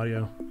probably turn up the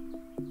audio.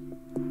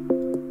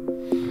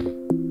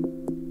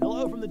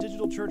 Hello from the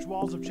digital church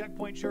walls of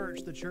Checkpoint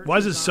Church. The church. Why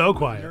is it so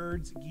quiet?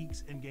 Nerds,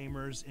 geeks, and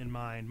gamers in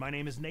mind. My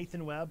name is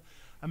Nathan Webb.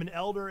 I'm an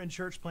elder and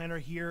church planner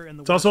here in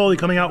the. It's also only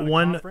coming out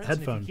one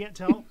headphone. If you can't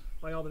tell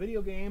by all the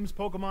video games,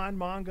 Pokemon,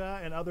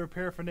 manga, and other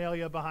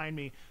paraphernalia behind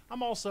me,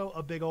 I'm also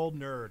a big old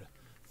nerd.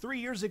 3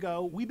 years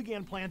ago, we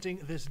began planting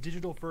this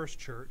digital-first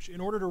church in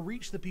order to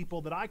reach the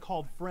people that I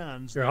called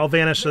friends. Here, I'll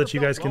vanish so that you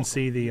guys can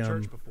see the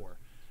church before.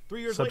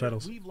 3 years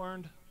subtitles. Later, we've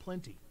learned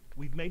plenty.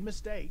 We've made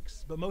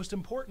mistakes, but most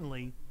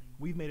importantly,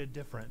 we've made a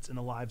difference in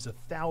the lives of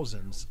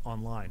thousands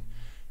online.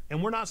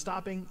 And we're not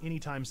stopping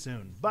anytime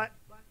soon. But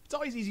it's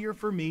always easier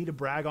for me to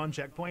brag on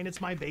Checkpoint. It's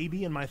my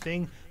baby and my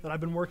thing that I've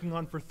been working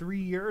on for 3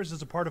 years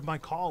as a part of my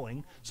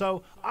calling.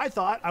 So I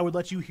thought I would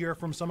let you hear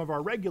from some of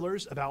our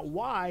regulars about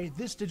why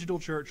this digital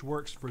church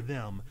works for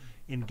them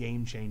in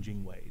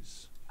game-changing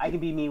ways. I can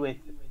be me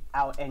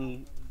without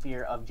any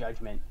fear of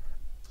judgment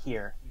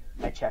here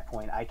at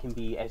Checkpoint. I can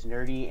be as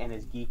nerdy and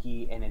as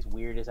geeky and as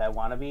weird as I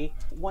want to be.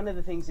 One of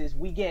the things is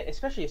we get,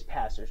 especially as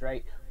pastors,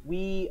 right?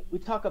 We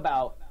talk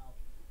about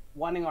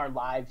wanting our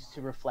lives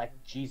to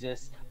reflect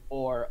Jesus,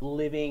 or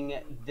living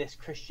this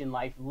Christian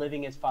life,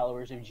 living as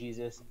followers of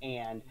Jesus,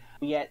 and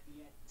yet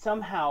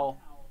somehow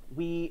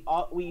we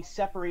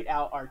separate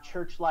out our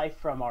church life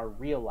from our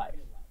real life.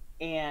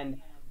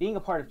 And being a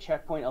part of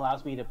Checkpoint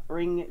allows me to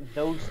bring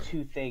those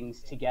two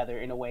things together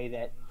in a way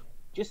that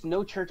just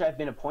no church I've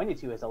been appointed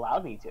to has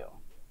allowed me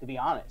to be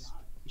honest.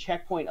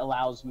 Checkpoint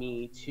allows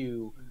me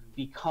to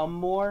become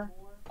more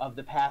of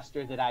the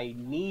pastor that I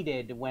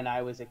needed when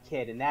I was a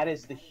kid, and that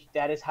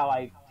is how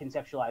I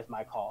conceptualize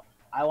my call.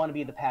 I want to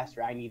be the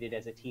pastor I needed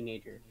as a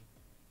teenager.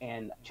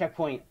 And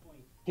Checkpoint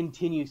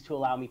continues to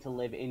allow me to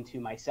live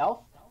into myself,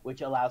 which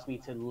allows me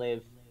to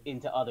live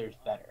into others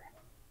better.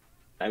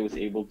 I was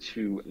able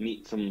to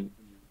meet some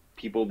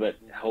people that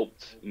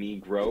helped me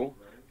grow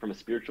from a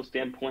spiritual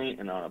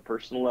standpoint and on a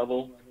personal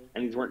level.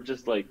 And these weren't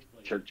just like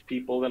church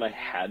people that I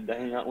had to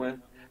hang out with.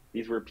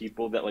 These were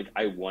people that like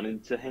I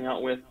wanted to hang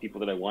out with, people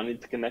that I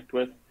wanted to connect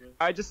with.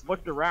 I just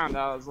looked around.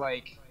 I was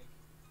like,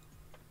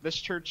 this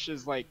church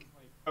is like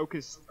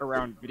focused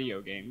around video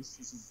games.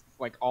 This is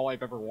like all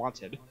I've ever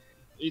wanted.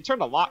 It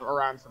turned a lot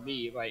around for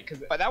me, like,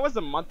 but that was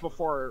a month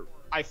before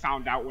I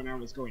found out when I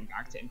was going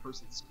back to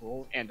in-person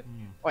school, and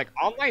like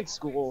online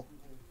school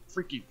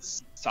freaking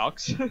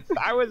sucks.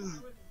 I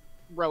was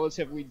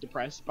relatively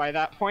depressed by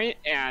that point,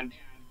 and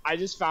I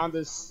just found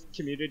this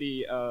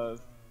community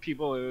of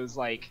people who was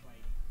like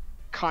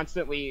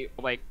constantly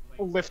like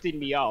lifting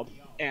me up,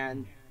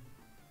 and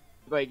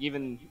Like,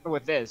 even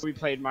with this, we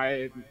played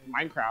my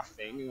Minecraft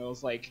thing, and it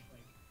was like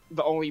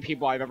the only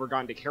people I've ever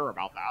gotten to care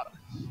about that.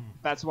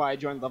 That's why I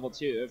joined level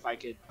 2. If I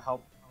could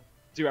help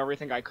do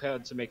everything I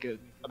could to make it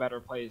a better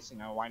place, you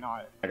know, why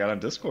not? I got on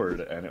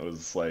Discord, and it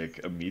was like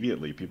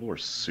immediately people were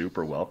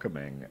super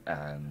welcoming,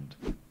 and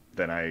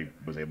then I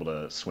was able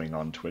to swing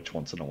on Twitch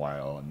once in a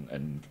while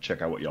and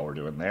check out what y'all were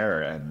doing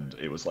there, and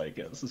it was like,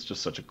 yeah, this is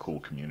just such a cool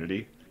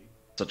community,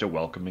 such a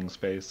welcoming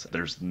space.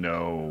 There's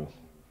no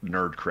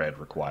nerd cred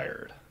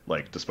required.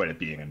 Like, despite it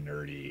being a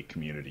nerdy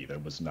community, there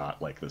was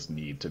not like this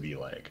need to be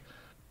like,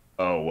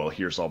 oh, well,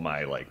 here's all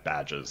my like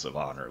badges of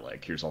honor,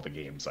 like here's all the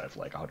games I've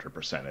like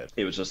 100%ed.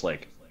 It was just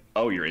like,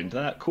 oh, you're into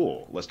that?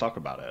 Cool, let's talk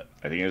about it.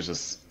 I think it was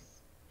just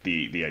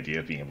the idea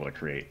of being able to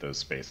create those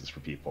spaces for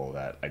people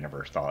that I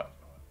never thought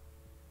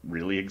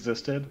really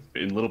existed.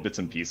 In little bits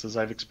and pieces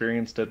I've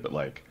experienced it, but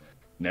like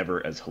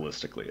never as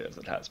holistically as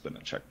it has been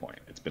at Checkpoint.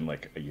 It's been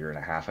like a year and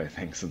a half, I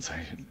think, since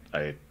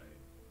I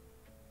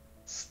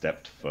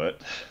stepped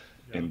foot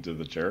into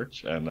the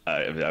church, and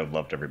I've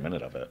loved every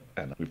minute of it,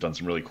 and we've done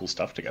some really cool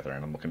stuff together,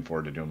 and I'm looking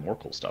forward to doing more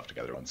cool stuff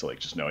together. And so like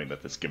just knowing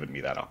that it's given me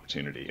that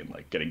opportunity, and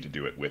like getting to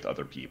do it with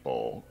other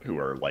people who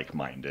are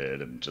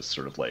like-minded, and just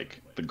sort of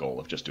like the goal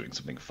of just doing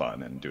something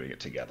fun and doing it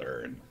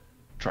together and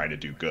trying to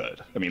do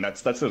good. I mean,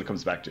 that's what it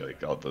comes back to,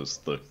 like all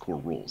the core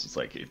rules. It's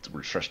like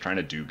we're just trying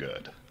to do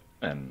good,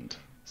 and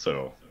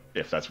so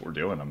if that's what we're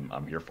doing,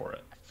 I'm here for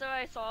it. So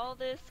I saw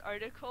this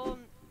article.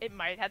 It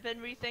might have been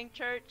Rethink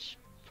Church,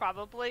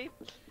 probably.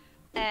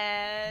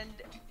 And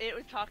it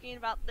was talking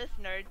about this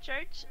nerd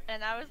church,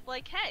 and I was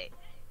like, hey,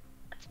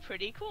 that's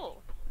pretty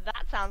cool.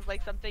 That sounds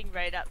like something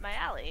right up my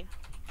alley.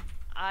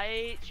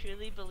 I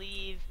truly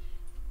believe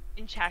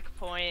in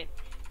Checkpoint,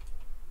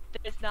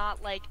 there's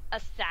not like a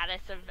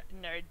status of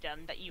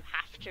nerddom that you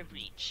have to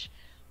reach.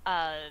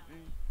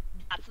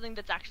 That's something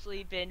that's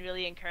actually been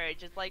really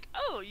encouraged. It's like,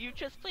 oh, you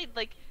just played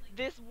like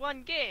this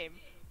one game.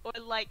 Or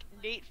like,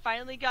 Nate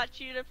finally got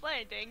you to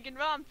play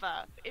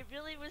Danganronpa. It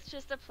really was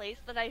just a place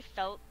that I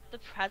felt the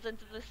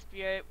presence of the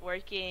spirit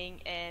working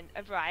in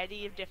a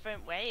variety of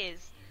different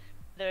ways.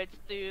 Whether it's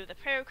through the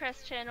Prayer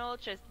Request channel,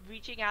 just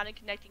reaching out and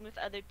connecting with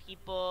other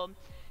people,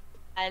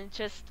 and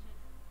just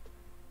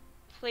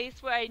a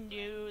place where I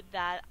knew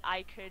that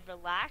I could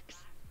relax,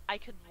 I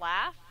could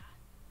laugh,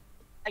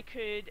 I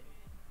could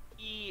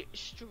be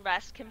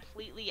stressed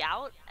completely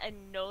out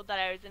and know that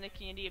I was in a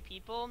community of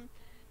people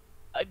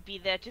would be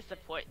there to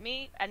support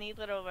me. Any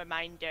little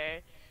reminder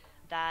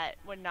that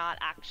we're not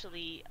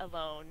actually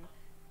alone,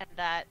 and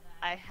that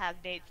I have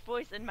Nate's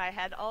voice in my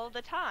head all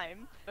the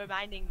time,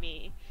 reminding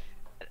me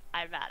that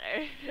I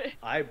matter.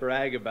 I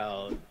brag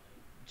about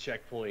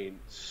Checkpoint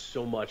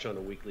so much on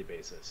a weekly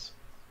basis.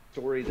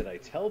 Story that I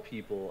tell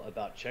people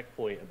about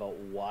Checkpoint, about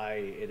why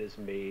it has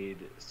made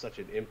such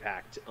an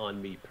impact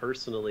on me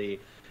personally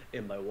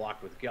in my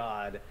walk with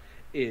God,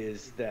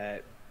 is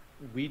that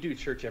we do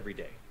church every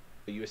day.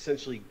 You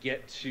essentially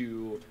get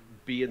to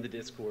be in the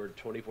Discord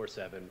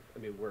 24/7. I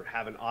mean, we're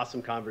having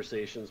awesome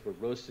conversations, we're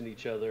roasting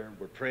each other,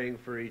 we're praying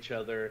for each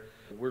other,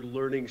 we're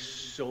learning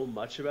so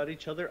much about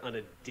each other on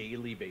a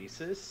daily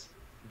basis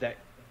that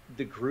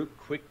the group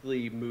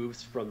quickly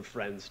moves from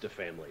friends to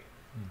family.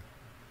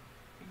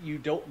 You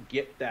don't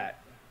get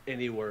that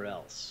anywhere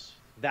else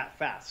that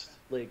fast.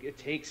 Like, it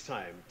takes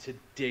time to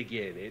dig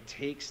in, it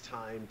takes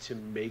time to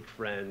make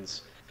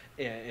friends,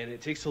 and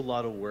it takes a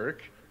lot of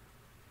work.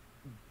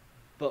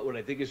 But what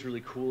I think is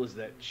really cool is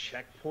that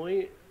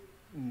Checkpoint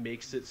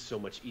makes it so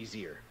much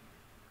easier.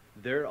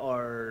 There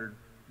are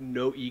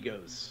no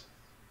egos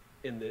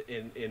in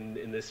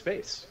this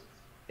space,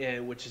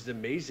 and which is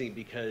amazing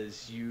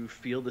because you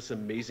feel this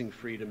amazing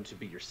freedom to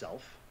be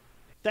yourself.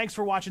 Thanks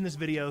for watching this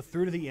video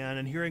through to the end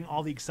and hearing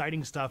all the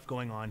exciting stuff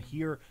going on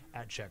here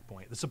at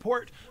Checkpoint. The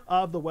support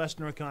of the West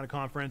North Carolina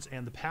Conference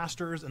and the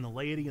pastors and the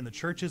laity and the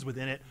churches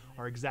within it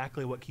are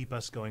exactly what keep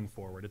us going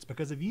forward. It's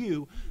because of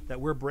you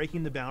that we're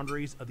breaking the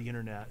boundaries of the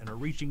internet and are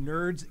reaching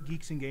nerds,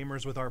 geeks, and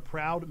gamers with our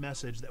proud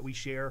message that we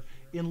share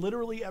in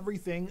literally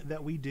everything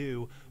that we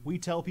do. We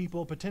tell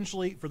people,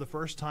 potentially for the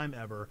first time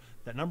ever,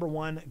 that number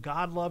one,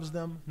 God loves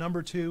them,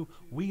 number two,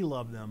 we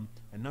love them,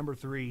 and number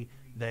three,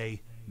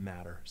 they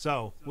matter.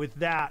 So with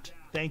that,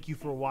 thank you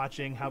for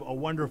watching. Have a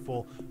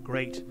wonderful,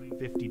 great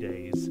 50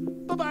 days.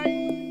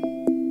 Bye-bye.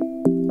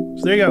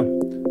 So there you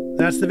go.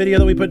 That's the video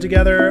that we put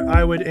together.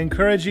 I would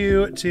encourage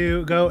you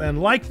to go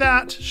and like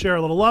that, share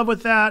a little love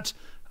with that.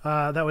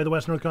 That way the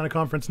West North Carolina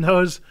Conference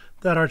knows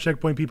that our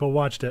Checkpoint people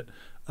watched it.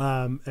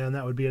 And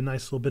that would be a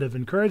nice little bit of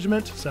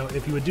encouragement. So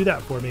if you would do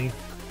that for me,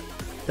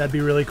 that'd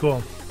be really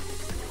cool.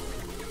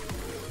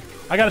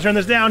 I got to turn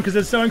this down because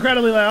it's so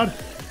incredibly loud.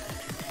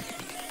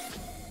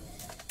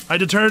 I had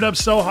to turn it up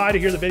so high to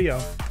hear the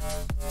video.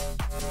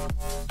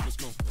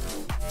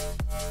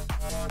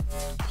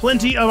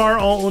 Plenty of our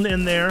own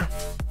in there,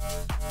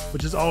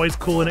 which is always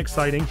cool and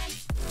exciting.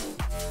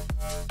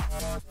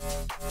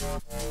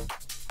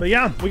 But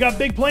yeah, we got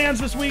big plans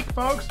this week,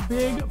 folks.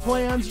 Big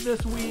plans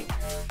this week.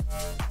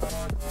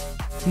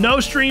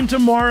 No stream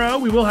tomorrow.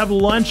 We will have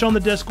lunch on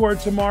the Discord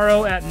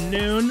tomorrow at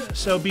noon,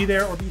 so be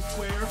there or be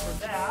square for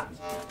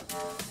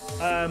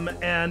that.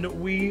 And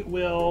we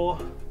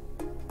will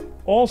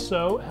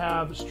also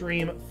have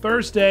stream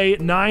Thursday,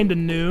 9 to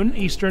noon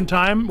Eastern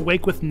Time,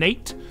 Wake with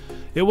Nate.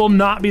 It will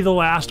not be the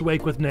last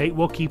Wake with Nate.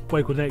 We'll keep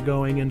Wake with Nate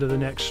going into the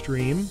next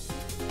stream.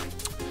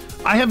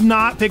 I have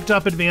not picked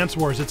up Advance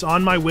Wars. It's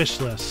on my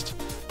wish list.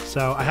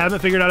 So I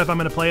haven't figured out if I'm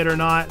going to play it or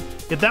not.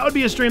 If that would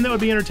be a stream that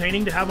would be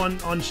entertaining to have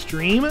on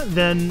stream,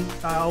 then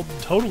I'll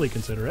totally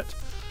consider it.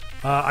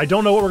 I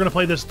don't know what we're going to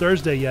play this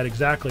Thursday yet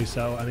exactly.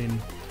 So, I mean,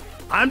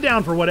 I'm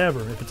down for whatever.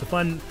 If it's a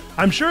fun,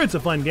 I'm sure it's a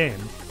fun game.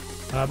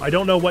 I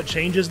don't know what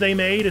changes they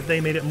made, if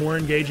they made it more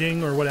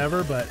engaging or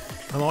whatever, but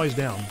I'm always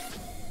down.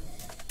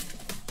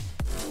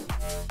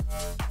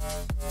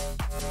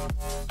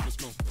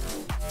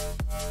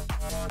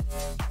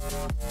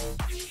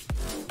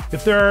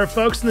 If there are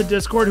folks in the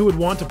Discord who would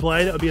want to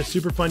play, that would be a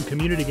super fun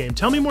community game.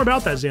 Tell me more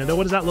about that, Xando.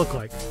 What does that look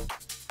like?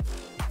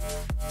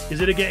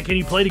 Is it again? Can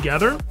you play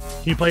together?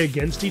 Can you play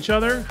against each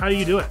other? How do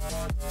you do it?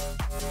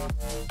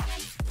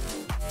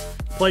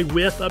 Play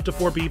with up to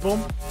 4 people?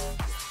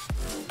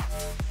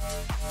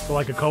 So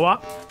like a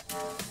co-op?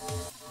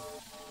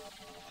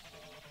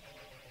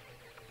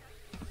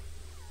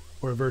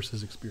 Or a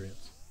versus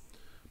experience?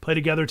 Play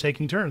together,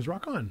 taking turns.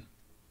 Rock on.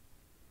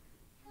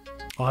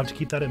 I'll have to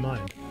keep that in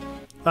mind.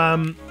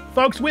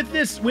 Folks, with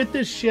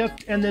this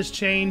shift and this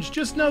change,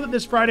 just know that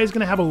this Friday is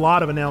going to have a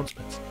lot of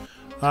announcements.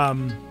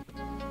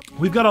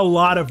 We've got a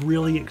lot of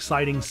really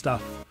exciting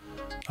stuff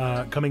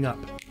coming up.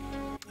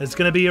 It's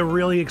going to be a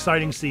really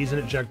exciting season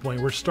at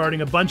Checkpoint. We're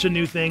starting a bunch of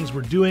new things.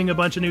 We're doing a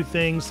bunch of new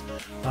things.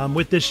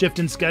 With this shift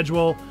in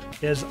schedule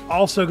is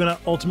also going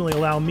to ultimately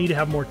allow me to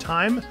have more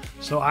time.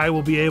 So I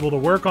will be able to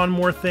work on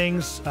more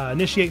things,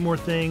 initiate more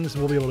things,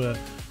 and we'll be able to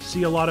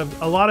see a lot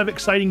of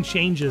exciting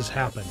changes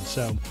happen.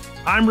 So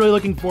I'm really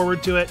looking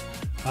forward to it.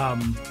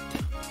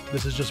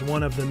 This is just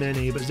one of the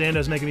many, but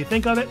Xando's making me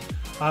think of it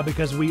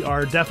because we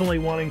are definitely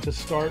wanting to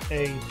start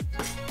playing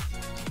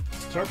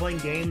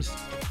games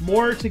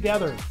more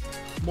together,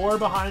 more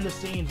behind the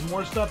scenes,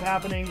 more stuff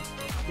happening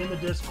in the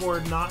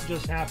Discord, not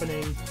just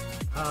happening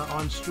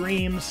on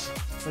streams,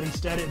 but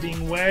instead it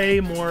being way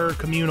more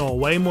communal,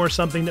 way more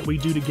something that we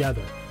do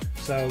together.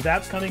 So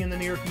that's coming in the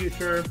near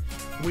future.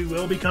 We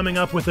will be coming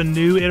up with a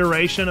new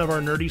iteration of our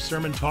Nerdy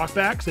Sermon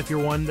Talkbacks if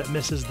you're one that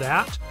misses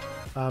that.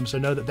 So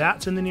know that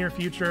that's in the near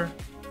future.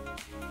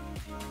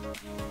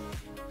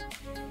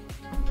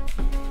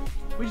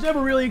 We just have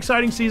a really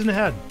exciting season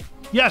ahead.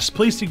 Yes,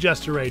 please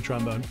suggest a raid,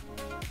 Trombone.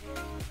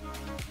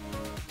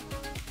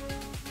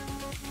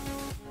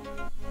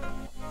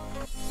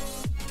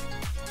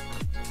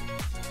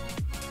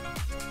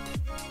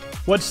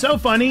 What's so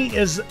funny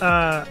is,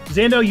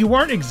 Xando, you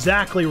weren't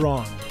exactly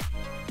wrong.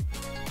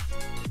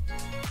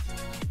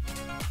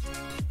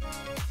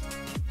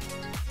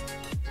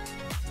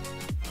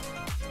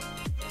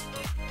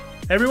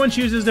 Everyone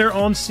chooses their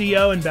own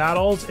CO in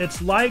battles.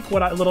 It's like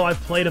what I've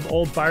played of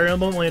old Fire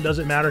Emblem, only it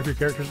doesn't matter if your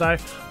characters die.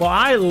 Well,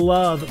 I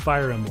love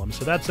Fire Emblem,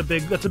 so that's a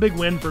big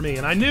win for me.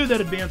 And I knew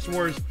that Advance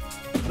Wars,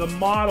 the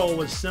model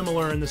was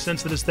similar in the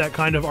sense that it's that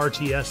kind of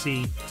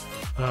RTS-y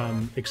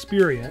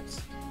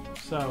experience.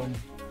 So,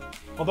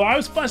 although I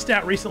was fussed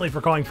at recently for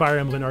calling Fire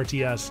Emblem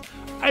RTS,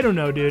 I don't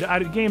know, dude.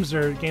 Games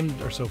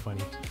are so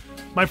funny.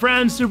 My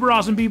friends, super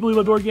awesome people who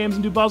love board games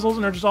and do puzzles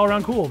and are just all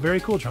around cool. Very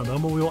cool,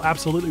 Trombone, but we will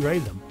absolutely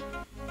raid them.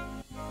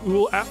 We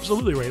will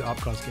absolutely raid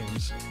Opcost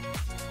games.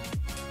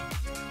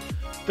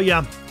 But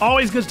yeah,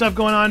 always good stuff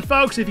going on.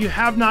 Folks, if you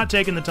have not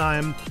taken the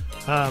time,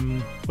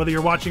 whether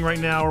you're watching right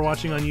now or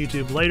watching on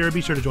YouTube later,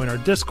 be sure to join our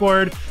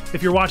Discord.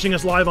 If you're watching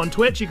us live on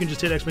Twitch, you can just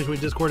hit !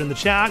 Discord in the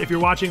chat. If you're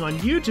watching on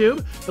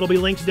YouTube, it'll be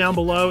linked down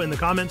below in the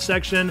comments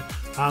section.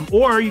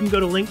 Or you can go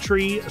to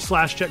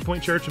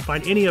Linktree/Checkpoint Church and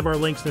find any of our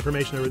links and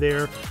information over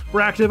there. We're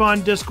active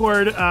on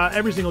Discord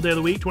every single day of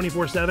the week,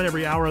 24/7,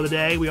 every hour of the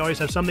day. We always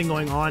have something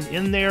going on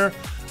in there.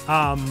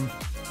 On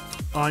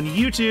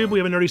YouTube, we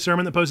have a Nerdy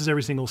Sermon that posts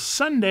every single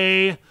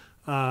Sunday.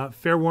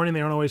 Fair warning,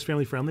 they aren't always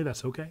family friendly.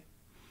 That's okay.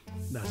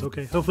 That's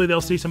okay. Hopefully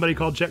they'll see somebody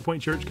called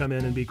Checkpoint Church come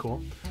in and be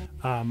cool.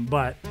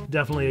 But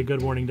definitely a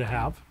good warning to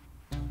have.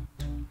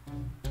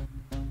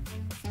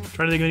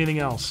 Trying to think of anything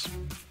else.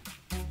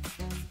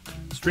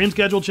 Stream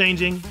schedule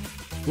changing.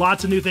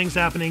 Lots of new things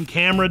happening.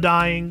 Camera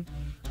dying.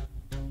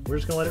 We're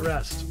just going to let it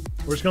rest.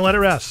 We're just going to let it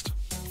rest.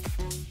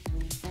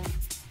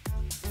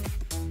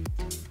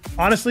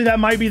 Honestly, that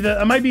might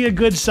be a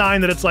good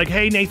sign that it's like,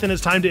 hey, Nathan,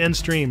 it's time to end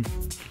stream.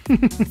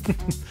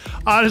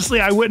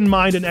 Honestly, I wouldn't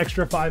mind an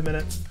extra 5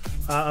 minutes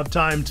of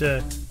time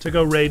to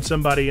go raid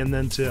somebody and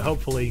then to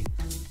hopefully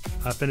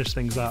finish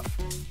things up.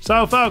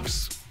 So,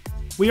 folks,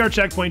 we are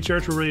Checkpoint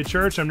Church. We're really a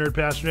church. I'm Nerd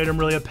Pastor Nate. I'm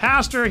really a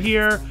pastor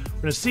here.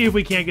 We're going to see if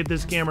we can't get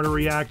this camera to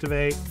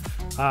reactivate.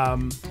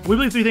 We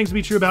believe 3 things to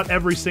be true about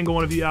every single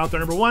one of you out there.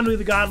 Number 1, we believe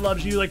that God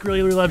loves you, like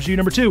really, really loves you.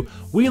 Number 2,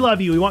 we love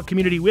you. We want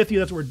community with you.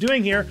 That's what we're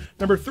doing here.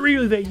 Number 3, we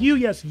believe that you,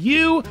 yes,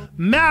 you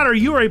matter.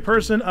 You are a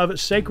person of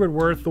sacred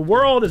worth. The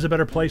world is a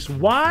better place.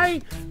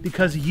 Why?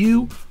 Because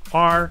you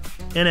are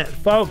in it.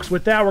 Folks,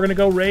 with that, we're going to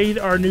go raid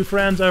our new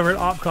friends over at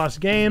Opcost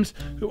Games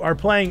who are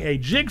playing a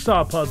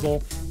jigsaw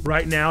puzzle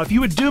right now. If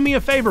you would do me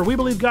a favor, we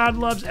believe God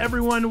loves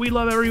everyone, we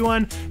love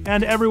everyone,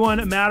 and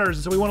everyone matters.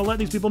 And so we want to let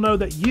these people know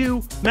that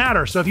you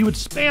matter. So if you would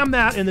spam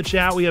that in the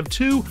chat, we have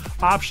two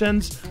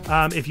options.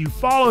 If you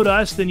followed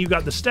us, then you've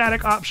got the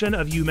static option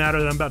of You Matter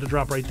that I'm about to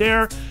drop right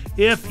there.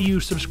 If you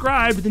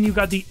subscribed, then you've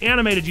got the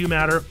animated You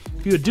Matter.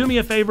 If you would do me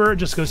a favor,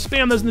 just go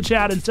spam those in the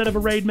chat instead of a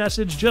raid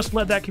message. Just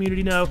let that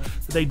community know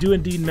that they do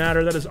indeed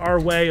matter. That is our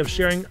way of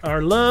sharing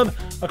our love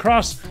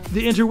across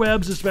the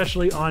interwebs,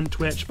 especially on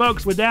Twitch.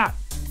 Folks, with that,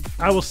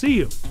 I will see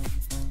you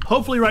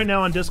hopefully right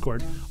now on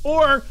Discord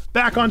or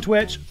back on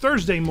Twitch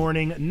Thursday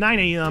morning, 9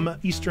 a.m.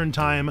 Eastern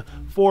Time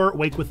for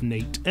Wake with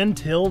Nate.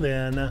 Until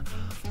then,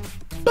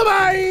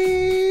 bye-bye!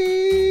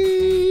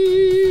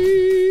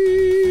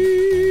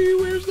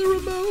 Where's the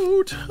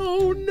remote?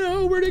 Oh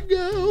no, where'd it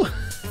go?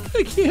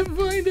 I can't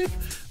find it.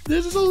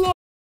 This is a long